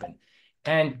it happen?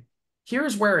 And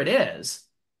here's where it is,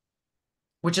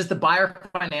 which is the buyer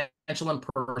financial and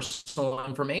personal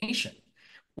information,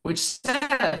 which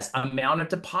says amount of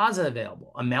deposit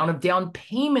available, amount of down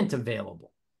payment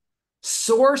available,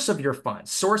 source of your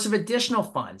funds, source of additional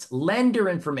funds, lender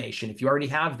information, if you already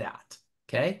have that,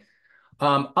 okay?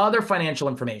 Other financial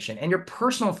information and your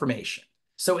personal information.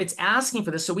 So it's asking for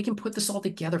this so we can put this all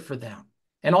together for them.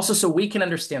 And also so we can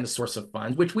understand the source of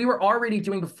funds, which we were already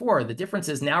doing before. The difference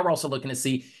is now we're also looking to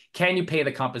see, can you pay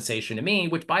the compensation to me?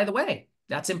 Which, by the way,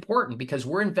 that's important because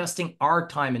we're investing our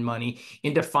time and money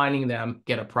into finding them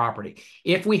get a property.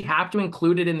 If we have to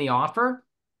include it in the offer,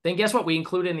 then guess what? We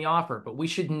include it in the offer, but we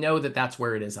should know that that's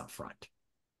where it is up front.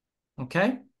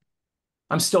 Okay?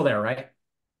 I'm still there, right?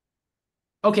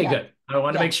 Okay, yeah. Good. I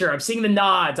want to make sure. I'm seeing the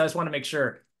nods. I just want to make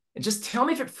sure. And just tell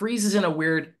me if it freezes in a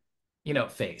weird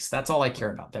face. That's all I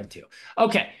care about there too.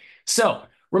 Okay, so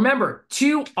remember,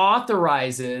 2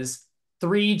 authorizes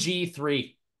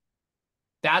 3G3.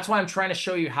 That's why I'm trying to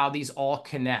show you how these all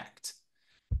connect.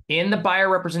 In the buyer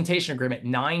representation agreement,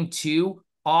 9.2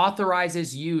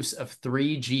 authorizes use of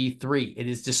 3G3. It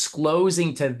is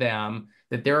disclosing to them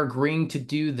that they're agreeing to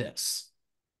do this.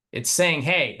 It's saying,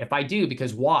 hey, if I do,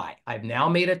 because why? I've now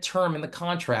made a term in the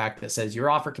contract that says your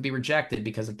offer could be rejected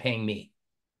because of paying me.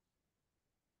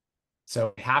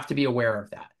 So you have to be aware of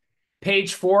that.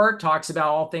 Page 4 talks about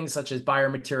all things such as buyer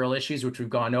material issues, which we've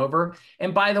gone over.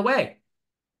 And by the way,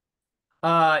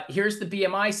 here's the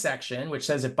BMI section, which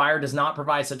says if buyer does not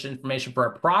provide such information for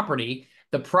a property,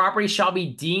 the property shall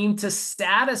be deemed to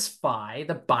satisfy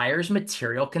the buyer's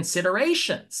material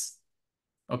considerations.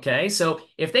 Okay, so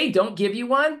if they don't give you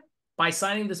one, by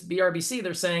signing this BRBC,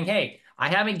 they're saying, hey, I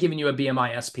haven't given you a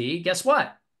BMI SP. Guess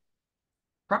what?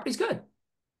 Property's good.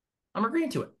 I'm agreeing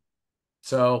to it.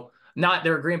 So not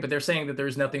their agreement, but they're saying that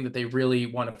there's nothing that they really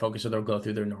want to focus on. They'll go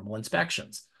through their normal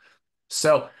inspections.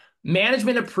 So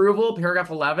management approval, paragraph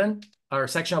 11, or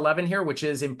section 11 here, which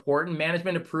is important.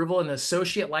 Management approval, an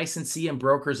associate licensee in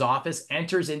broker's office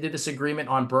enters into this agreement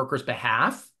on broker's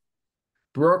behalf.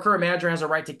 Broker or manager has a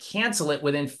right to cancel it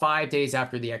within 5 days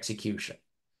after the execution.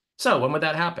 So when would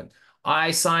that happen?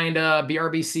 I signed a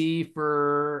BRBC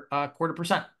for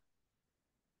 0.25%.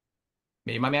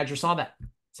 Maybe my manager saw that.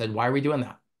 Said, why are we doing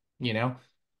that? It's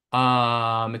a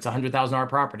 $100,000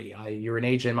 property. You're an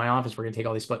agent in my office. We're going to take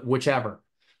all these, but whichever.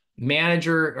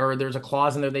 Manager, or there's a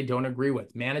clause in there they don't agree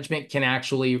with. Management can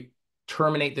actually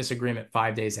terminate this agreement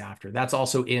 5 days after. That's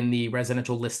also in the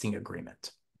residential listing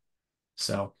agreement.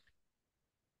 So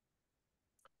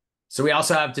we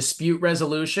also have dispute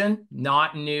resolution,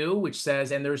 not new, which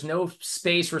says, and there's no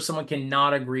space where someone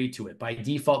cannot agree to it. By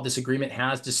default, this agreement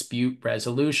has dispute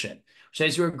resolution.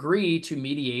 says you agree to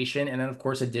mediation and then, of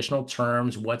course, additional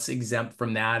terms, what's exempt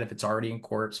from that if it's already in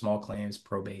court, small claims,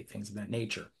 probate, things of that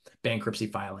nature, bankruptcy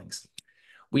filings.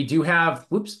 We do have,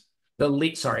 let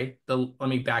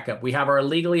me back up. We have our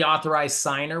legally authorized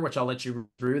signer, which I'll let you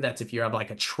through. That's if you have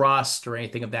like a trust or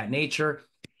anything of that nature.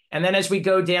 And then as we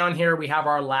go down here, we have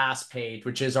our last page,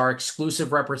 which is our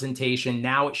exclusive representation.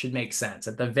 Now it should make sense.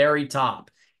 At the very top,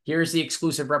 here's the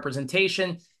exclusive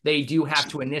representation. They do have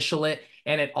to initial it.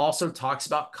 And it also talks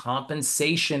about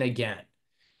compensation again.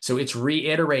 So it's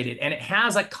reiterated. And it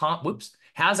has a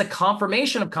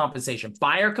confirmation of compensation.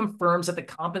 Buyer confirms that the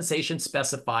compensation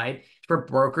specified for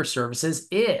broker services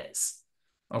is.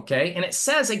 Okay. And it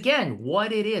says again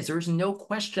what it is. There's no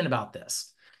question about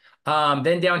this.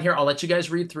 Then down here, I'll let you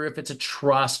guys read through if it's a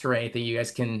trust or anything. You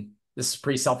guys can, this is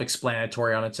pretty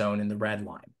self-explanatory on its own in the red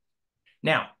line.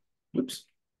 Now,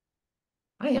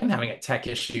 I am having a tech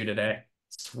issue today.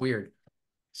 It's weird.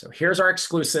 So here's our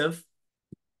exclusive.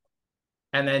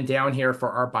 And then down here for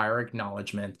our buyer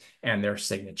acknowledgement and their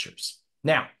signatures.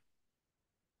 Now,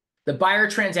 the buyer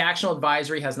transactional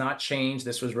advisory has not changed.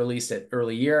 This was released at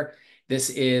early year.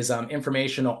 This is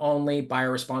informational only.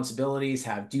 Buyer responsibilities,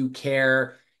 have due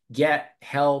care, get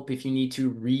help if you need to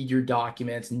read your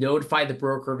documents, notify the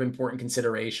broker of important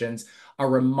considerations, a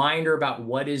reminder about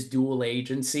what is dual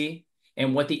agency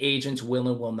and what the agents will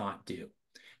and will not do.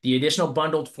 The additional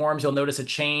bundled forms, you'll notice a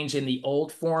change in the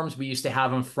old forms. We used to have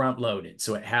them front loaded.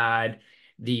 So it had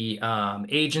the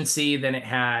agency, then it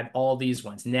had all these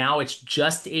ones. Now it's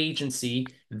just agency,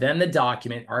 then the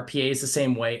document, RPA is the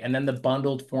same way, and then the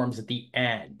bundled forms at the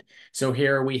end. So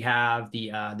here we have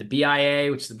the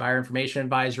BIA, which is the Buyer Information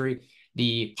Advisory,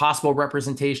 the possible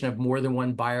representation of more than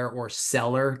one buyer or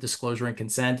seller, disclosure and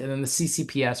consent, and then the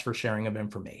CCPS for sharing of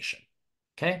information.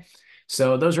 Okay,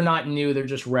 so those are not new. They're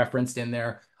just referenced in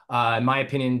there. In my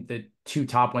opinion, the two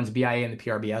top ones, BIA and the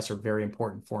PRBS, are very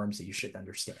important forms that you should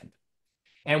understand.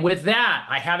 And with that,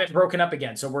 I have it broken up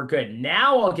again, so we're good.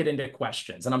 Now I'll get into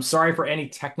questions, and I'm sorry for any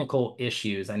technical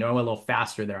issues. I know I'm a little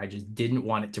faster there. I just didn't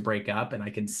want it to break up, and I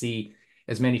can see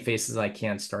as many faces as I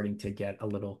can starting to get a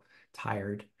little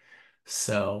tired.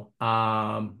 So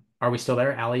are we still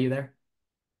there? Allie, you there?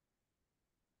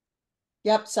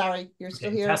 Yep, sorry, you're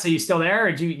still here. Tessa, you still there,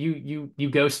 or do you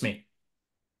ghost me?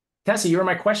 Tessa, you were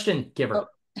my question giver.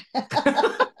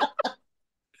 Oh.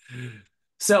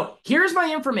 So here's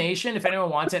my information if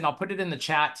anyone wants it, and I'll put it in the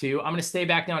chat too. I'm going to stay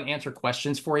back now and answer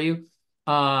questions for you.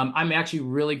 I'm actually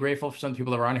really grateful for some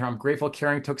people that are on here. I'm grateful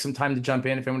Karen took some time to jump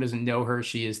in. If anyone doesn't know her,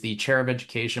 she is the chair of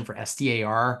education for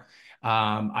SDAR.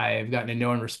 I've gotten to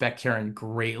know and respect Karen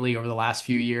greatly over the last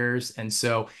few years. And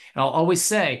I'll always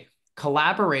say,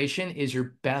 collaboration is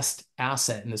your best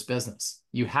asset in this business.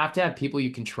 You have to have people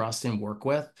you can trust and work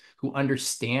with who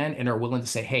understand and are willing to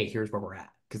say, hey, here's where we're at,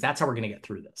 because that's how we're going to get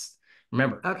through this.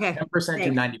 Remember, okay, 10%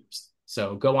 to 90%.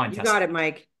 So go on, Tessa. You got it,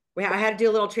 Mike. I had to do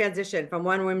a little transition from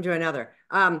one room to another.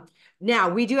 Now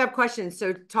we do have questions.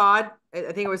 So Todd, I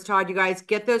think it was Todd, you guys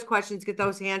get those questions, get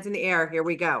those hands in the air. Here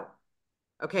we go.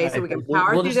 Okay, so we can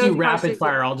power through those questions. We'll just do rapid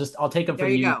fire. I'll take them from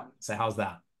you. Go. So how's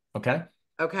that? Okay.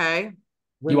 Okay.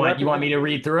 You want me to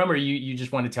read through them, or you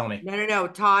just want to tell me? No,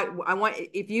 Todd.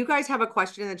 If you guys have a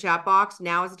question in the chat box,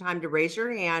 now is the time to raise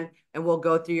your hand, and we'll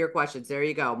go through your questions. There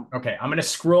you go. Okay, I'm gonna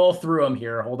scroll through them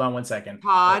here. Hold on one second.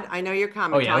 Todd, I know you're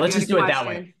coming. Oh yeah, Todd, let's just do it that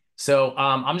way. So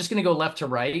I'm just gonna go left to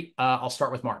right. I'll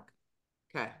start with Mark.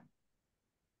 Okay.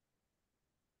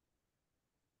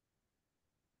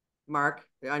 Mark,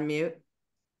 unmute.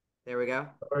 There we go.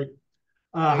 All right.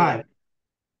 Hi.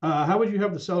 How would you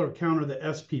have the seller counter the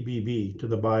SPBB to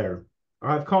the buyer?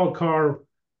 I've called C.A.R,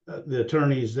 the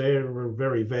attorneys, they were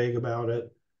very vague about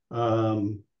it.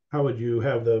 How would you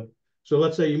have so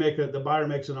let's say the buyer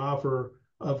makes an offer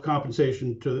of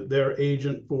compensation to their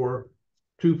agent for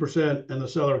 2% and the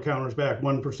seller counters back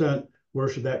 1%. Where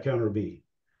should that counter be?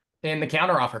 In the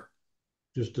counter offer.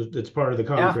 It's part of the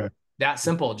contract. Yeah, that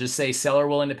simple. Just say seller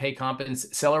willing to pay compensation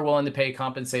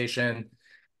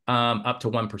up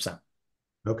to 1%.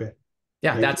 Okay.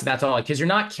 Yeah, that's all. Because you're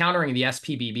not countering the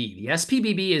SPBB. The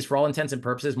SPBB is, for all intents and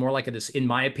purposes, more like in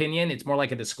my opinion, it's more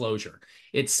like a disclosure.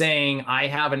 It's saying I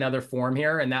have another form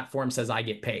here, and that form says I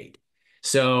get paid.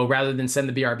 So rather than send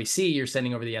the BRBC, you're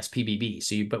sending over the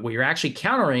SPBB. But what you're actually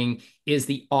countering is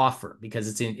the offer,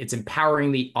 because it's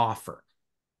empowering the offer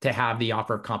to have the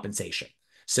offer of compensation.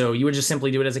 So you would just simply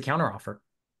do it as a counter offer.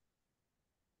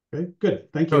 Okay,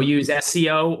 good. Thank you. So use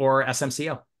SCO or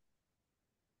SMCO.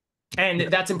 And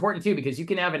that's important too, because you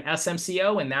can have an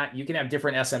SMCO and that you can have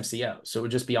different SMCO. So it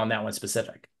would just be on that one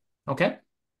specific. Okay.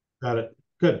 Got it.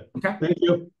 Good. Okay. Thank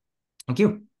you. Thank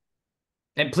you.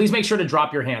 And please make sure to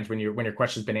drop your hands when your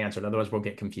question's been answered. Otherwise, we'll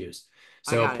get confused.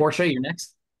 So, Portia, you're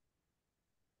next.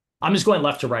 I'm just going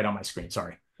left to right on my screen.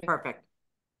 Sorry. Perfect.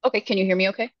 Okay, can you hear me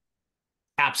okay?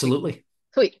 Absolutely.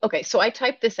 Sweet. Okay, so I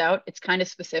typed this out. It's kind of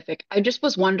specific. I just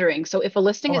was wondering, so if a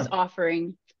listing is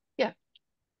offering, yeah.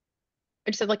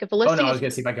 I just said like if a listing Oh, no, I is, was going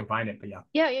to see if I can find it, but yeah.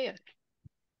 Yeah.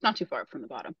 Not too far from the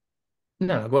bottom.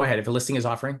 No, go ahead. If a listing is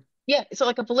offering. Yeah, so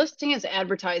like if a listing is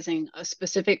advertising a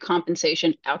specific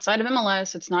compensation outside of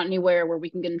MLS, it's not anywhere where we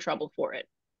can get in trouble for it.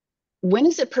 When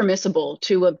is it permissible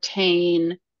to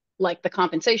obtain like the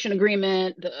compensation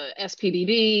agreement, the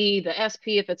SPBB, the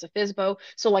SP if it's a FSBO?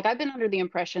 So like I've been under the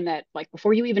impression that like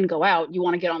before you even go out, you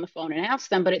want to get on the phone and ask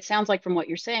them, but it sounds like from what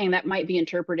you're saying, that might be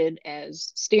interpreted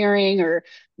as steering, or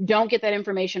don't get that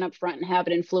information up front and have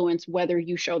it influence whether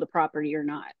you show the property or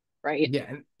not. Right.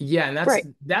 Yeah.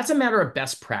 And that's a matter of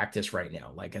best practice right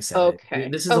now. Like I said,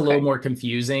 this is a little more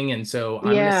confusing. And so I'm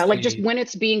gonna say, like just when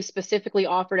it's being specifically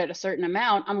offered at a certain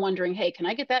amount, I'm wondering, hey, can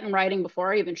I get that in writing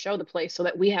before I even show the place so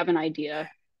that we have an idea,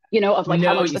 of like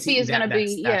how much the fee is going to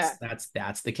be?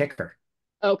 That's the kicker.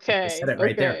 Okay. I said it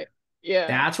right there. Yeah.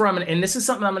 That's where and this is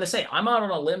something I'm going to say. I'm out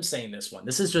on a limb saying this one.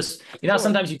 This is just,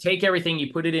 sometimes you take everything,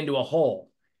 you put it into a hole.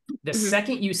 The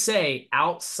second you say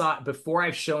outside, before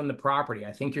I've shown the property,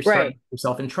 I think you're starting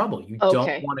yourself in trouble. You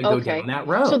don't want to go down that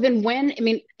road. So then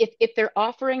if they're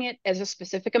offering it as a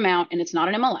specific amount and it's not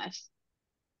an MLS,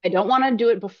 I don't want to do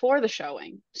it before the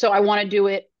showing. So I want to do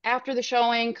it after the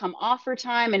showing, come offer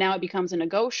time, and now it becomes a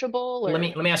negotiable. Or... Let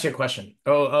me ask you a question.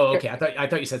 Okay. I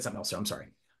thought you said something else. So I'm sorry.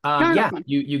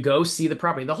 You go see the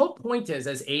property. The whole point is,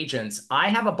 as agents, I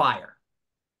have a buyer.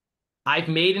 I've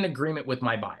made an agreement with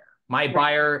my buyer. My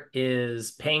buyer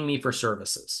is paying me for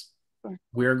services.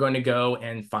 We're going to go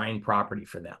and find property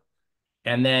for them.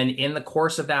 And then in the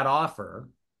course of that offer,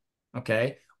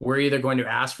 we're either going to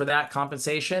ask for that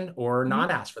compensation or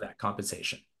not ask for that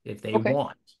compensation if they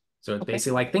want. So it's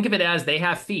basically like, think of it as they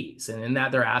have fees, and in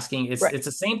that they're asking, it's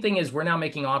the same thing as we're now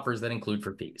making offers that include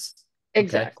for fees.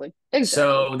 Exactly.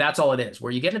 So that's all it is.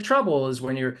 Where you get into trouble is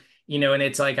when you're, and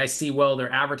it's like, I see, well,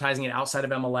 they're advertising it outside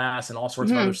of MLS and all sorts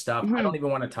of other stuff. I don't even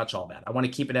want to touch all that. I want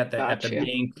to keep it at the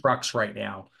main crux right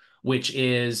now, which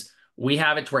is we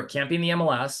have it to where it can't be in the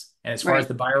MLS. And as far as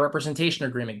the buyer representation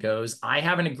agreement goes, I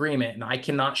have an agreement and I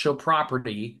cannot show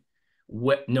property.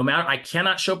 I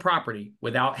cannot show property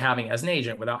without having, as an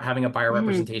agent, without having a buyer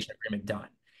representation agreement done.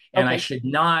 And I should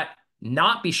not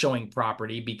be showing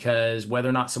property because whether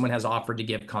or not someone has offered to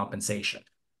give compensation.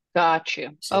 Got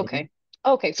you.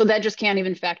 Okay. So that just can't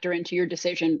even factor into your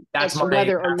decision as to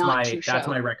whether or not to show. That's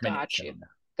my recommendation.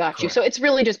 Got you. So it's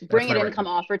really just bring it in, come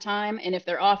offer time. And if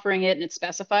they're offering it and it's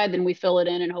specified, then we fill it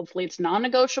in and hopefully it's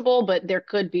non-negotiable, but there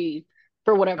could be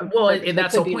for whatever. Well,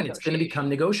 that's the point. It's going to become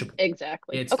negotiable.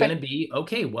 Exactly. It's going to be,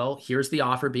 well, here's the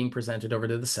offer being presented over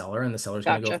to the seller and the seller's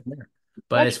going to go from there.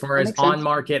 But as far as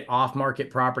on-market,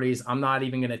 off-market properties, I'm not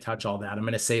even going to touch all that. I'm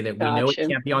going to say that we know it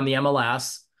can't be on the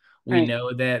MLS. We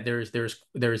know that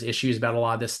there's issues about a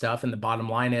lot of this stuff. And the bottom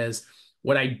line is,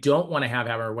 what I don't want to have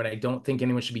happen, or what I don't think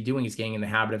anyone should be doing, is getting in the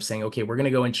habit of saying, okay, we're going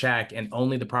to go and check, and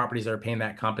only the properties that are paying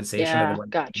that compensation are the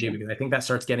ones to do, because I think that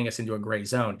starts getting us into a gray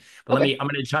zone. But I'm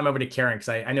going to chime over to Karen, because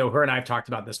I know her and I have talked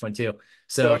about this one too.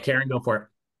 So Karen, go for it.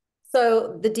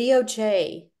 So the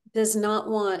DOJ does not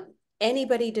want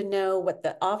anybody to know what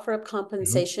the offer of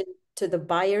compensation to the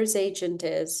buyer's agent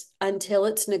is until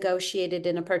it's negotiated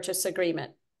in a purchase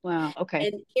agreement. Wow. Okay.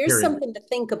 And here's something to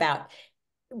think about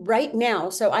right now.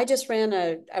 So I just ran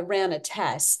a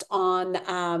test on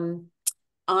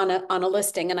a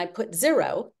listing, and I put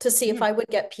 0 to see if I would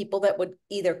get people that would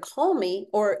either call me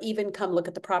or even come look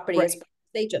at the property as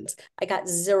agents. I got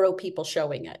 0 people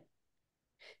showing it.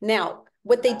 Now,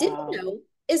 what they didn't know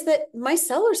is that my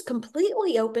seller's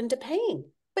completely open to paying,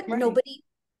 but nobody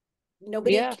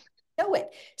can show it.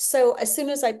 So as soon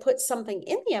as I put something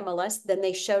in the MLS, then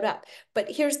they showed up.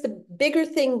 But here's the bigger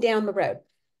thing down the road.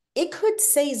 It could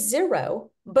say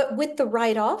 0, but with the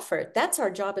right offer, that's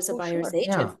our job as a buyer's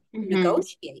agent to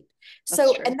negotiate.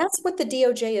 And that's what the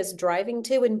DOJ is driving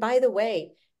to. And by the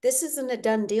way, this isn't a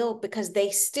done deal because they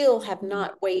still have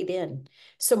not weighed in.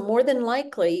 So more than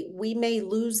likely, we may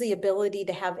lose the ability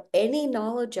to have any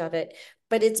knowledge of it,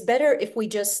 but it's better if we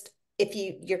just,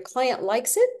 your client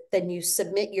likes it, then you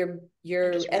submit your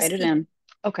write it in.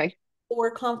 Okay. For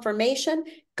confirmation,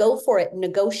 go for it.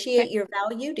 Negotiate your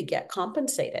value to get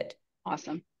compensated.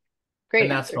 Awesome. Great.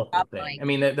 And that's the whole thing. I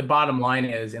mean, the bottom line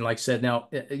is, and like I said, now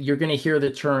you're going to hear the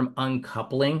term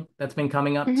uncoupling that's been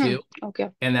coming up too. Okay.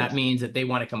 And that means that they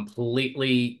want to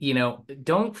completely,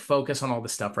 don't focus on all the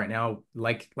stuff right now.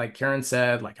 Like Karen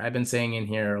said, like I've been saying in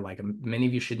here, like many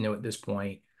of you should know at this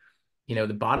point,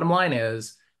 The bottom line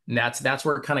is, and that's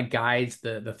where it kind of guides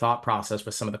the thought process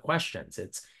with some of the questions.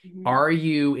 It's, are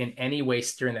you in any way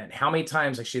steering that? How many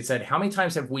times, like she had said, how many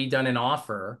times have we done an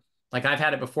offer? Like I've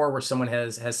had it before where someone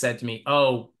has said to me,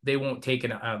 oh, they won't take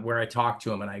an, where I talk to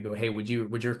them and I go, hey, would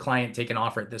your client take an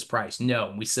offer at this price? No.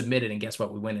 And we submitted, and guess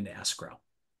what? We went into escrow.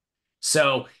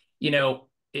 So,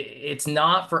 it's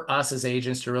not for us as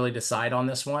agents to really decide on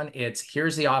this one. It's,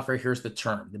 here's the offer, here's the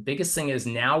term. The biggest thing is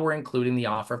now we're including the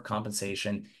offer of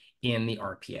compensation in the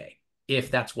RPA, if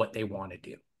that's what they want to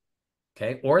do.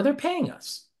 Okay. Or they're paying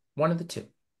us, one of the two.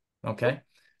 Okay.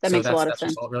 That makes a lot of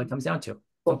sense. That's all it really comes down to.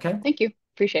 Cool. Okay. Thank you.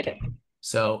 Appreciate it.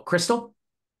 So, Crystal?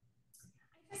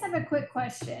 I just have a quick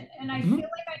question, and I feel like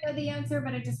I know the answer,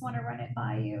 but I just want to run it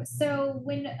by you. So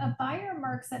when a buyer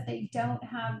marks that they don't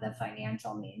have the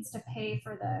financial means to pay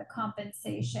for the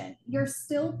compensation, you're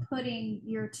still putting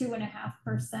your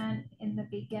 2.5% in the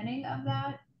beginning of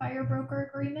that buyer broker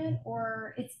agreement,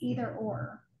 or it's either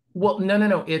or? Well,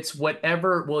 no. It's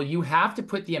whatever. Well, you have to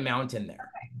put the amount in there.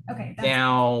 Okay.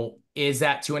 Now, is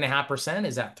that 2.5%?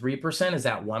 Is that 3%? Is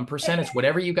that 1%? It's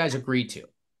whatever you guys agree to.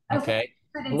 Okay.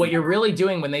 But what you're really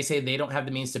doing when they say they don't have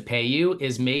the means to pay you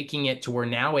is making it to where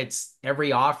now it's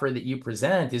every offer that you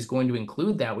present is going to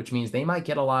include that, which means they might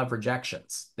get a lot of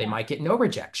rejections. They might get no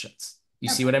rejections. You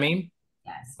see what I mean?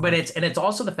 Yes. But it's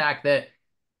also the fact that,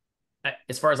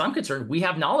 as far as I'm concerned, we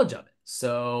have knowledge of it.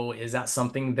 So is that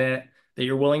something that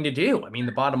you're willing to do? I mean,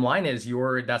 the bottom line is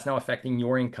that's now affecting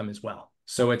your income as well.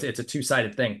 So it's a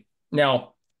two-sided thing.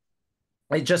 Now,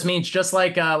 it just means, just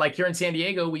like here in San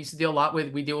Diego, we do a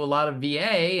lot of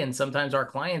VA, and sometimes our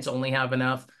clients only have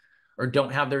enough or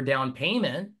don't have their down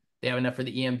payment. They have enough for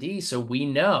the EMD. So we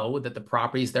know that the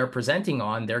properties they're presenting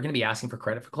on, they're going to be asking for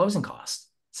credit for closing costs.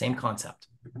 Same concept.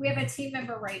 We have a team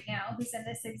member right now who's in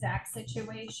this exact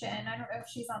situation. I don't know if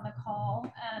she's on the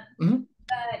call,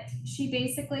 but she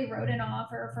basically wrote an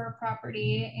offer for a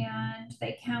property, and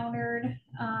they countered,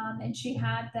 and she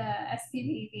had the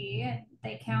SPVV, and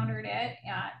they countered it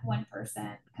at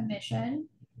 1% commission.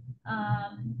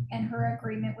 And her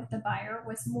agreement with the buyer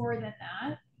was more than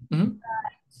that,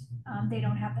 but they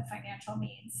don't have the financial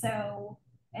means. So,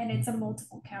 and it's a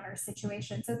multiple counter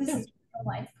situation. So this is real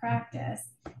life practice.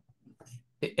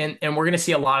 And we're going to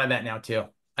see a lot of that now too.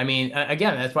 I mean,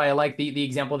 again, that's why I like the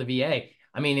example of the VA.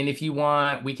 I mean, and if you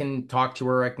want, we can talk to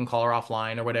her. I can call her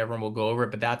offline or whatever, and we'll go over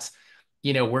it. But that's,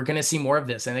 we're going to see more of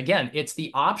this. And again, it's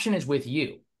the option is with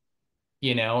you,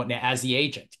 as the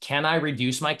agent. Can I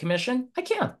reduce my commission? I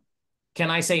can.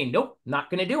 Can I say, nope, not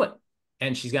going to do it,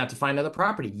 and she's going to have to find another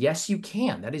property? Yes, you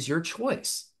can. That is your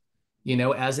choice.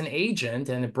 As an agent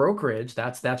and a brokerage,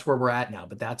 that's where we're at now.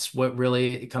 But that's what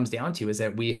really it comes down to, is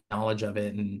that we have knowledge of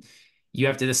it, and you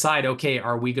have to decide, okay,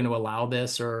 are we going to allow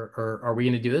this, or are we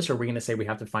going to do this, or are we going to say we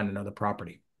have to find another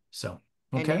property? So,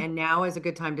 okay. And now is a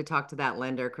good time to talk to that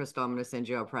lender. Crystal, I'm going to send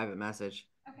you a private message.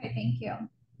 Okay, thank you.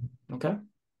 Okay.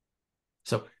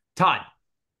 So, Todd.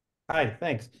 Hi,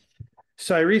 thanks.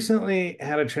 So I recently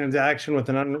had a transaction with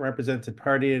an unrepresented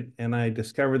party, and I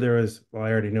discovered there was, well,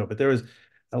 I already know, but there was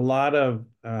a lot of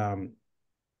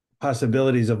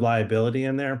possibilities of liability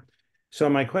in there. So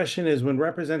my question is, when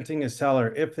representing a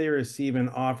seller, if they receive an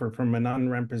offer from an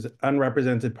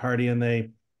unrepresented party and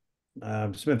they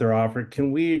submit their offer,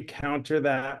 can we counter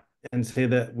that and say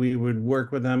that we would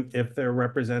work with them if they're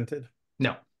represented?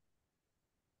 No.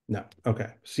 No. Okay.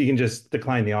 So you can just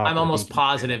decline the offer. I'm almost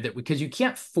positive that, because you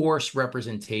can't force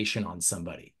representation on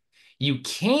somebody. You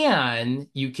can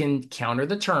counter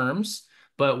the terms,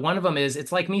 but one of them is,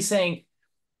 it's like me saying,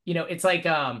 it's like,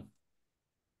 I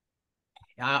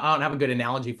don't have a good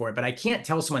analogy for it, but I can't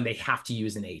tell someone they have to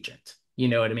use an agent. You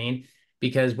know what I mean?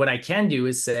 Because what I can do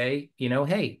is say,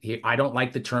 hey, I don't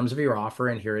like the terms of your offer,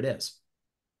 and here it is.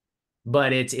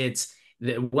 But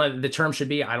the term should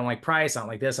be, I don't like price, I don't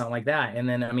like this, I don't like that. And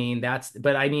then,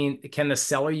 can the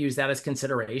seller use that as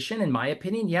consideration? In my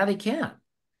opinion, yeah, they can.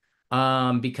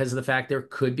 Because of the fact there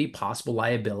could be possible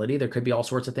liability. There could be all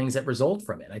sorts of things that result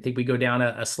from it. I think we go down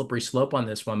a slippery slope on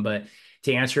this one, but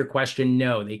to answer your question,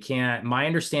 no, they can't. My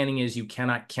understanding is you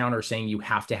cannot counter saying you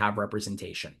have to have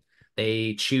representation.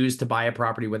 They choose to buy a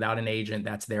property without an agent.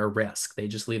 That's their risk. They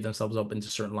just leave themselves open to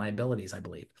certain liabilities, I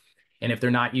believe. And if they're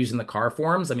not using the CAR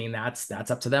forms,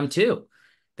 that's up to them too.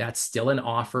 That's still an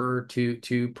offer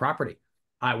to property.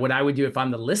 What I would do if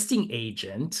I'm the listing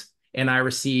agent and I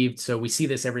received, so we see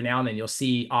this every now and then, you'll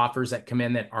see offers that come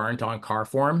in that aren't on CAR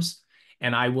forms,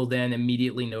 and I will then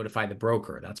immediately notify the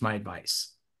broker. That's my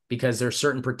advice, because there are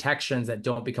certain protections that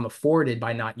don't become afforded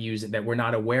by not using, that we're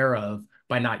not aware of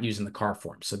by not using the CAR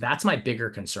form. So that's my bigger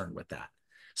concern with that.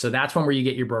 So that's one where you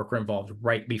get your broker involved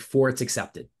right before it's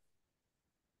accepted.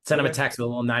 Send them a text with a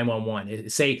little 911.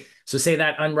 Say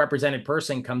that unrepresented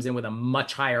person comes in with a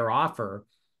much higher offer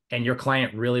and your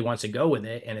client really wants to go with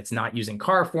it and it's not using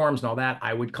CAR forms and all that,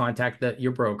 I would contact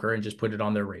your broker and just put it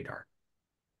on their radar.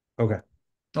 Okay.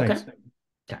 Thanks.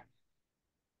 Okay.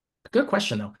 Good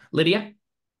question though. Lydia? I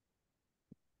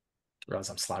realize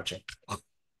I'm slouching.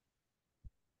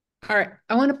 All right,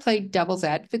 I want to play devil's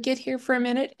advocate here for a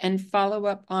minute and follow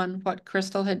up on what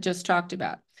Crystal had just talked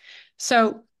about.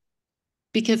 So,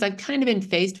 because I've kind of been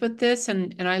faced with this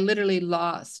and I literally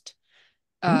lost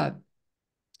a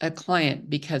client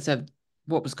because of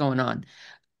what was going on.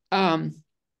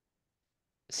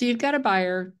 So you've got a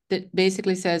buyer that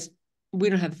basically says, we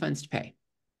don't have the funds to pay.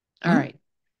 All right.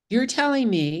 You're telling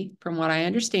me, from what I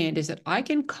understand, is that I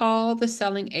can call the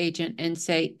selling agent and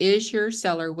say, is your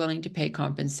seller willing to pay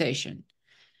compensation?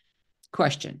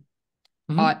 Question.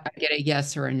 I get a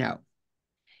yes or a no.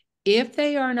 If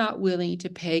they are not willing to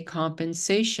pay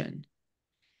compensation,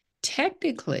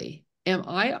 technically, am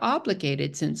I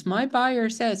obligated, since my buyer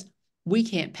says we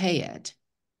can't pay it?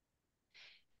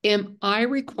 Am I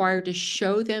required to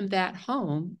show them that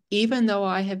home, even though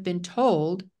I have been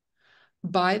told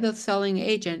by the selling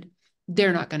agent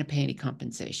they're not going to pay any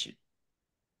compensation?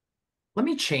 Let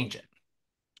me change it.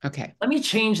 Okay. Let me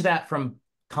change that from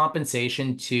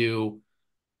compensation to,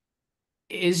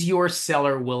 is your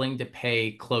seller willing to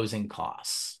pay closing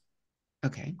costs?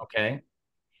 Okay. Okay.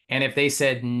 And if they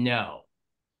said no,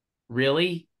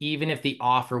 really, even if the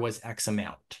offer was X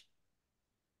amount.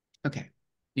 Okay.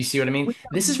 You see what I mean?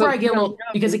 This is where I get a little,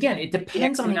 because again, it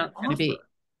depends on the offer.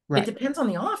 Right. It depends on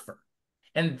the offer.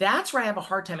 And that's where I have a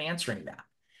hard time answering that.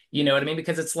 You know what I mean?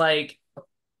 Because it's like,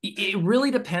 it really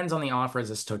depends on the offer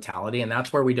as its totality. And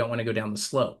that's where we don't want to go down the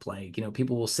slope. Like,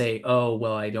 people will say, oh,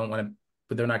 well, I don't want to,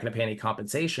 but they're not going to pay any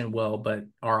compensation. Well, but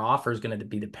our offer is going to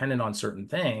be dependent on certain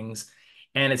things.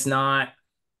 And it's not,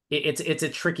 it's a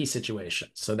tricky situation.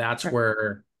 So that's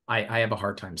where I have a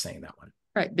hard time saying that one.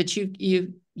 Right. But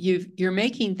you're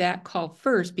making that call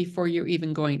first before you're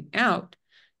even going out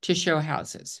to show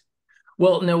houses.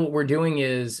 Well, no, what we're doing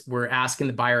is we're asking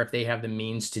the buyer if they have the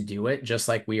means to do it, just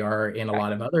like we are in a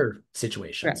lot of other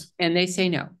situations. And they say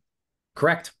no.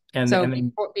 Correct. And so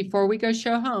then, before we go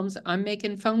show homes, I'm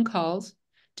making phone calls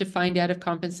to find out if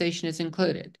compensation is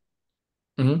included.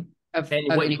 What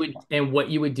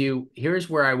you would do, here's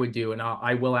where I would do, and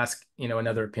I will ask,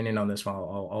 another opinion on this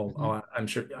one. I'm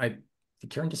sure did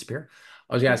Karen disappear?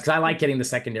 I was going to ask, because I like getting the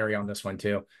secondary on this one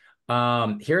too.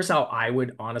 Here's how I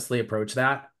would honestly approach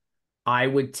that. I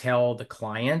would tell the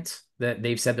client that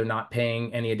they've said they're not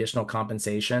paying any additional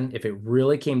compensation. If it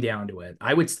really came down to it,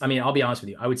 I'll be honest with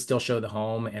you, I would still show the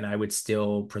home and I would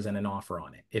still present an offer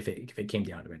on it if it came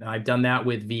down to it. And I've done that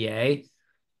with VA. And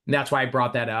that's why I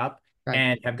brought that up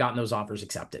and have gotten those offers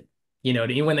accepted.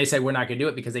 When they say we're not going to do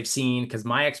it because they've seen, because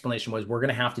my explanation was, we're going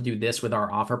to have to do this with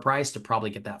our offer price to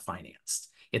probably get that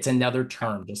financed. It's another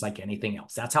term, just like anything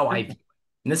else. That's how I view it.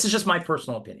 And this is just my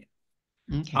personal opinion.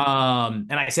 Okay.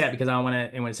 And I say that because I don't want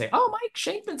anyone to say, oh, Mike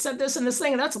Shenkman said this and this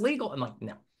thing, and that's illegal. I'm like,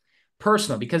 no,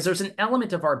 personal, because there's an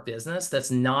element of our business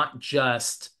that's not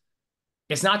just,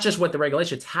 it's not just what the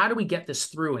regulation, it's how do we get this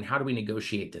through and how do we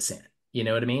negotiate this in? You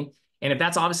know what I mean? And if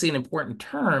that's obviously an important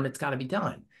term, it's got to be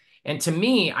done. And to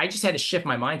me, I just had to shift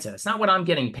my mindset. It's not what I'm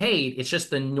getting paid. It's just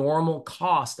the normal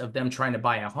cost of them trying to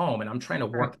buy a home. And I'm trying to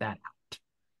work that out.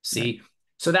 See?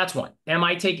 So that's one.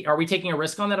 Are we taking a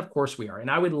risk on that? Of course we are. And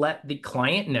I would let the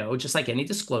client know, just like any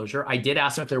disclosure. I did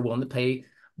ask them if they're willing to pay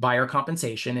buyer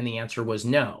compensation, and the answer was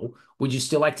no. Would you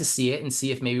still like to see it and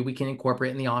see if maybe we can incorporate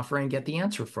it in the offer and get the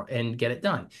answer and get it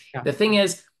done? Yeah. The thing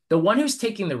is, the one who's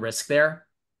taking the risk there,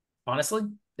 honestly,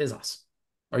 is us.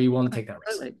 Are you willing to take that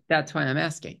risk? That's why I'm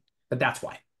asking. But that's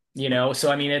why. So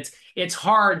I mean, it's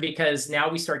hard because now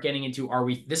we start getting into,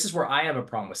 this is where I have a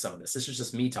problem with some of this. This is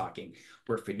just me talking.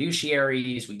 We're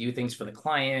fiduciaries. We do things for the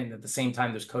client. At the same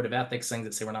time, there's code of ethics things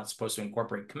that say we're not supposed to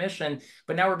incorporate commission,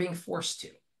 but now we're being forced to.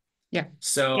 Yeah.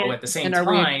 So at the same time,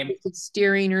 are we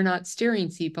steering or not steering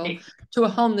people to a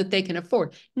home that they can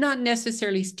afford? Not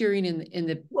necessarily steering in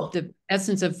the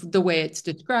essence of the way it's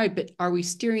described, but are we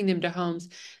steering them to homes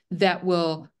that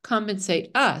will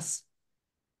compensate us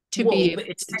to be able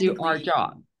to do our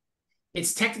job?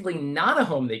 It's technically not a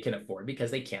home they can afford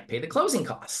because they can't pay the closing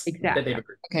costs that they've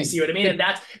agreed. Okay. You see what I mean? And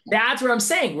that's what I'm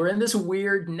saying. We're in this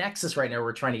weird nexus right now.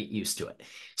 We're trying to get used to it.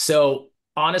 So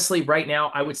honestly, right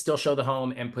now, I would still show the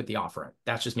home and put the offer in.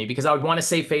 That's just me, because I would want to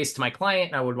save face to my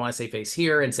client. And I would want to save face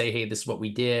here and say, hey, this is what we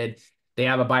did. They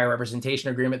have a buyer representation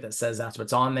agreement that says that's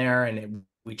what's on there. And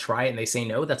we try it and they say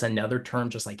no. That's another term,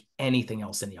 just like anything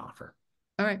else in the offer.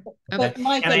 All right. Okay.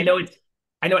 Mike, and I know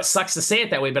I know it sucks to say it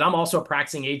that way, but I'm also a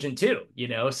practicing agent too,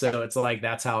 so it's like,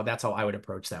 that's how I would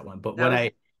approach that one. But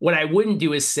what I wouldn't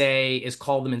do is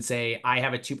call them and say, I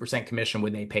have a 2% commission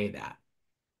when they pay that.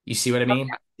 You see what I mean?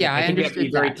 Yeah, I think we have to be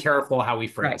understood very that. careful how we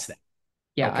phrase Right. that.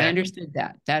 Yeah, I Okay. understood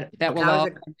that. That will That was all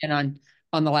a- come in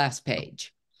on the last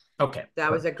page. Okay.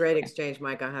 That was a great exchange,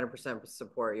 Mike. I 100%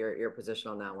 support your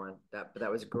position on that one.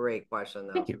 That was a great question,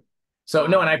 though. Thank you. So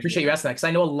no, and I appreciate you asking that, because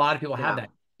I know a lot of people have Yeah.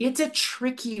 that. It's a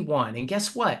tricky one. And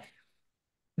guess what?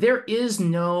 There is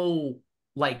no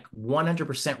like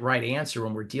 100% right answer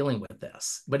when we're dealing with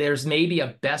this, but there's maybe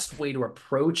a best way to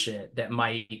approach it that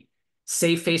might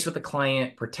save face with the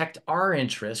client, protect our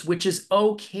interests, which is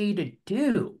okay to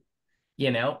do,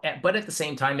 but at the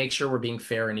same time, make sure we're being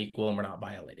fair and equal and we're not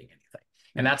violating anything.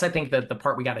 And that's, I think, the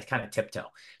part we got to kind of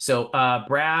tiptoe. So,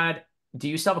 Brad, do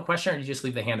you still have a question, or do you just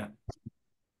leave the hand up?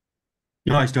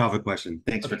 No, I still have a question.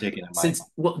 Thanks Okay. for taking it,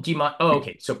 Mike. Do you mind? Oh,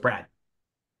 okay. So, Brad.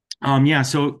 Yeah,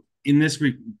 so in this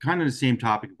kind of the same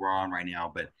topic we're on right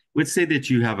now, but let's say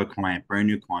that you have a client, brand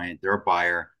new client, they're a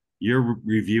buyer, you're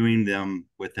reviewing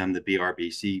with them the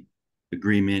BRBC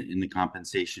agreement and the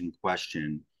compensation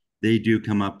question. They do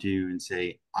come up to you and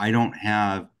say, I don't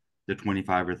have the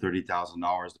 $25,000 or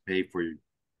 $30,000 to pay for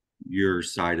your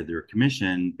side of their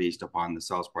commission based upon the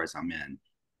sales price I'm in.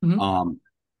 Mm-hmm.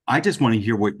 I just want to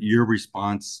hear what your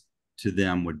response to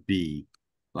them would be.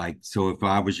 Like, so if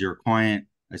I was your client,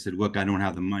 I said, look, I don't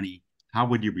have the money. How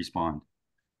would you respond?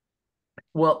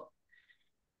 Well,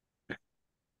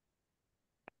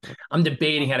 I'm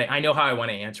debating I know how I want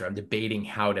to answer. I'm debating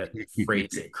how to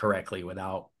phrase it correctly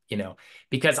without,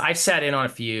 because I've sat in on a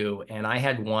few, and I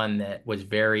had one that was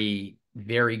very,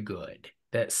 very good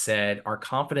that said, our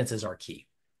confidence is our key.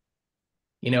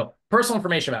 Personal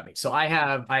information about me. So I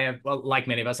have, well, like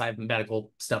many of us, I have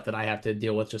medical stuff that I have to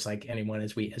deal with, just like anyone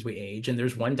as we age. And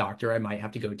there's one doctor I might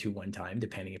have to go to one time,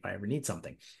 depending if I ever need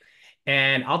something.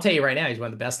 And I'll tell you right now, he's one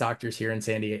of the best doctors here in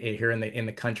San Diego, here in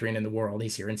the country and in the world.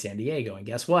 He's here in San Diego. And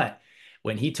guess what?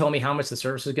 When he told me how much the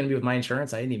service was going to be with my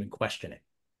insurance, I didn't even question it,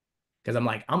 because I'm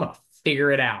like, I'm going to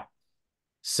figure it out.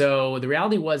 So the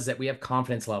reality was that we have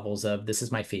confidence levels of, this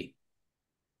is my fee.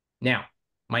 Now,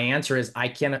 my answer is, I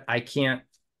can't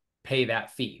pay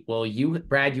that fee. Well,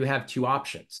 Brad, you have two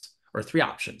options or three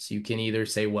options. You can either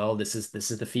say, well, this is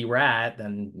the fee we're at,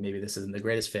 then maybe this isn't the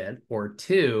greatest fit. Or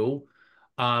two,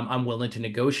 I'm willing to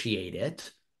negotiate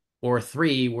it. Or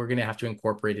three, we're going to have to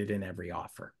incorporate it in every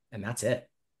offer. And that's it.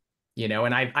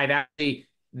 And I've actually,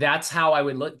 that's how I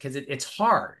would look, because it's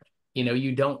hard.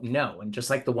 You don't know. And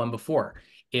just like the one before,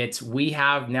 we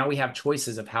have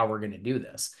choices of how we're going to do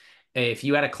this. If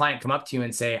you had a client come up to you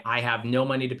and say, I have no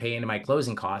money to pay into my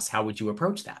closing costs, how would you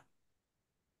approach that?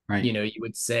 Right. You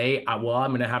would say, well,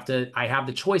 I have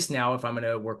the choice now if I'm going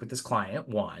to work with this client,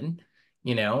 one,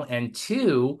 and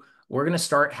two, we're going to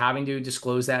start having to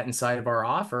disclose that inside of our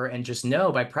offer, and just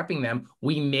know by prepping them,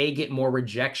 we may get more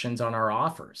rejections on our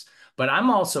offers. But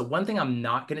one thing I'm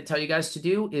not going to tell you guys to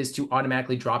do is to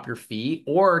automatically drop your fee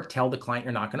or tell the client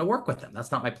you're not going to work with them.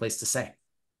 That's not my place to say.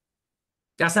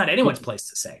 That's not anyone's place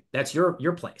to say. That's your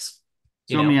place.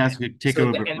 So let me ask you, take it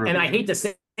over further. And I hate to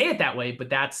say it that way, but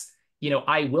that's,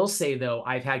 I will say, though,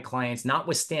 I've had clients,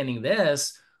 notwithstanding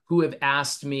this, who have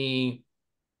asked me,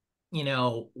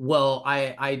 well,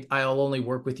 I'll only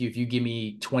work with you if you give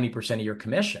me 20% of your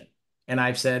commission. And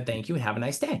I've said, thank you and have a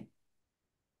nice day.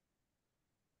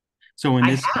 So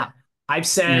I've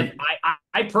said,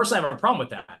 I personally have a problem with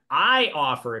that. I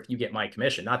offer if you get my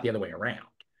commission, not the other way around.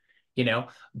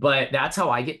 But that's how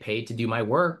I get paid to do my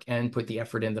work and put the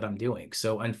effort in that I'm doing.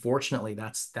 So unfortunately,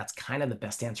 that's kind of the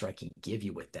best answer I can give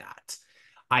you with that.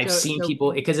 I've seen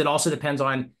people, because it also depends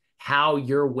on how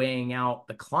you're weighing out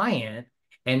the client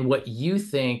and what you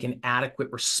think an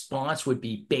adequate response would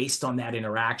be based on that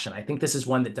interaction. I think this is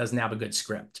one that doesn't have a good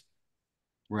script.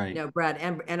 Right. No, Brad,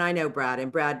 and I know Brad, and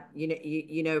Brad,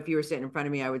 if you were sitting in front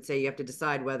of me, I would say you have to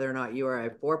decide whether or not you are a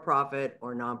for-profit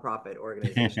or nonprofit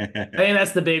organization. I think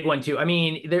that's the big one too. I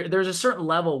mean, there's a certain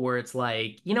level where it's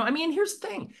like, here's the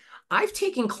thing. I've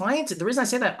taken clients. The reason I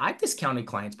say that, I've discounted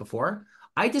clients before.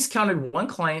 I discounted one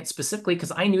client specifically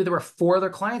because I knew there were 4 other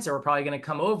clients that were probably going to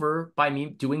come over by me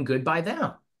doing good by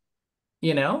them,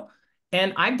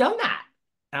 and I've done that.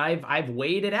 I've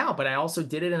weighed it out, but I also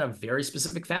did it in a very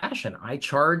specific fashion. I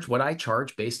charge what I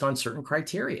charge based on certain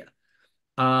criteria.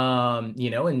 And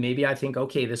maybe I think,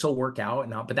 okay, this will work out,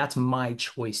 but that's my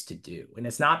choice to do. And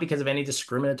it's not because of any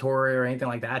discriminatory or anything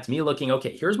like that. It's me looking,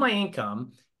 okay, here's my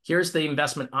income. Here's the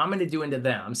investment I'm going to do into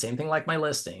them. Same thing like my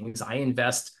listings. I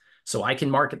invest so I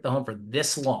can market the home for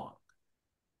this long.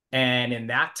 And in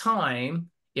that time,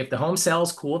 If the home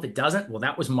sells, cool. If it doesn't, well,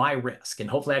 that was my risk. And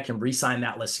hopefully I can re-sign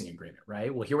that listing agreement,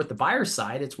 right? Well, here with the buyer's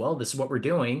side, it's, well, this is what we're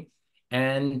doing.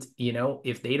 And, you know,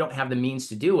 if they don't have the means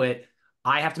to do it,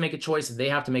 I have to make a choice. They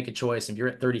have to make a choice. If you're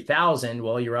at 30,000,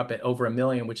 well, you're up at over $1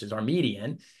 million, which is our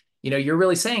median. You know, you're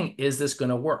really saying, is this going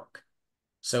to work?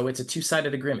 So it's a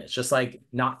two-sided agreement. It's just like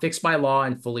not fixed by law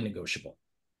and fully negotiable.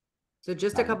 So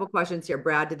just a couple questions here.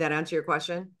 Brad, did that answer your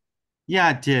question? Yeah,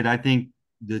 it did. I think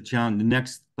the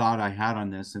next thought I had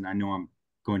on this, and I know I'm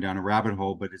going down a rabbit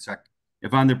hole, but it's like,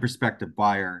 if I'm the prospective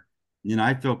buyer, then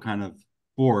I feel kind of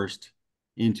forced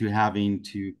into having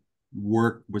to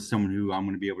work with someone who I'm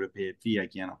going to be able to pay a fee I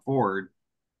can't afford.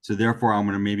 So therefore, I'm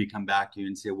going to maybe come back to you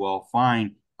and say, well,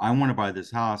 fine, I want to buy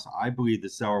this house. I believe the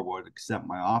seller would accept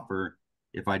my offer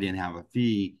if I didn't have a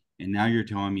fee. And now you're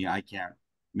telling me I can't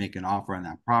make an offer on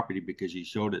that property because you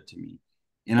showed it to me.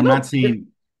 And I'm not saying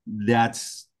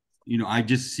that's, you know, I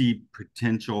just see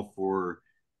potential for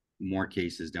more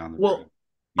cases down the road.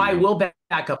 I will back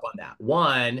up on that.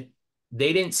 One,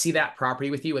 they didn't see that property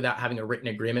with you without having a written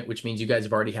agreement, which means you guys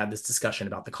have already had this discussion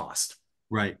about the cost.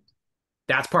 Right.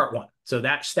 That's part one. So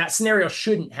that scenario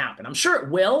shouldn't happen. I'm sure it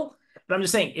will, but I'm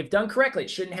just saying, if done correctly, it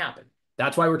shouldn't happen.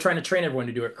 That's why we're trying to train everyone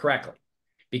to do it correctly,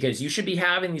 because you should be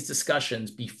having these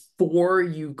discussions before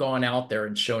you've gone out there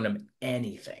and shown them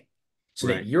anything, so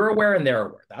that you're aware and they're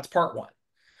aware. That's part one.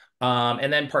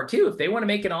 And then part two, if they want to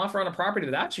make an offer on a property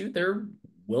without you, they're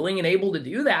willing and able to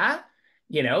do that.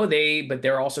 You know, but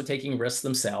they're also taking risks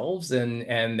themselves.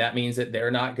 And that means that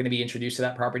they're not going to be introduced to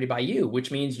that property by you,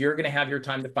 which means you're going to have your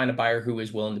time to find a buyer who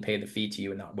is willing to pay the fee to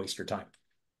you and not waste your time.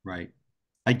 Right.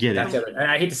 I get it.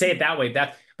 And I hate to say it that way,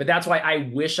 but that's why I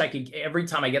wish I could, every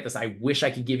time I get this, I wish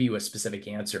I could give you a specific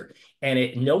answer,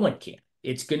 and no one can.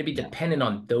 It's going to be dependent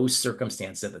on those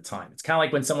circumstances at the time. It's kind of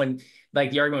like when someone,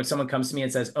 like the argument when someone comes to me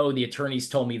and says, oh, the attorneys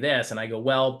told me this. And I go,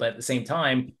 well, but at the same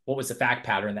time, what was the fact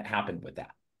pattern that happened with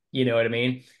that? You know what I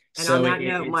mean? And so on that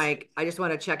note, Mike, I just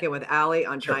want to check in with Allie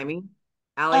on timing.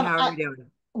 Allie, how are we doing?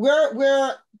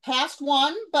 We're past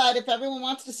 1, but if everyone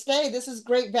wants to stay, this is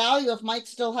great value if Mike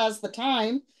still has the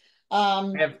time.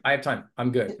 I have time.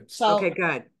 I'm good. So okay,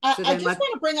 good. I just want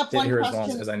to bring up one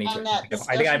question as I need on to. that.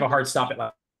 I think I have a hard stop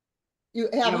at. You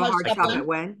have a hard stop at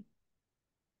when?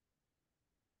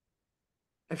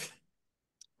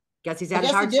 Guess he's had a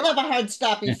hard stop. He did have a hard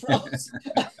stop. He froze.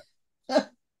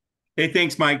 Hey,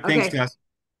 thanks, Mike. Okay. Thanks, Jess.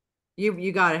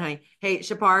 You got it, honey. Hey,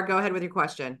 Shapar, go ahead with your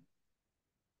question.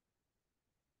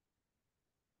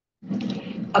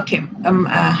 Okay.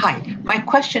 Hi. My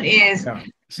question is,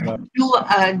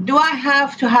 do I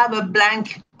have to have a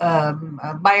blank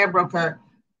buyer broker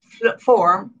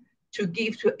form to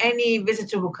give to any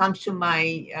visitor who comes to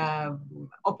my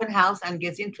open house and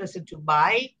gets interested to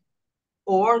buy,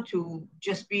 or to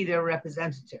just be their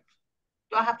representative?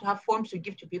 Do I have to have forms to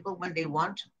give to people when they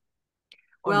want?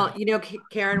 Well, you know,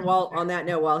 Karen, on that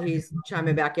note, while he's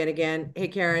chiming back in again, hey,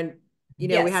 Karen, you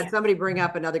know, we had somebody bring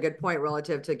up another good point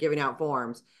relative to giving out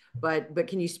forms, but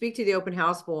can you speak to the open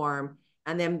house form?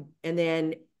 And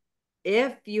then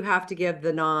if you have to give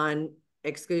the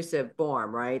non-exclusive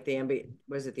form, right? The MBA,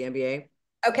 was it the MBA?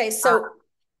 Okay. So,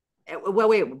 well,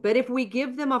 wait, but if we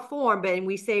give them a form, and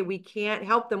we say we can't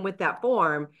help them with that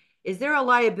form, is there a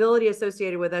liability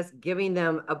associated with us giving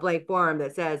them a blank form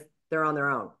that says they're on their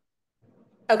own?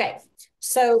 Okay.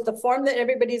 So the form that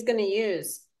everybody's going to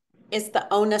use is the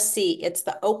ONA-C. It's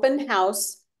the open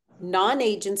house,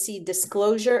 non-agency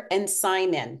disclosure and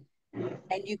sign-in.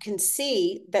 And you can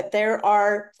see that there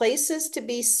are places to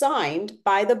be signed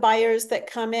by the buyers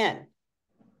that come in.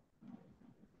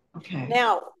 Okay.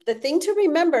 Now, the thing to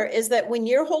remember is that when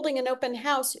you're holding an open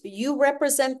house, you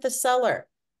represent the seller.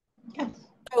 Yes,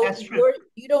 so that's true.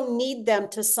 You don't need them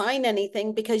to sign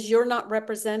anything because you're not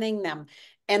representing them.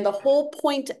 And the whole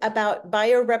point about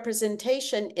buyer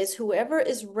representation is whoever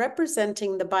is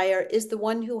representing the buyer is the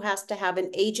one who has to have an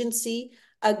agency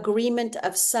agreement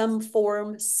of some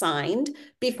form signed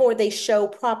before they show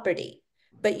property.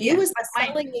 But you as the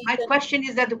selling agent, my question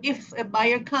is that if a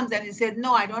buyer comes and he said,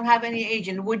 no, I don't have any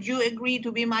agent, would you agree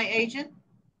to be my agent?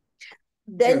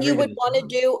 Then you would want to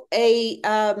do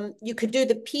you could do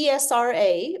the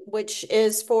PSRA, which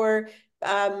is for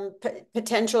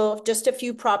potential just a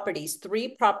few properties, 3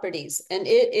 properties, and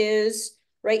it is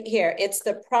right here. It's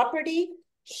the property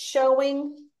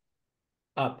showing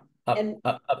up,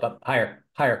 higher.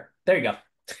 There you go.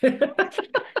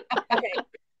 Okay,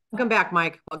 come back,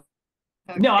 Mike. Okay.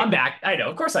 No, I'm back. I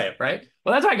know, of course I am, right?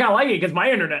 Well, that's why I kind of like it, because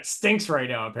my internet stinks right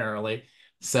now, apparently.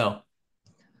 So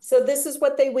this is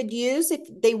what they would use if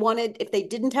they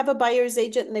didn't have a buyer's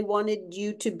agent and they wanted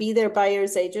you to be their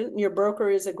buyer's agent and your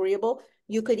broker is agreeable.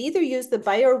 you could either use the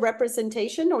buyer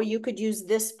representation or you could use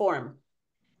this form.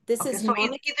 This Okay, is so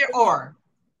it's either or.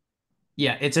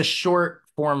 Yeah, it's a short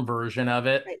form version of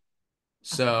it. Right.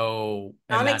 So,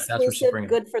 and that's where she's non-exclusive, bringing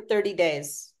good for 30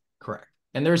 days. Correct.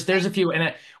 And there's a few,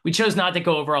 and we chose not to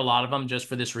go over a lot of them just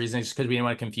for this reason, just because we didn't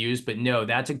want to confuse. But no,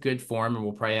 that's a good form, and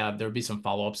we'll probably there'll be some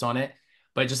follow-ups on it.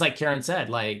 But just like Karen said,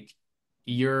 like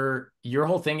your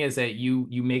whole thing is that you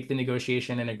make the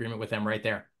negotiation and agreement with them right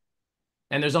there.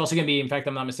 And there's also going to be, in fact,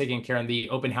 I'm not mistaken, Karen, the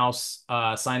open house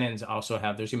sign-ins also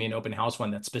there's going to be an open house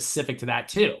one that's specific to that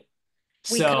too.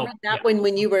 We So covered that one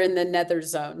when you were in the nether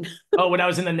zone. oh, when I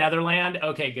was in the Netherland?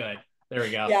 Okay, good. There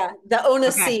we go. Yeah, the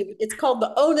ONA-C. It's called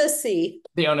the ONA-C.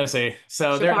 The ONA-C.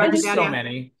 So there's so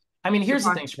many. I mean, here's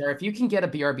the thing, Shar. If you can get a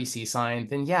BRBC sign,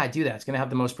 then yeah, do that. It's going to have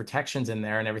the most protections in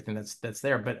there and everything that's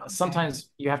there. But sometimes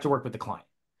you have to work with the client.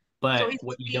 But So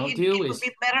what you don't do it is would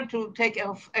be better to take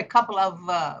a couple of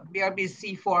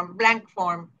BRBC form, blank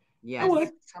form.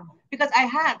 Yes. Because I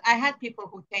had people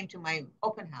who came to my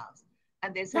open house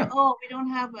and they said, "Oh, we don't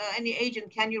have any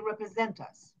agent. Can you represent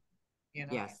us?" You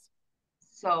know. Yes.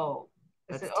 So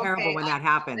that's said, terrible okay, when that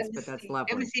happens, but that's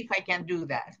lovely. Let me see if I can do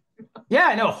that. Yeah,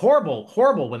 I know,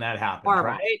 horrible when that happens,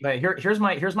 Horrible. right? But here's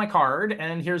my card,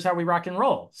 and here's how we rock and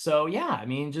roll. So yeah, I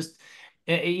mean, just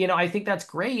I think that's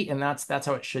great, and that's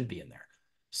how it should be in there.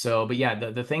 So, but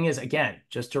yeah, the thing is, again,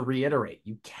 just to reiterate,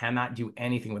 you cannot do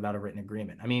anything without a written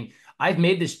agreement. I mean, I've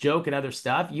made this joke and other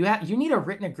stuff. You need a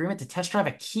written agreement to test drive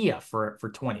a Kia for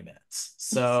 20 minutes.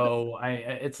 So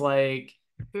it's like,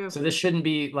 so this shouldn't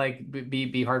be like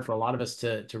be hard for a lot of us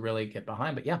to really get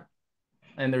behind. But yeah,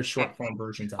 and there's short form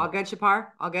versions of it. All good,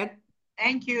 Shapar? All good?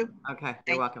 Thank you. Okay,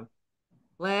 you're welcome.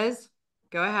 Liz,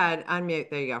 go ahead, unmute.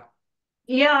 There you go.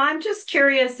 Yeah, I'm just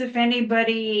curious if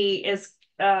anybody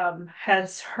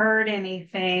has heard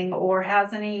anything or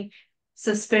has any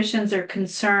suspicions or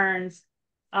concerns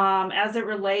as it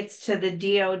relates to the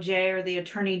DOJ or the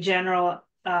Attorney General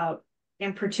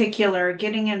in particular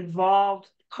getting involved.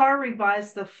 C.A.R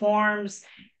revised the forms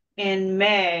in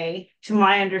May, to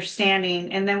my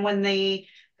understanding, and then when the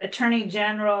Attorney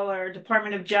General or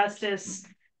Department of Justice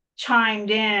chimed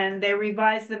in, they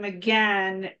revised them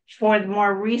again for the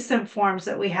more recent forms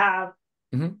that we have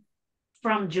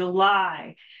from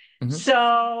July.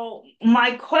 So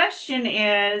my question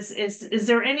is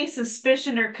there any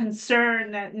suspicion or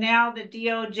concern that now the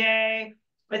DOJ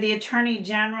or the Attorney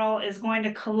General is going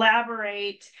to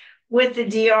collaborate with the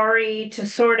DRE to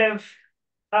sort of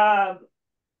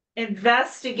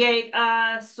investigate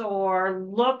us or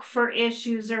look for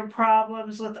issues or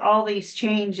problems with all these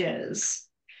changes?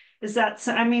 Is that,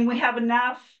 I mean, we have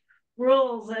enough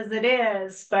rules as it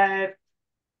is, but.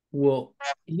 Well,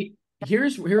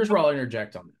 here's where I'll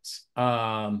interject on this.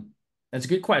 That's a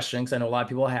good question because I know a lot of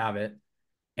people have it.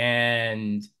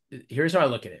 And here's how I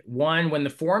look at it. One, when the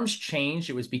forms changed,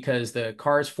 it was because the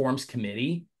C.A.R's forms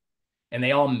committee, and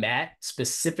they all met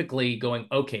specifically going,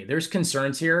 okay, there's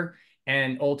concerns here.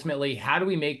 And ultimately, how do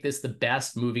we make this the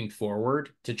best moving forward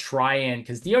to try and,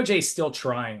 because DOJ is still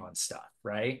trying on stuff,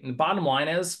 right? And the bottom line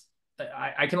is,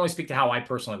 I can only speak to how I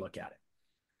personally look at it.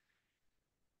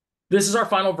 This is our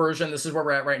final version. This is where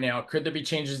we're at right now. Could there be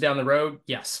changes down the road?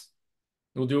 Yes.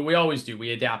 We'll do what we always do.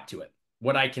 We adapt to it.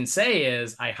 What I can say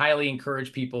is I highly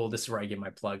encourage people, this is where I give my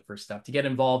plug for stuff, to get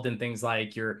involved in things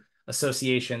like your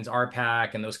associations,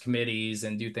 RPAC, and those committees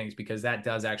and do things because that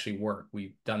does actually work.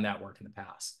 We've done that work in the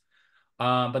past.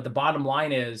 But the bottom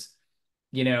line is,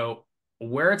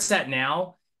 where it's at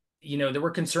now, there were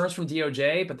concerns from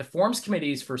DOJ, but the forms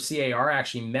committees for C.A.R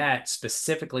actually met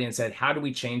specifically and said, how do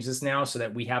we change this now so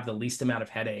that we have the least amount of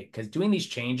headache? Because doing these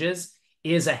changes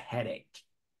is a headache.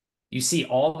 You see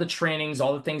all the trainings,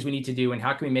 all the things we need to do, and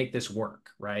how can we make this work,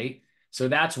 right? So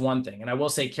that's one thing. And I will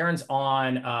say Karen's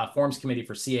on forms committee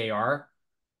for C.A.R,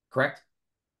 correct?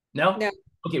 No? No.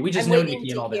 Okay, we just I'm know waiting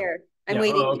Nikki and to all hear. that. I'm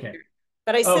waiting to hear.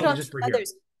 But I sit on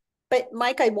others. But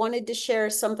Mike, I wanted to share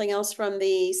something else from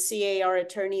the C.A.R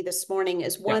attorney this morning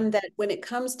is one that when it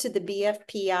comes to the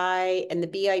BFPI and the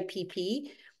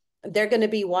BIPP, they're going to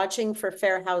be watching for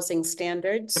fair housing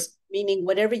standards, meaning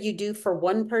whatever you do for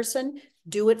one person,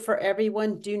 do it for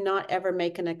everyone. Do not ever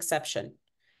make an exception.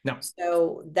 No.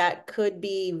 So that could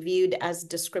be viewed as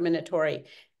discriminatory.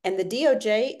 And the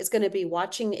DOJ is going to be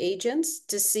watching agents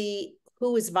to see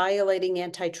who is violating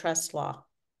antitrust law.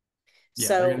 Yeah,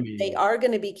 so they are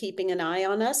going to be keeping an eye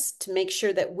on us to make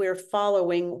sure that we're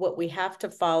following what we have to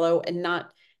follow and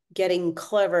not getting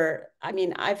clever. I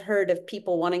mean, I've heard of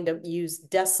people wanting to use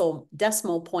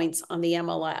decimal points on the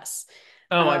MLS.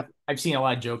 Oh, I've seen a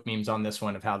lot of joke memes on this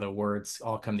one of how the words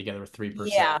all come together with 3%.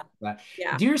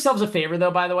 Yeah. Do yourselves a favor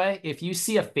though, by the way, if you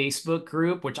see a Facebook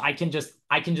group, which I can just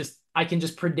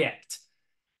predict,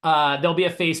 there'll be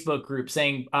a Facebook group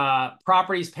saying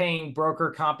properties paying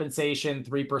broker compensation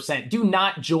 3%. Do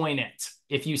not join it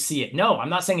if you see it. No, I'm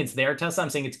not saying it's there, Tessa. I'm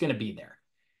saying it's going to be there.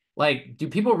 Like, do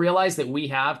people realize that we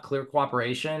have clear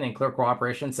cooperation, and clear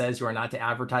cooperation says you are not to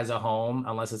advertise a home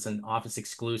unless it's an office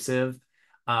exclusive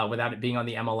without it being on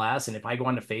the MLS? And if I go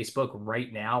onto Facebook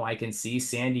right now, I can see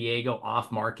San Diego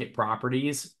off-market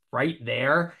properties right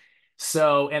there.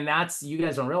 So, and that's, you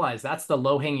guys don't realize, that's the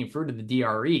low-hanging fruit of the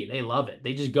DRE. They love it.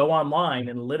 They just go online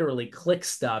and literally click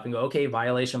stuff and go, okay,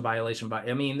 violation.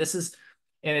 I mean, this is,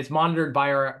 and it's monitored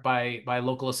by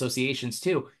local associations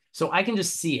too. So I can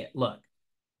just see it. Look,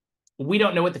 we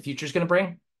don't know what the future is going to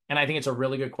bring. And I think it's a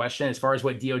really good question. As far as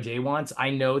what DOJ wants,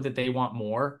 I know that they want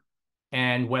more.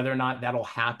 And whether or not that'll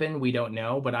happen, we don't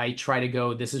know. But I try to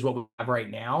go, this is what we have right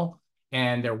now.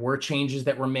 And there were changes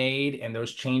that were made, and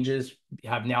those changes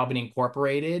have now been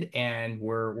incorporated, and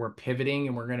we're pivoting,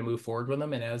 and we're going to move forward with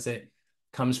them. And as it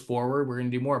comes forward, we're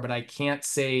going to do more. But I can't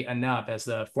say enough, as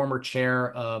the former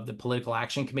chair of the Political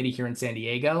Action Committee here in San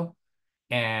Diego,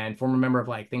 and former member of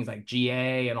like things like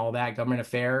GA and all that, government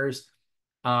affairs,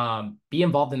 be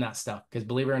involved in that stuff, because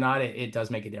believe it or not, it does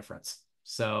make a difference.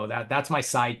 So that's my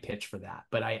side pitch for that.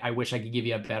 But I wish I could give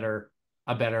you a better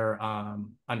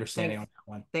understanding on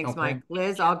that one. Thanks, Mike.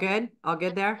 Liz, all good? All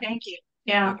good there? Thank you.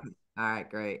 Yeah. Okay. All right,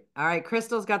 great. All right,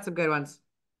 Crystal's got some good ones.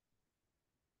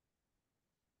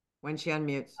 When she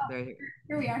unmutes, there you go.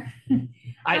 Here we are.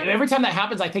 Every time that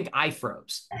happens, I think I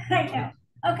froze. I know.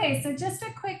 Okay, so just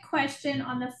a quick question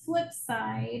on the flip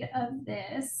side of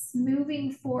this,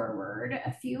 moving forward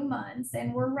a few months,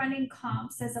 and we're running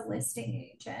comps as a listing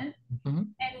agent,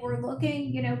 and we're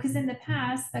looking, because in the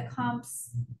past, the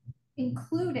comps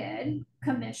included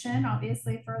commission,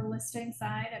 obviously for listing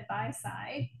side and buy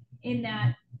side in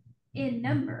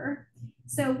number.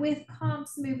 So with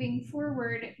comps moving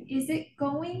forward, is it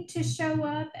going to show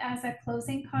up as a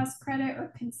closing cost credit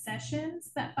or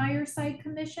concessions, that buyer side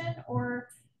commission, or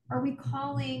are we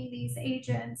calling these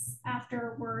agents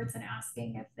afterwards and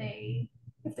asking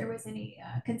if there was any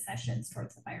concessions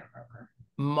towards the buyer broker?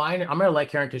 I'm going to let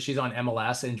Karen, because she's on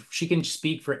MLS and she can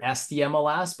speak for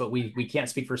SDMLS, but we can't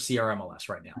speak for C.A.R. MLS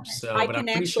right now. So, but I'm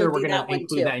pretty sure we're going to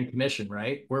include that in commission,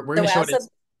 right? We're going to show it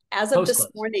as of this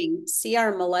morning,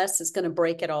 C.A.R. MLS is going to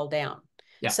break it all down.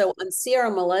 Yeah. So on C.A.R.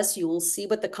 MLS, you will see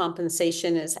what the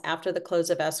compensation is after the close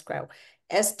of escrow.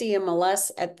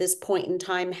 SDMLS at this point in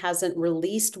time hasn't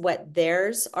released what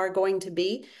theirs are going to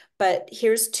be, but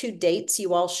here's 2 dates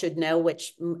you all should know,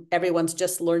 which everyone's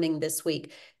just learning this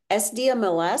week.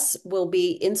 SDMLS will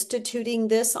be instituting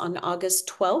this on August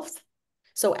 12th.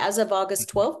 So as of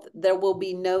August 12th, there will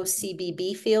be no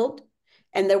CBB field,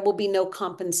 and there will be no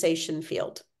compensation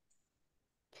field.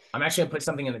 I'm actually going to put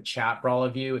something in the chat for all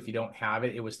of you. If you don't have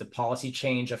it, it was the policy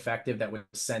change effective that was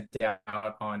sent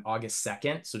out on August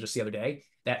 2nd. So just the other day,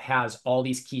 that has all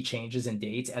these key changes and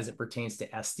dates as it pertains to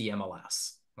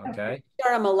SDMLS. Okay.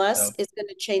 MLS is going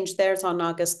to change theirs on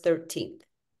August 13th.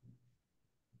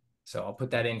 So I'll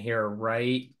put that in here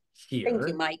right here. Thank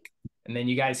you, Mike. And then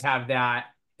you guys have that.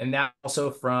 And that also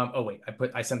from, oh wait,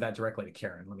 I sent that directly to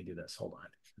Karen. Let me do this. Hold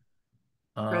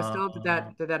on. Crystal, did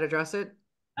that address it?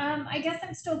 I guess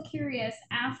I'm still curious,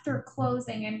 after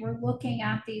closing and we're looking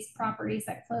at these properties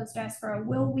that closed escrow,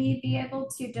 will we be able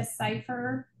to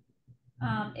decipher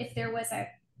if there was a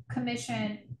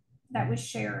commission that was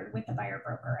shared with the buyer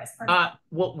broker as part of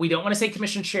well, we don't want to say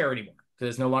commission share anymore, because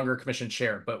there's no longer a commission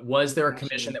share, but was there a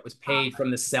commission that was paid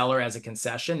from the seller as a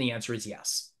concession? The answer is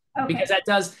yes. Okay. Because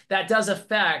that does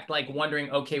affect, like, wondering,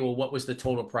 okay, well, what was the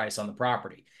total price on the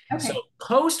property? Okay. So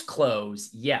post-close,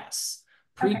 yes.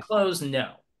 Pre-close,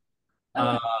 no.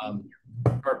 Okay.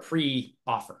 Or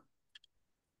pre-offer.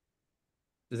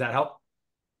 Does that help?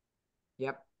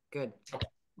 Yep. Good. Okay.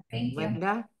 Thank you.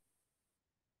 Linda?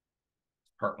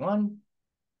 Part 1.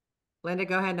 Linda,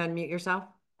 go ahead and unmute yourself.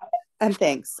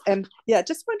 Thanks. Yeah,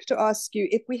 just wanted to ask you,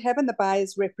 if we have in the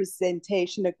buyer's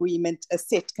representation agreement a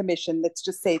set commission, let's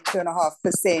just say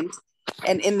 2.5%,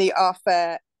 and in the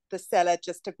offer, the seller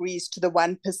just agrees to the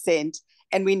 1%,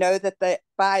 and we know that the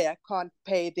buyer can't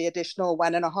pay the additional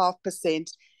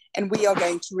 1.5%, and we are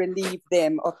going to relieve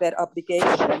them of that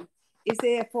obligation. Is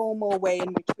there a formal way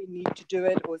in which we need to do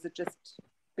it, or is it just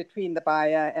between the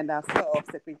buyer and ourselves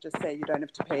that we just say you don't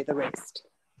have to pay the rest?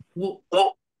 Well,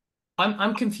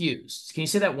 I'm confused. Can you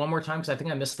say that one more time? Because I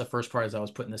think I missed the first part as I was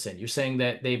putting this in. You're saying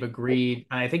that they've agreed,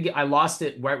 and I think I lost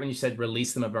it right when you said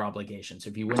release them of their obligations.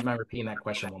 If you wouldn't mind repeating that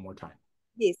question one more time.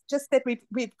 Yes, just that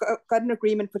we've got an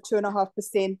agreement for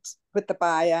 2.5% with the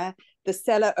buyer. The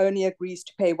seller only agrees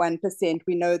to pay 1%.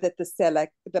 We know that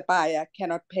the buyer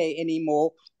cannot pay any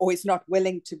more, or is not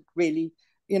willing to really,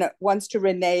 wants to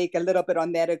renege a little bit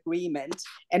on that agreement,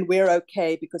 and we're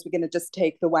okay because we're going to just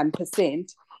take the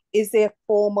 1%. Is there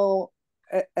formal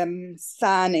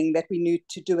signing that we need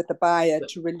to do with the buyer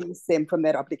to release them from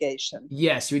that obligation?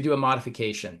 Yes, you would do a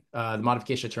modification, the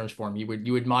modification of terms form. You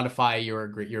would modify your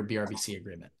BRBC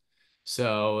agreement.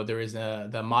 So there is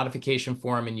the modification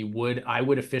form, and I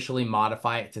would officially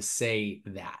modify it to say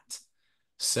that.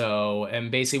 So,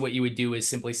 and basically what you would do is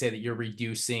simply say that you're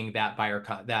reducing that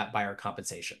buyer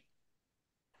compensation.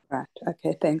 Right.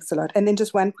 Okay. Thanks a lot. And then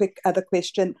just one quick other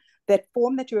question. That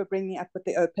form that you were bringing up with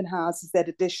the open house is that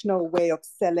additional way of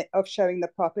showing the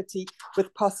property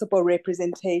with possible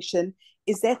representation.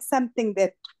 Is that something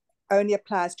that only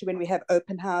applies to when we have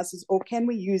open houses, or can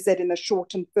we use that in a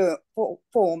shortened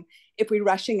form if we're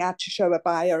rushing out to show a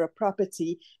buyer a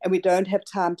property and we don't have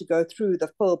time to go through the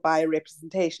full buyer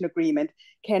representation agreement?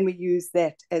 Can we use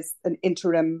that as an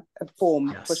interim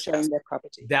form for showing their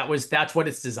property? That's what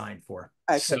it's designed for.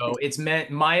 Okay, so it's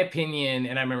meant, my opinion,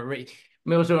 and I remember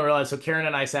most people don't realize. So Karen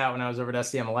and I sat when I was over at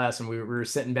SDMLS, and we were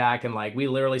sitting back, and like we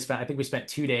literally I think we spent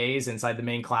 2 days inside the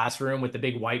main classroom with the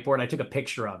big whiteboard. I took a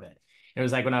picture of it. It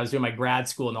was like when I was doing my grad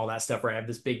school and all that stuff, where I have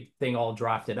this big thing all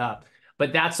drafted up.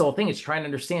 But that's the whole thing, is trying to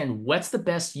understand what's the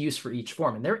best use for each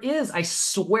form. And there is, I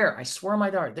swear on my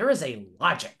dart, there is a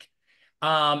logic.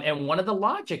 And one of the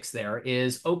logics there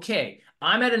is, okay,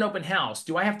 I'm at an open house.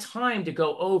 Do I have time to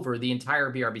go over the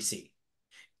entire BRBC?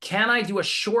 Can I do a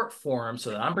short form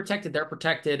so that I'm protected, they're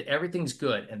protected, everything's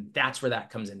good? And that's where that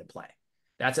comes into play.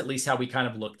 That's at least how we kind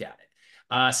of looked at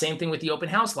it. Same thing with the open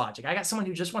house logic. I got someone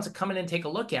who just wants to come in and take a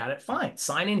look at it. Fine,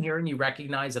 sign in here and you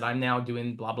recognize that I'm now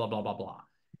doing blah, blah, blah, blah, blah.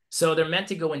 So they're meant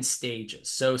to go in stages.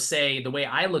 So say the way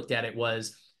I looked at it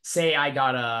was, say I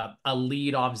got a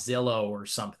lead off Zillow or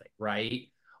something, right?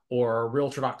 Or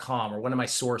realtor.com or one of my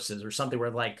sources or something, where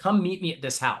like, come meet me at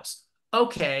this house.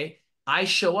 Okay, I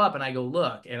show up and I go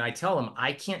look, and I tell them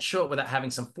I can't show it without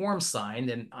having some form signed.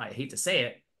 And I hate to say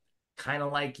it, kind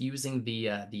of like using the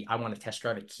I want to test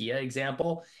drive a Kia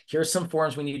example. Here's some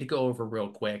forms we need to go over real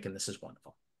quick, and this is one of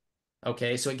them.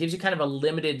 Okay, so it gives you kind of a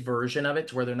limited version of it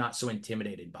to where they're not so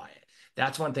intimidated by it.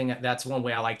 That's one thing. That's one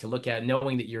way I like to look at it,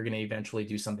 knowing that you're going to eventually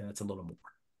do something that's a little more.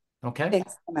 Okay.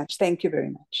 Thanks so much. Thank you very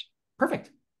much. Perfect.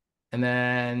 And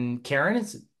then Karen,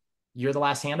 you're the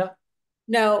last hand up.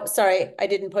 No, sorry, I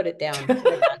didn't put it down.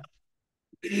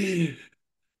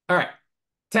 All right,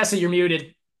 Tessa, you're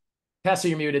muted. Tessa,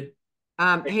 you're muted.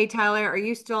 Hey, Tyler, are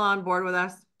you still on board with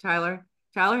us, Tyler?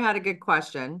 Tyler had a good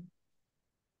question.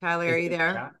 Tyler, are you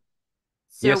there?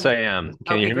 So, yes, I am.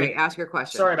 Can you hear me? Great. Ask your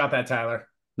question. Sorry about that, Tyler.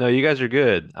 No, you guys are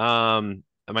good.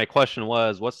 My question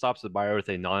was, what stops the buyer with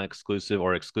a non-exclusive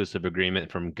or exclusive agreement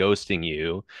from ghosting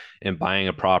you and buying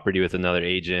a property with another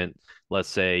agent? Let's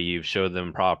say you've showed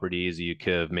them properties, you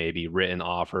could have maybe written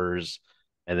offers,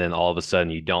 and then all of a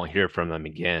sudden you don't hear from them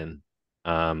again.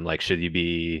 Like, should you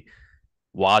be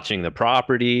watching the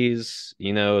properties,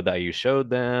 that you showed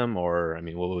them, or, I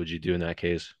mean, what would you do in that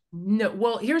case? No,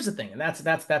 well, here's the thing, and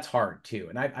that's hard too.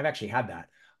 And I've actually had that.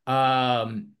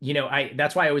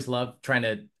 That's why I always love trying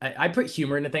to, I put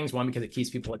humor into things, one, because it keeps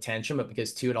people attention, but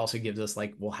because two, it also gives us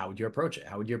like, well, how would you approach it?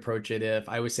 How would you approach it? If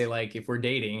I always say, like, if we're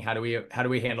dating, how do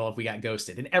we handle if we got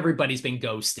ghosted? And everybody's been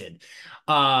ghosted.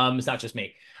 It's not just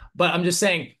me, but I'm just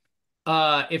saying,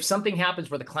 if something happens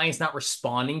where the client's not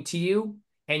responding to you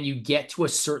and you get to a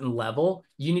certain level,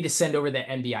 you need to send over the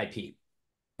NBIP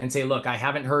and say, look, I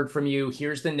haven't heard from you.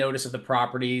 Here's the notice of the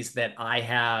properties that I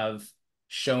have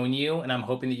shown you, and I'm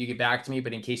hoping that you get back to me.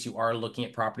 But in case you are looking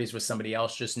at properties with somebody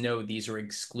else, just know these are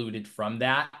excluded from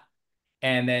that.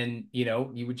 And then,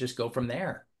 you would just go from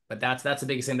there. But that's the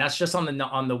biggest thing. That's just on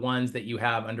the ones that you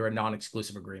have under a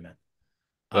non-exclusive agreement.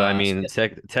 But I mean,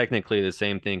 technically the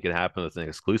same thing could happen with an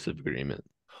exclusive agreement.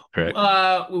 Correct.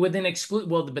 With an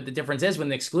but the difference is, with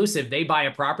an exclusive, they buy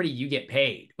a property, you get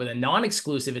paid. With a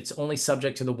non-exclusive, it's only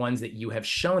subject to the ones that you have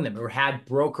shown them or had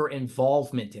broker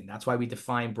involvement in. That's why we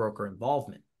define broker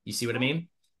involvement. You see what I mean?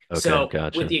 Okay, so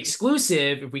gotcha. With the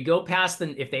exclusive, if we go past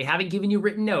if they haven't given you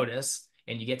written notice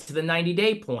and you get to the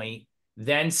 90-day point,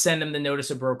 then send them the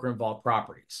notice of broker involved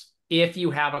properties. If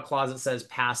you have a clause that says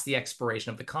past the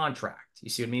expiration of the contract, you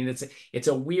see what I mean? It's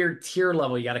a weird tier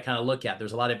level you got to kind of look at.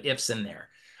 There's a lot of ifs in there.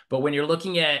 But when you're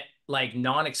looking at like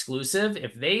non-exclusive,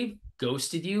 if they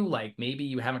ghosted you, like maybe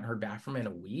you haven't heard back from in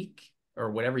a week or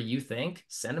whatever you think,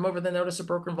 send them over the notice of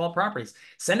broker involved properties.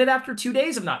 Send it after 2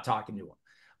 days of not talking to them.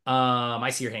 I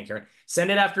see your hand, Karen. Send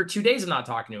it after 2 days of not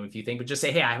talking to him if you think, but just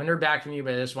say, hey, I haven't heard back from you,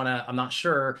 but I just want to, I'm not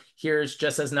sure. Here's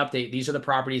just as an update. These are the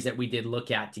properties that we did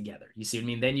look at together. You see what I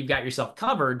mean? Then you've got yourself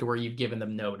covered to where you've given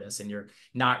them notice and you're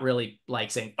not really like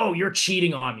saying, oh, you're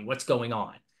cheating on me. What's going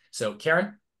on? So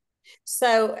Karen?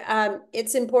 So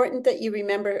it's important that you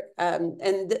remember,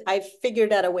 and I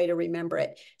figured out a way to remember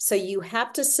it. So you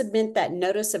have to submit that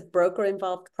notice of broker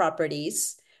involved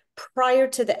properties prior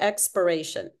to the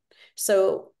expiration.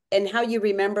 So, and how you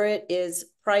remember it is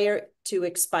prior to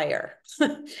expire.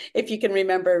 If you can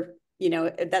remember, you know,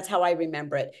 that's how I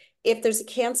remember it. If there's a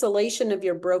cancellation of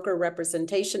your broker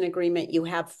representation agreement, you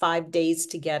have 5 days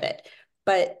to get it.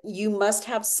 But you must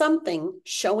have something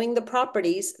showing the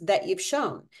properties that you've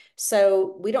shown.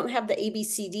 So we don't have the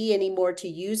ABCD anymore to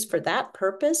use for that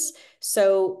purpose.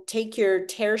 So take your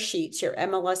tear sheets, your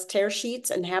MLS tear sheets,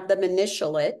 and have them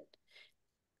initial it,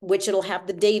 which it'll have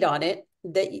the date on it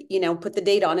that, you know, put the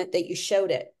date on it that you showed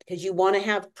it, because you want to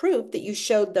have proof that you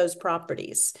showed those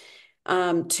properties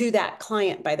to that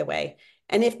client, by the way.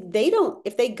 And if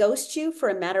they ghost you for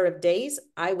a matter of days,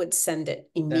 I would send it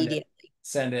immediately.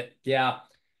 Send it. Yeah.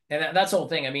 And that's the whole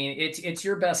thing. I mean, it's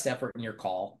your best effort in your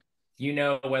call. You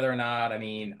know whether or not, I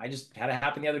mean, I just had it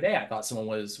happen the other day. I thought someone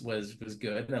was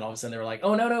good. And then all of a sudden they were like,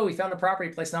 oh, no, we found a property,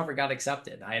 place an offer, got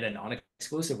accepted. I had a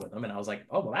non-exclusive with them. And I was like,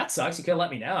 oh, well, that sucks. You could have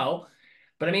let me know.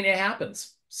 But I mean, it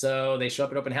happens. So they show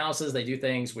up at open houses, they do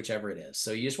things, whichever it is.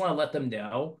 So you just want to let them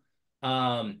know.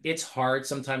 It's hard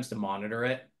sometimes to monitor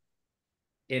it.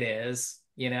 It is,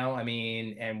 you know, I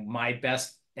mean,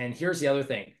 and here's the other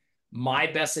thing. My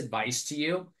best advice to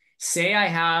you, say I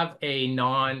have a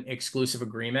non-exclusive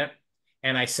agreement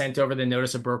and I sent over the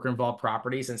notice of broker involved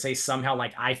properties, and say somehow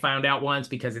like I found out once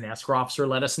because an escrow officer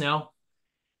let us know.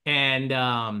 And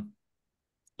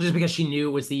just because she knew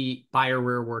it was the buyer we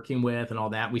were working with and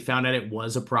all that, we found out it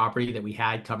was a property that we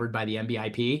had covered by the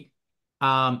MBIP.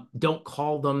 Don't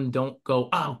call them. Don't go,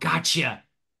 oh, gotcha.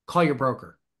 Call your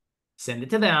broker. Send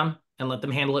it to them and let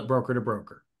them handle it broker to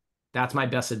broker. That's my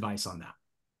best advice on that.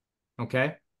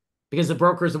 Okay? Because the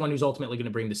broker is the one who's ultimately going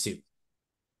to bring the suit.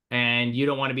 And you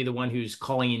don't want to be the one who's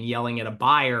calling and yelling at a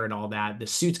buyer and all that. The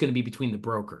suit's going to be between the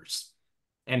brokers.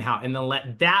 And then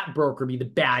let that broker be the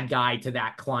bad guy to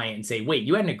that client and say, wait,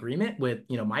 you had an agreement with,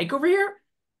 you know, Mike over here?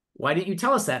 Why didn't you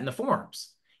tell us that in the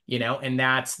forms? You know, and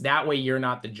that way you're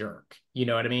not the jerk. You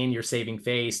know what I mean? You're saving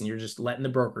face and you're just letting the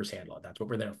brokers handle it. That's what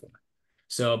we're there for.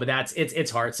 So, but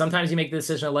it's hard. Sometimes you make the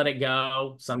decision to let it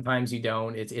go. Sometimes you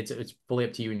don't. It's fully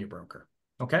up to you and your broker.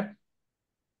 Okay.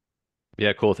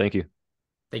 Yeah, cool. Thank you.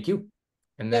 Thank you.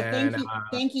 And Yeah, then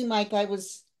thank you, Mike. I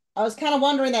was kind of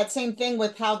wondering that same thing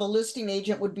with how the listing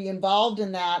agent would be involved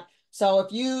in that. So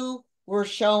if you were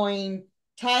showing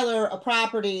Tyler a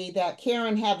property that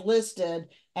Karen had listed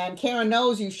and Karen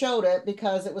knows you showed it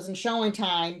because it was in showing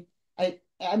time,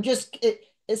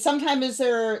 sometimes is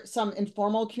there some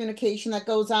informal communication that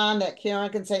goes on that Karen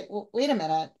can say, well, wait a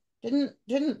minute,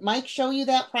 didn't Mike show you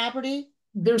that property?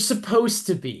 There's supposed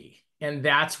to be. And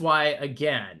that's why,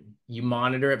 again, you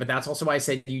monitor it, but that's also why I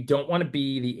said you don't want to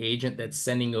be the agent that's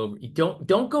sending over. You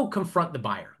don't go confront the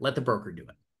buyer. Let the broker do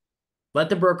it. Let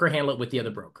the broker handle it with the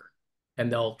other broker.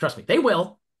 And they'll, trust me, they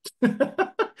will.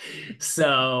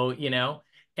 So, you know,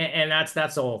 and that's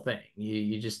the whole thing.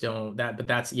 You just don't that, but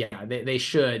that's, yeah, they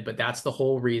should, but that's the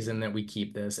whole reason that we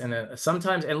keep this. And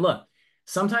sometimes, and look,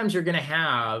 sometimes you're going to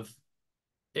have,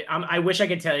 I wish I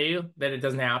could tell you that it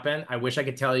doesn't happen. I wish I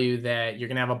could tell you that you're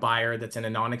going to have a buyer that's in a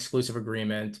non-exclusive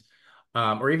agreement,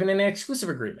 or even an exclusive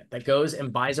agreement that goes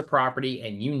and buys a property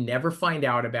and you never find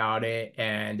out about it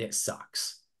and it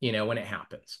sucks, you know, when it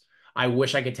happens. I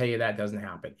wish I could tell you that doesn't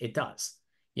happen. It does,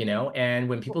 you know, and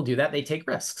when people do that, they take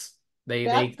risks. They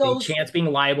chance being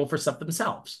liable for stuff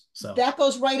themselves. So that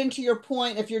goes right into your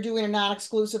point. If you're doing a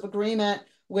non-exclusive agreement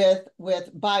with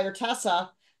buyer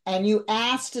Tessa, and you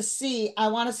ask to see, I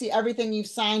want to see everything you've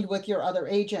signed with your other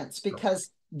agents, because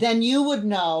then you would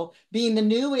know, being the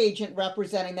new agent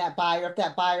representing that buyer, if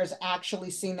that buyer's actually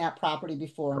seen that property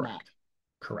before or not.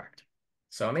 Correct.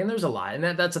 So, I mean, there's a lot. And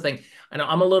that's the thing. I know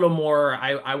I'm a little more,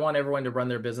 I want everyone to run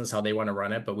their business how they want to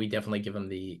run it, but we definitely give them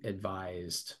the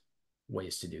advised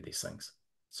ways to do these things.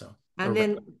 So, and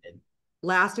then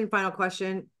last and final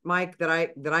question, Mike, that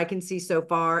I can see so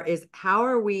far is, how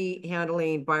are we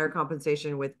handling buyer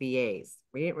compensation with VAs?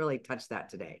 We didn't really touch that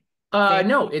today.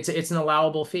 No, it's an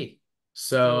allowable fee.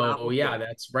 So yeah,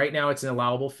 that's right now it's an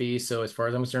allowable fee. So as far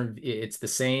as I'm concerned, it's the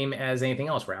same as anything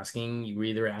else. We're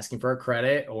either asking for a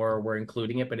credit or we're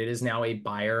including it, but it is now a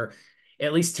buyer,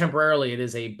 at least temporarily, it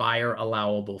is a buyer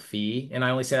allowable fee. And I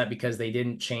only say that because they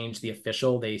didn't change the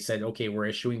official. They said, okay,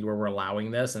 we're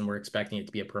allowing this and we're expecting it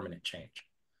to be a permanent change.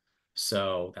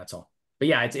 So that's all. But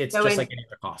yeah, it's So just like any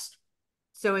other cost.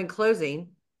 So in closing,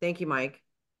 thank you, Mike.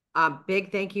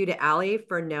 Big thank you to Allie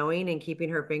for knowing and keeping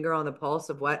her finger on the pulse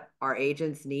of what our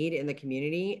agents need in the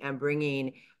community and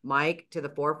bringing Mike to the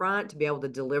forefront to be able to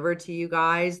deliver to you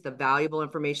guys the valuable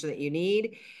information that you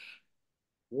need.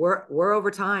 We're over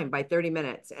time by 30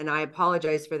 minutes, and I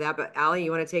apologize for that. But Allie,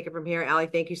 you want to take it from here? Allie,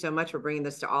 thank you so much for bringing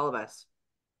this to all of us.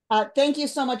 Thank you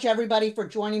so much, everybody, for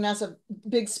joining us. A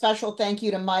big special thank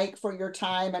you to Mike for your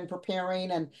time and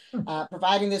preparing and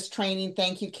providing this training.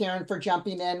 Thank you, Karen, for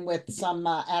jumping in with some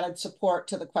added support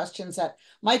to the questions that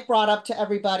Mike brought up to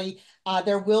everybody.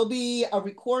 There will be a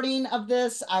recording of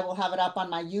this. I will have it up on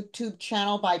my YouTube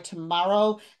channel by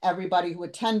tomorrow. Everybody who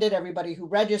attended, everybody who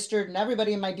registered, and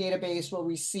everybody in my database will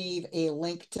receive a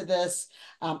link to this.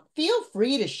 Feel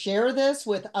free to share this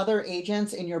with other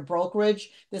agents in your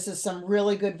brokerage. This is some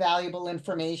really good, valuable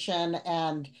information,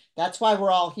 and that's why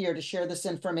we're all here, to share this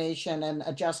information and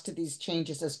adjust to these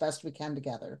changes as best we can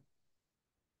together.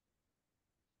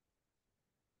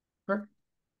 Sure.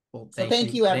 Well,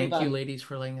 thank you, everybody. Thank you, ladies,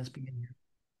 for letting us be in here.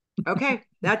 Okay,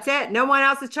 that's it. No one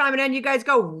else is chiming in. You guys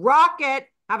go rock it.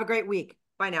 Have a great week.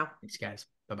 Bye now. Thanks, guys.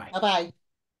 Bye-bye. Bye-bye.